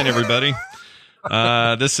 here's mine, everybody.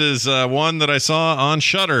 This is one that I saw on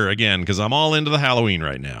Shudder again, because I'm all into the Halloween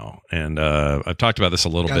right now. And I've talked about this a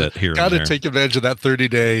little bit here and there. Got to take advantage of that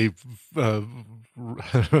 30-day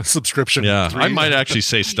subscription. Yeah, I might actually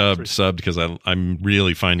say sub because I'm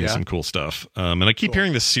really finding some cool stuff. And I keep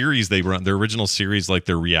hearing the series they run, their original series, like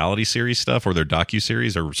their reality series stuff or their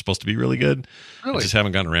docu-series are supposed to be really good. Really? I just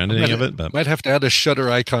haven't gotten around to any of it. But might have to add a Shudder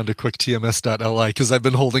icon to quicktms.li because I've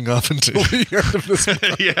been holding off until the end of this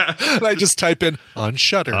month. Yeah. And I just type in on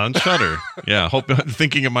Shudder. On Shudder. Yeah.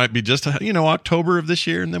 Thinking it might be just, October of this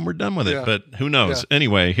year and then we're done with it. Yeah. But who knows? Yeah.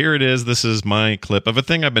 Anyway, here it is. This is my clip of a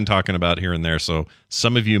thing I've been talking about here and there. So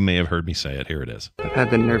some of you may have heard me say it. Here it is. I've had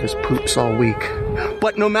the nervous poops all week.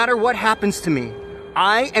 But no matter what happens to me,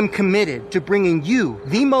 I am committed to bringing you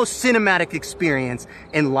the most cinematic experience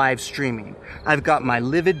in live streaming. I've got my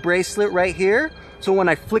Livid bracelet right here, so when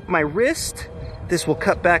I flick my wrist, this will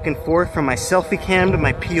cut back and forth from my selfie cam to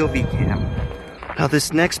my POV cam. Now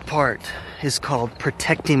this next part is called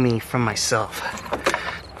protecting me from myself.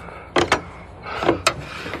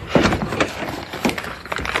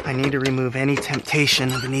 I need to remove any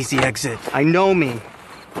temptation of an easy exit. I know me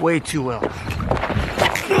way too well.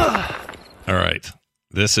 All right.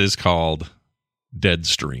 This is called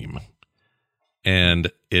Deadstream.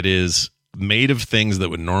 And it is made of things that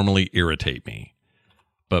would normally irritate me.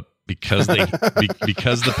 But because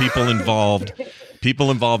because the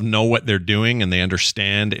people involved know what they're doing and they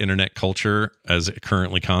understand internet culture as it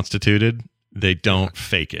currently constituted, they don't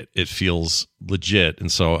fake it. It feels legit.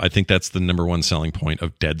 And so I think that's the number one selling point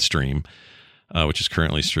of Deadstream, which is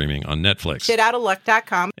currently streaming on Netflix.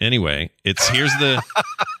 Shitoutaluck.com. Anyway,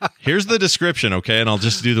 here's the description, okay? And I'll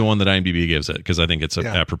just do the one that IMDb gives it because I think it's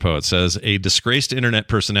apropos. It says, a disgraced internet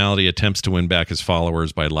personality attempts to win back his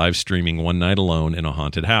followers by live streaming one night alone in a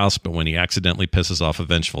haunted house, but when he accidentally pisses off a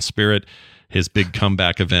vengeful spirit, his big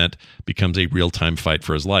comeback event becomes a real-time fight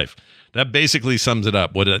for his life. That basically sums it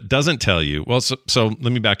up. What it doesn't tell you, well, so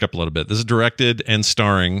let me back up a little bit. This is directed and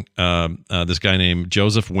starring this guy named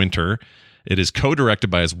Joseph Winter. It is co-directed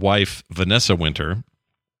by his wife, Vanessa Winter,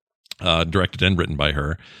 directed and written by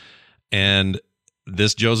her. And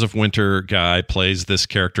this Joseph Winter guy plays this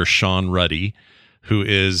character, Sean Ruddy, who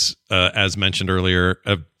is, as mentioned earlier,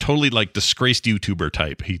 a totally like disgraced YouTuber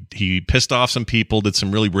type. He pissed off some people, did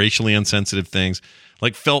some really racially insensitive things,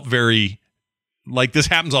 like felt very... like this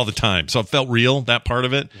happens all the time. So it felt real, that part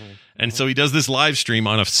of it. Mm-hmm. And so he does this live stream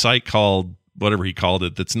on a site called whatever he called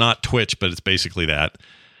it. That's not Twitch, but it's basically that.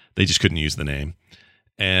 They just couldn't use the name.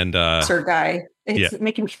 And Sir Guy. It's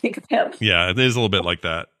making me think of him. Yeah, it is a little bit like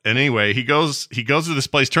that. And anyway, he goes to this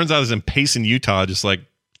place. Turns out it's in Payson, Utah, just like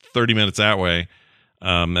 30 minutes that way.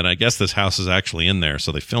 And I guess this house is actually in there.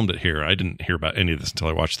 So they filmed it here. I didn't hear about any of this until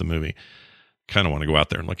I watched the movie. Kind of want to go out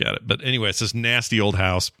there and look at it. But anyway, it's this nasty old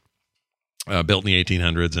house. Built in the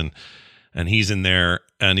 1800s, and he's in there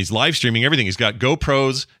and he's live streaming everything. He's got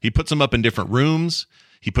GoPros. He puts them up in different rooms.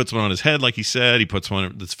 He puts one on his head, like he said. He puts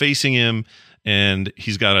one that's facing him, and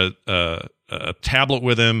he's got a tablet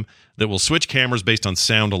with him that will switch cameras based on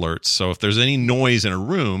sound alerts. So if there's any noise in a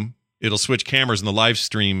room, it'll switch cameras in the live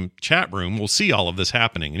stream chat room. We'll see all of this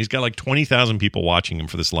happening, and he's got like 20,000 people watching him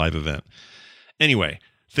for this live event. Anyway,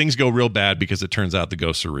 things go real bad because it turns out the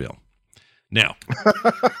ghosts are real. Now,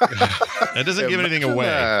 That doesn't give anything away.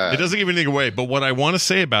 It doesn't give anything away. But what I want to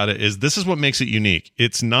say about it is this is what makes it unique.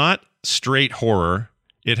 It's not straight horror.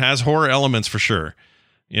 It has horror elements for sure.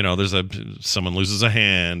 You know, there's someone loses a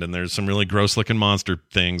hand and there's some really gross looking monster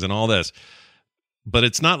things and all this. But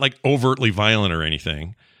it's not like overtly violent or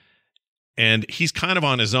anything. And he's kind of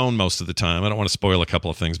on his own most of the time. I don't want to spoil a couple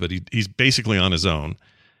of things, but he's basically on his own.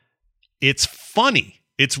 It's funny.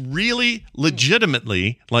 It's really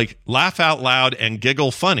legitimately like laugh out loud and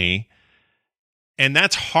giggle funny. And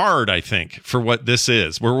that's hard, I think, for what this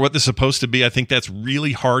is. What this is supposed to be, I think that's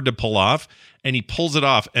really hard to pull off. And he pulls it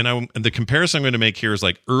off. And the comparison I'm going to make here is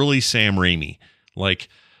like early Sam Raimi. Like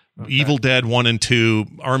Evil Dead 1 and 2,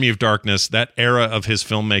 Army of Darkness, that era of his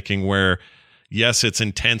filmmaking where, yes, it's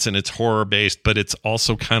intense and it's horror-based, but it's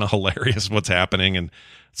also kind of hilarious what's happening and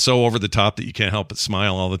so over the top that you can't help but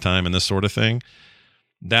smile all the time and this sort of thing.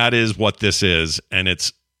 That is what this is, and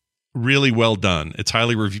it's really well done. It's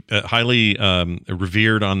highly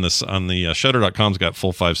revered on this on the Shudder.com's got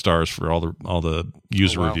full 5 stars for all the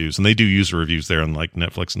user reviews, and they do user reviews there on like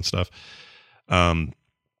Netflix and stuff. And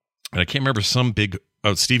I can't remember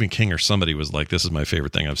Stephen King or somebody was like, "This is my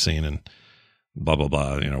favorite thing I've seen," and blah blah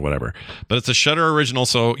blah, whatever. But it's a Shudder original,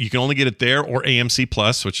 so you can only get it there or AMC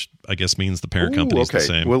Plus, which I guess means the parent company is the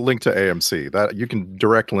same. We'll link to AMC. That you can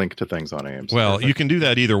direct link to things on AMC. Well, you can do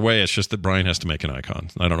that either way. It's just that Brian has to make an icon.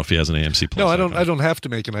 I don't know if he has an AMC Plus. No, I don't. I don't have to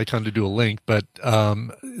make an icon to do a link, but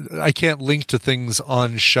I can't link to things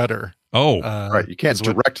on Shudder. Oh, right. You can't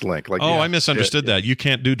direct link. I misunderstood that. You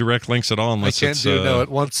can't do direct links at all unless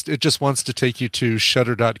it just wants to take you to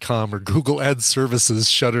Shudder.com or Google Ad Services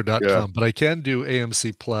Shudder.com. Yeah. But I can do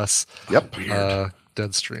AMC Plus. Yep.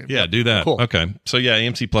 Deadstream. Yeah, do that. Cool. Okay. So yeah,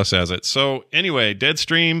 AMC Plus has it. So anyway,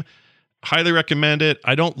 Deadstream, highly recommend it.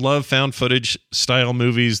 I don't love found footage style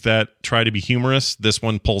movies that try to be humorous. This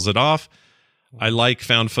one pulls it off. I like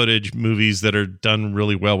found footage movies that are done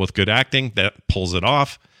really well with good acting. That pulls it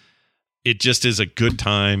off. It just is a good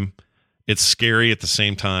time. It's scary at the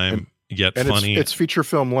same time, yet funny. It's feature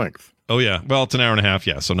film length. Oh, yeah. Well, it's an hour and a half.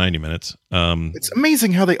 Yeah. So 90 minutes. It's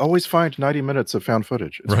amazing how they always find 90 minutes of found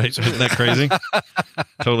footage. Right. Isn't that crazy?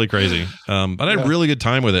 Totally crazy. But I had a really good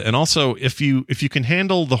time with it. And also, if you can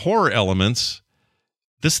handle the horror elements,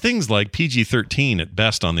 this thing's like PG-13 at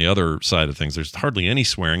best on the other side of things. There's hardly any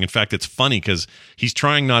swearing. In fact, it's funny because he's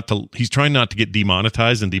trying not to get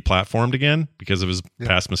demonetized and deplatformed again because of his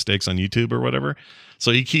past mistakes on YouTube or whatever.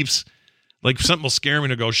 So he keeps like something will scare him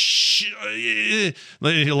and he'll go shh,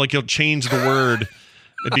 like he'll change the word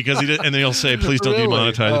because and then he'll say, "Please don't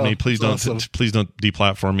demonetize me. Please don't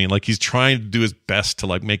deplatform me." Like he's trying to do his best to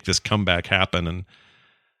like make this comeback happen, and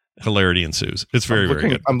hilarity ensues. It's very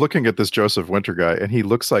good. I'm looking at this Joseph Winter guy, and he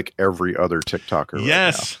looks like every other TikToker.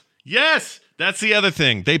 Yes. Yes. That's the other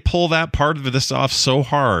thing. They pull that part of this off so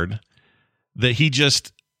hard that he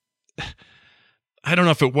just, I don't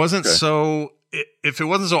know if it wasn't so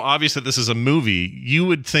obvious that this is a movie, you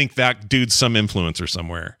would think that dude's some influencer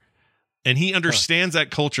somewhere. And he understands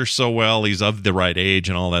that culture so well. He's of the right age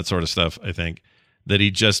and all that sort of stuff, I think, that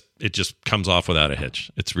it just comes off without a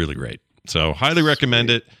hitch. It's really great. So highly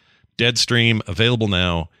recommend it. Deadstream, available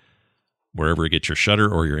now wherever you get your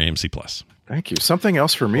Shudder or your AMC Plus. Thank you. Something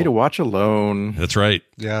else for me to watch alone. That's right.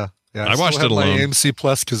 Yeah. I watched it alone. My AMC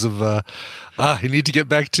Plus because of I need to get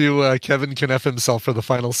back to Kevin Can F Himself for the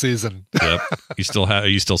final season. Yep. Are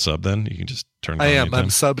you still subbed then? You can just turn it on. I am. Anytime. I'm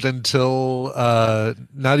subbed until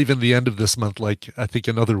not even the end of this month, like I think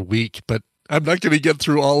another week, but I'm not going to get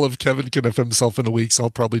through all of Kevin Can F Himself in a week, so I'll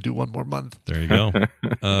probably do one more month. There you go.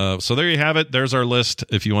 So there you have it. There's our list.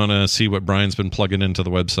 If you want to see what Brian's been plugging into the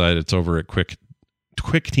website, it's over at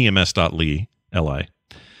quicktms.li.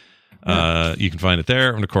 You can find it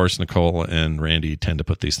there. And of course, Nicole and Randy tend to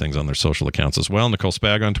put these things on their social accounts as well. Nicole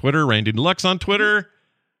Spag on Twitter, Randy Deluxe on Twitter.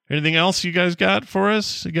 Anything else you guys got for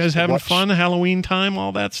us? You guys having fun? Halloween time,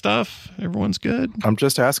 all that stuff? Everyone's good? I'm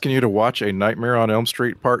just asking you to watch A Nightmare on Elm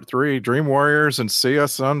Street Part 3, Dream Warriors, and see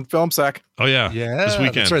us on FilmSac. Oh, yeah. This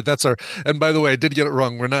weekend. That's right. And by the way, I did get it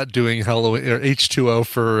wrong. We're not doing Halloween or H2O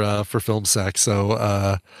for FilmSac.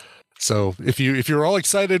 So if you're all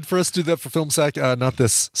excited for us to do that for FilmSac, not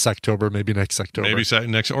this Sectober, maybe next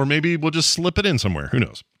Sectober. Or maybe we'll just slip it in somewhere. Who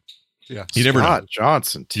knows? Yeah, you never know. Scott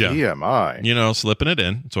Johnson, TMI. Yeah. Slipping it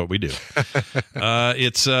in. That's what we do.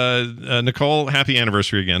 It's Nicole. Happy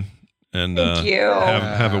anniversary again, and thank you.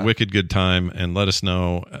 Have a wicked good time, and let us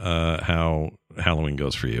know how Halloween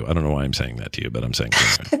goes for you. I don't know why I'm saying that to you, but I'm saying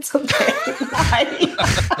it. It's okay.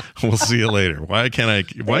 We'll see you later. Why can't I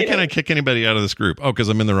kick anybody out of this group? Oh, because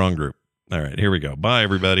I'm in the wrong group. All right, here we go. Bye,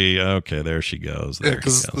 everybody. Okay, there she goes. There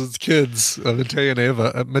because those kids,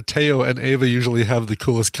 Mateo and Ava usually have the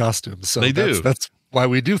coolest costumes. So they do. That's why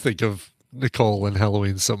we do think of Nicole and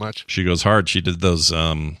Halloween so much. She goes hard. She did those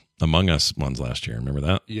Among Us ones last year. Remember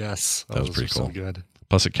that? Yes. That was pretty cool. So good.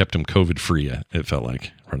 Plus, it kept him COVID-free, it felt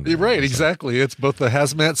like. You're right, exactly. It's both a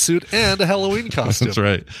hazmat suit and a Halloween costume. That's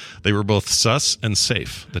right. They were both sus and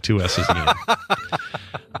safe, the two S's needed.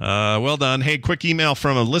 Well done. Hey, quick email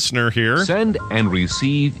from a listener here. Send and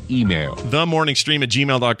receive email.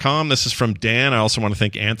 themorningstream@gmail.com. This is from Dan. I also want to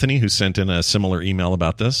thank Anthony, who sent in a similar email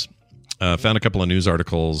about this. Found a couple of news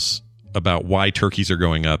articles about why turkeys are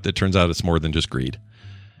going up. It turns out it's more than just greed.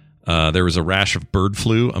 There was a rash of bird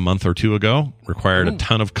flu a month or two ago, required a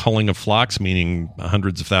ton of culling of flocks, meaning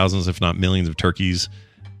hundreds of thousands, if not millions of turkeys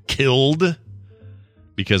killed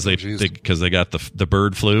because they got the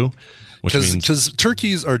bird flu. Because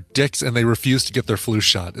turkeys are dicks and they refuse to get their flu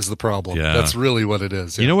shot is the problem. Yeah. That's really what it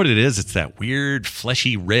is. Yeah. You know what it is? It's that weird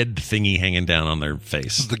fleshy red thingy hanging down on their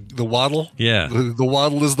face. The waddle? Yeah. The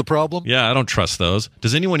waddle is the problem? Yeah, I don't trust those.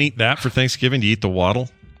 Does anyone eat that for Thanksgiving? Do you eat the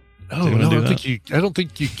waddle? Oh, no, I don't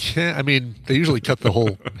think you can. I mean, they usually cut the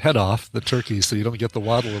whole head off the turkey, so you don't get the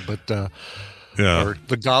waddle. But or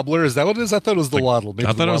the gobbler, is that what it is? I thought it was the waddle. Maybe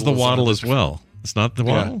I thought it was the waddle as well. It's not the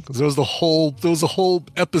waddle. Because there was a whole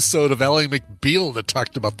episode of Ally McBeal that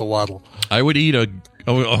talked about the waddle. I would eat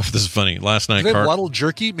this is funny. Last night, they have waddle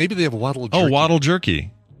jerky. Maybe they have waddle jerky. Oh, waddle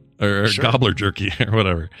jerky, or sure. Gobbler jerky, or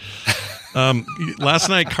whatever. Last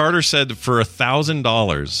night, Carter said for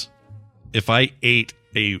 $1,000, if I ate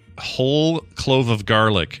a whole clove of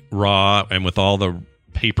garlic raw and with all the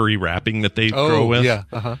papery wrapping that they grow with,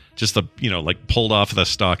 just like pulled off the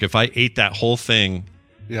stalk. If I ate that whole thing,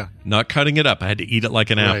 not cutting it up, I had to eat it like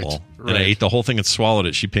an apple, and I ate the whole thing and swallowed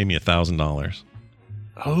it. She paid me $1,000.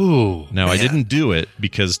 Oh, now I didn't do it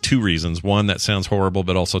because two reasons: one, that sounds horrible,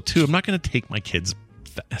 but also two, I'm not going to take my kids'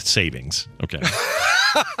 savings. Okay.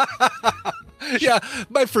 Yeah,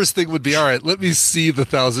 my first thing would be, all right, let me see the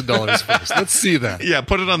 $1,000 first. Let's see that. Yeah,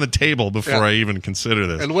 put it on the table before I even consider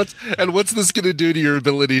this. And what's this going to do to your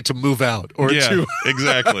ability to move out or to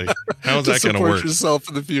exactly? How is that going to work? Support yourself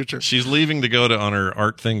in the future. She's leaving to go on her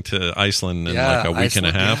art thing to Iceland in like a week and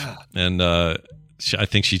a half, and I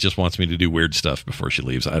think she just wants me to do weird stuff before she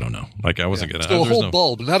leaves. I don't know. Like I wasn't going to. So a whole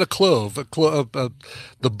bulb, not a clove.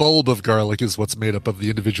 The bulb of garlic is what's made up of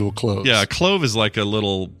the individual cloves. Yeah, a clove is like a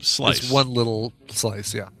little slice. It's one little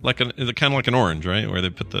slice. Yeah, kind of like an orange, right? Where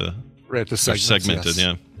they put the segmented. Yes.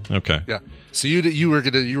 Yeah. Okay. Yeah. So you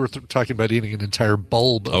were talking about eating an entire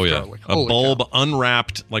bulb of garlic. A bulb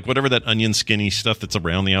unwrapped, like whatever that onion skinny stuff that's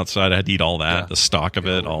around the outside. I had to eat all that, the stalk of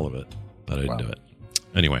it, all of it, but I didn't do it.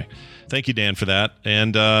 Anyway. Thank you, Dan, for that.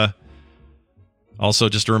 And also,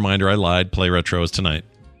 just a reminder, I lied. Play Retro is tonight.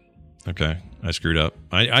 Okay. I screwed up.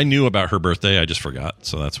 I knew about her birthday. I just forgot.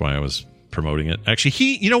 So that's why I was promoting it.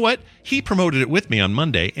 Actually, you know what? He promoted it with me on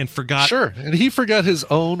Monday and forgot. Sure. And he forgot his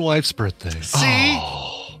own wife's birthday. See?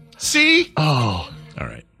 Oh. All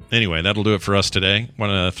right. Anyway, that'll do it for us today.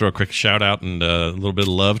 Want to throw a quick shout out and a little bit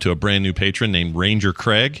of love to a brand new patron named Ranger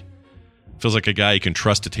Craig. Feels like a guy you can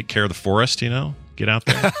trust to take care of the forest, Get out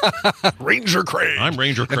there. Ranger Craig. I'm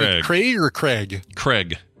Ranger Craig. Craig or Craig?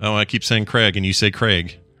 Craig. Oh, I keep saying Craig and you say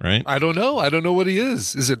Craig, right? I don't know. I don't know what he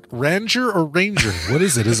is. Is it Ranger or Ranger? What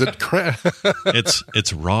is it? Is it Craig?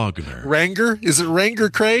 It's Ragnar. Ranger? Is it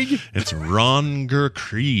Ranger Craig? It's Ranger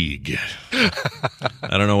Krieg.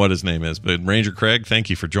 I don't know what his name is, but Ranger Craig,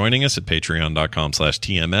 thank you for joining us at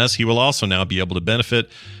patreon.com/TMS. He will also now be able to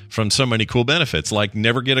benefit from so many cool benefits, like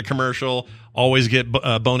never get a commercial, always get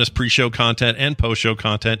bonus pre-show content and post-show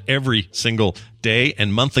content every single day,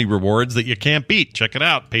 and monthly rewards that you can't beat. Check it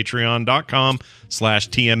out,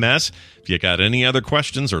 patreon.com/TMS. If you got any other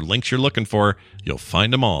questions or links you're looking for, you'll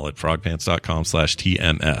find them all at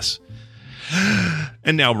frogpants.com/TMS.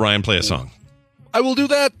 And now, Brian, play a song. I will do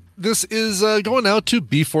that. This is going out to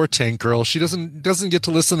B4 Tank Girl. She doesn't get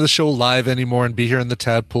to listen to the show live anymore and be here in the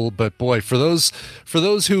Tadpool. But boy, for those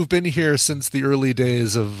who've been here since the early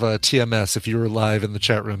days of TMS, if you were live in the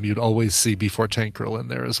chat room, you'd always see B4 Tank Girl in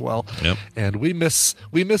there as well. Yep. And we miss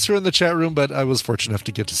her in the chat room. But I was fortunate enough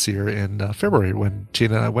to get to see her in February when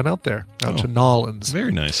Tina and I went out there to Nolans.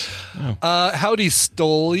 Very nice. Oh. Howdy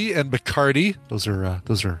Stoli and Bacardi. Those are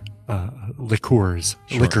liqueurs,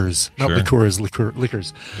 not liqueurs.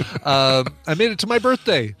 I made it to my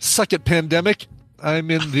birthday. Suck it, pandemic. I'm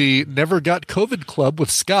in the Never Got COVID Club with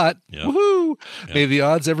Scott. Yep. Woohoo! Yep. May the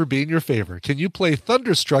odds ever be in your favor. Can you play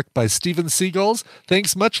Thunderstruck by Steven Seagulls?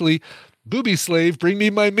 Thanks muchly. Booby Slave, bring me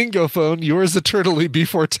my Mingo phone. Yours eternally,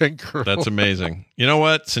 B4 Tank Girl. That's amazing. You know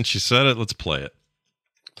what? Since you said it, let's play it.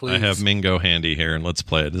 I have Mingo handy here, and let's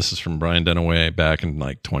play it. This is from Brian Dunaway back in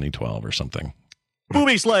like 2012 or something.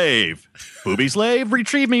 Booby Slave! Booby Slave,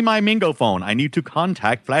 retrieve me my Mingo phone. I need to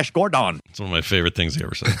contact Flash Gordon. It's one of my favorite things he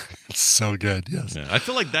ever said. It's so good, yes. Yeah, I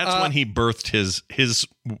feel like that's when he birthed his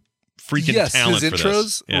freaking talent his for intros.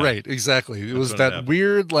 this. Yeah. Right, exactly. It was what that happened.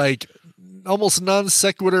 weird, like, almost non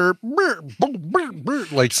sequitur,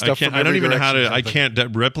 like stuff. I don't even know how to. I can't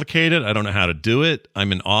replicate it. I don't know how to do it.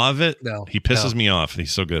 I'm in awe of it. No, he pisses me off.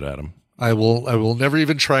 He's so good at him. I will never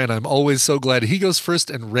even try, and I'm always so glad he goes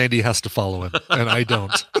first and Randy has to follow him, and I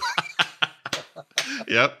don't.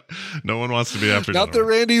 Yep. No one wants to be after. Not that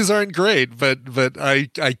Randy's aren't great, but I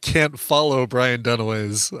can't follow Brian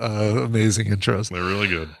Dunaway's amazing intros. They're really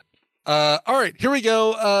good. All right, here we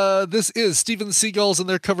go. This is Steven Seagulls and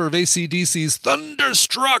their cover of AC/DC's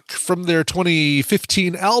Thunderstruck from their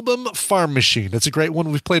 2015 album Farm Machine. It's a great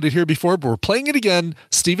one. We've played it here before, but we're playing it again.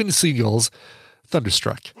 Steven Seagulls,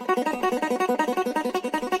 Thunderstruck.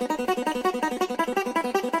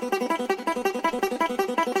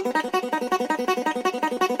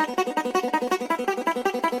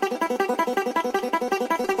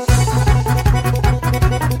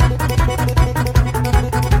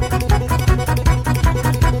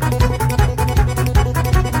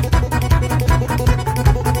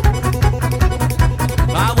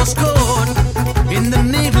 I was caught in the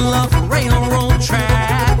middle of a railroad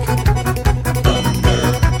track.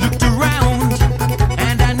 Looked around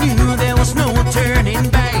and I knew there was no turning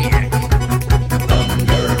back.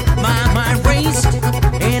 My mind raced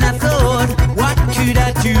and I thought, what could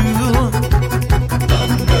I do?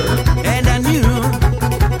 And I knew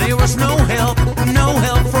there was no help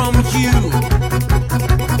from you.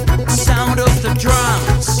 Sound of the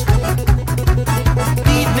drums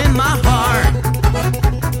beating in my heart.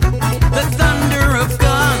 The thunder of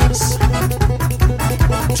guns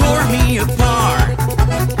tore me apart.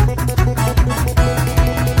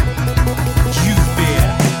 You've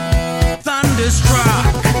been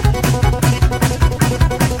thunderstruck.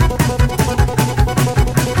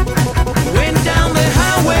 Went down the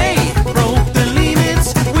highway, broke the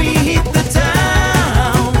limits, we hit the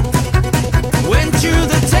town. Went to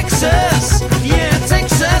the Texas,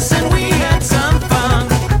 and we had some fun.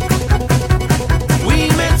 We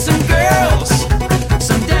met some girls,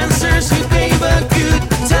 some dancers who gave a good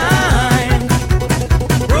time.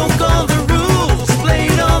 Broke all the rules,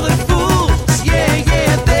 played all the fools. Yeah,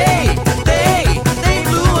 they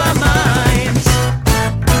blew our minds.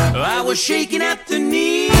 I was shaking at the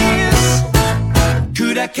knees.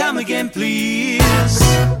 Could I come again, please?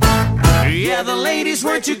 Yeah, the ladies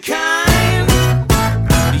were too kind.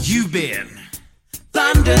 You've been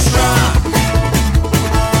thunderstruck.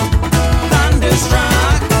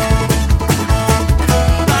 Thunderstruck.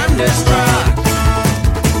 Thunderstruck.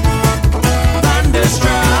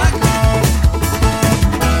 Thunderstruck.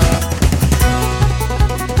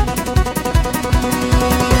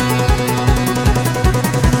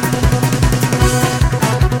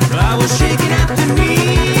 I was shaking at the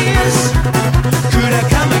knees. Could I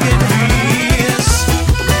come again, please?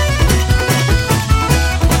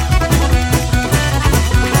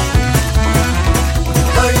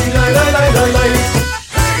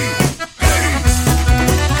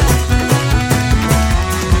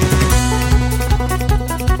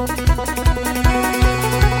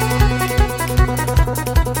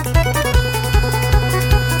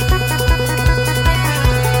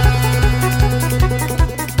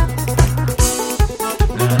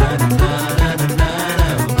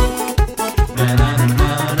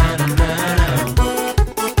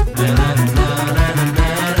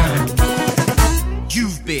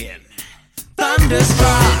 You've been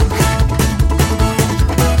thunderstruck.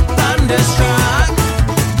 Thunderstruck.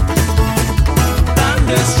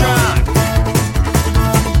 Thunderstruck.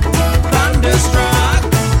 Thunderstruck.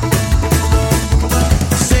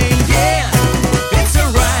 Say yeah, it's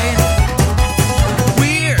alright.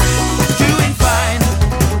 We're doing fine.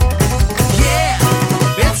 Yeah,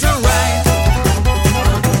 it's alright.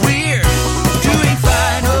 We're doing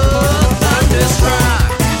fine. Oh, thunderstruck.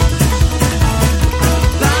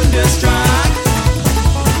 Thunderstruck.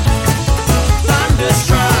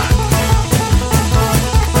 Thunderstruck.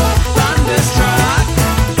 Thunderstruck.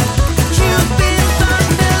 You've been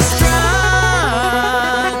thunderstruck.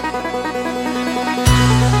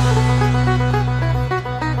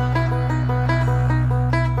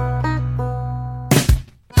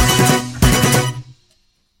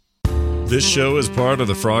 This show is part of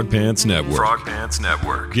the Frog Pants Network. Frog Pants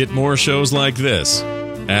Network. Get more shows like this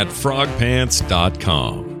at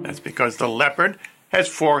frogpants.com. That's because the leopard has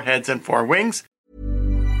 4 heads and 4 wings.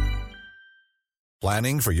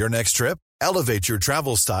 Planning for your next trip? Elevate your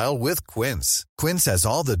travel style with Quince. Quince has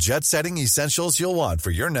all the jet-setting essentials you'll want for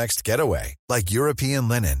your next getaway, like European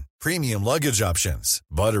linen, premium luggage options,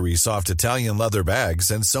 buttery soft Italian leather bags,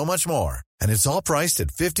 and so much more. And it's all priced at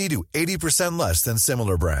 50 to 80% less than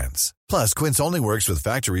similar brands. Plus, Quince only works with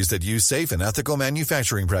factories that use safe and ethical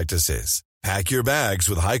manufacturing practices. Pack your bags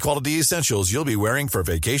with high-quality essentials you'll be wearing for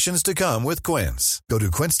vacations to come with Quince. Go to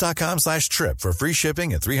quince.com/trip for free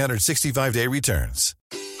shipping and 365-day returns.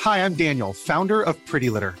 Hi, I'm Daniel, founder of Pretty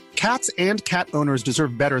Litter. Cats and cat owners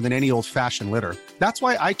deserve better than any old-fashioned litter. That's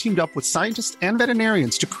why I teamed up with scientists and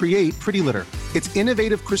veterinarians to create Pretty Litter. Its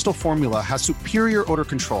innovative crystal formula has superior odor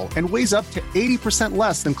control and weighs up to 80%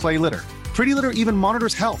 less than clay litter. Pretty Litter even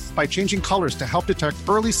monitors health by changing colors to help detect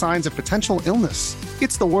early signs of potential illness.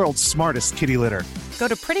 It's the world's smartest kitty litter. Go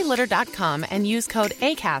to prettylitter.com and use code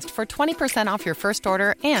ACAST for 20% off your first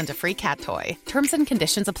order and a free cat toy. Terms and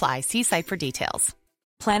conditions apply. See site for details.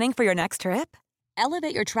 Planning for your next trip?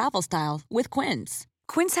 Elevate your travel style with Quince.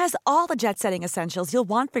 Quince has all the jet-setting essentials you'll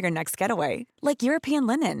want for your next getaway, like European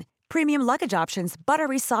linen, premium luggage options,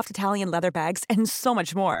 buttery soft Italian leather bags, and so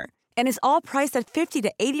much more. And is all priced at 50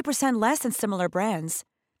 to 80% less than similar brands.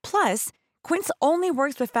 Plus, Quince only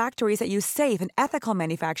works with factories that use safe and ethical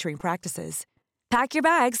manufacturing practices. Pack your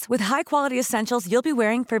bags with high-quality essentials you'll be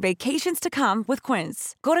wearing for vacations to come with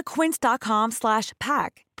Quince. Go to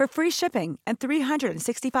quince.com/pack for free shipping and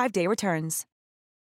 365-day returns.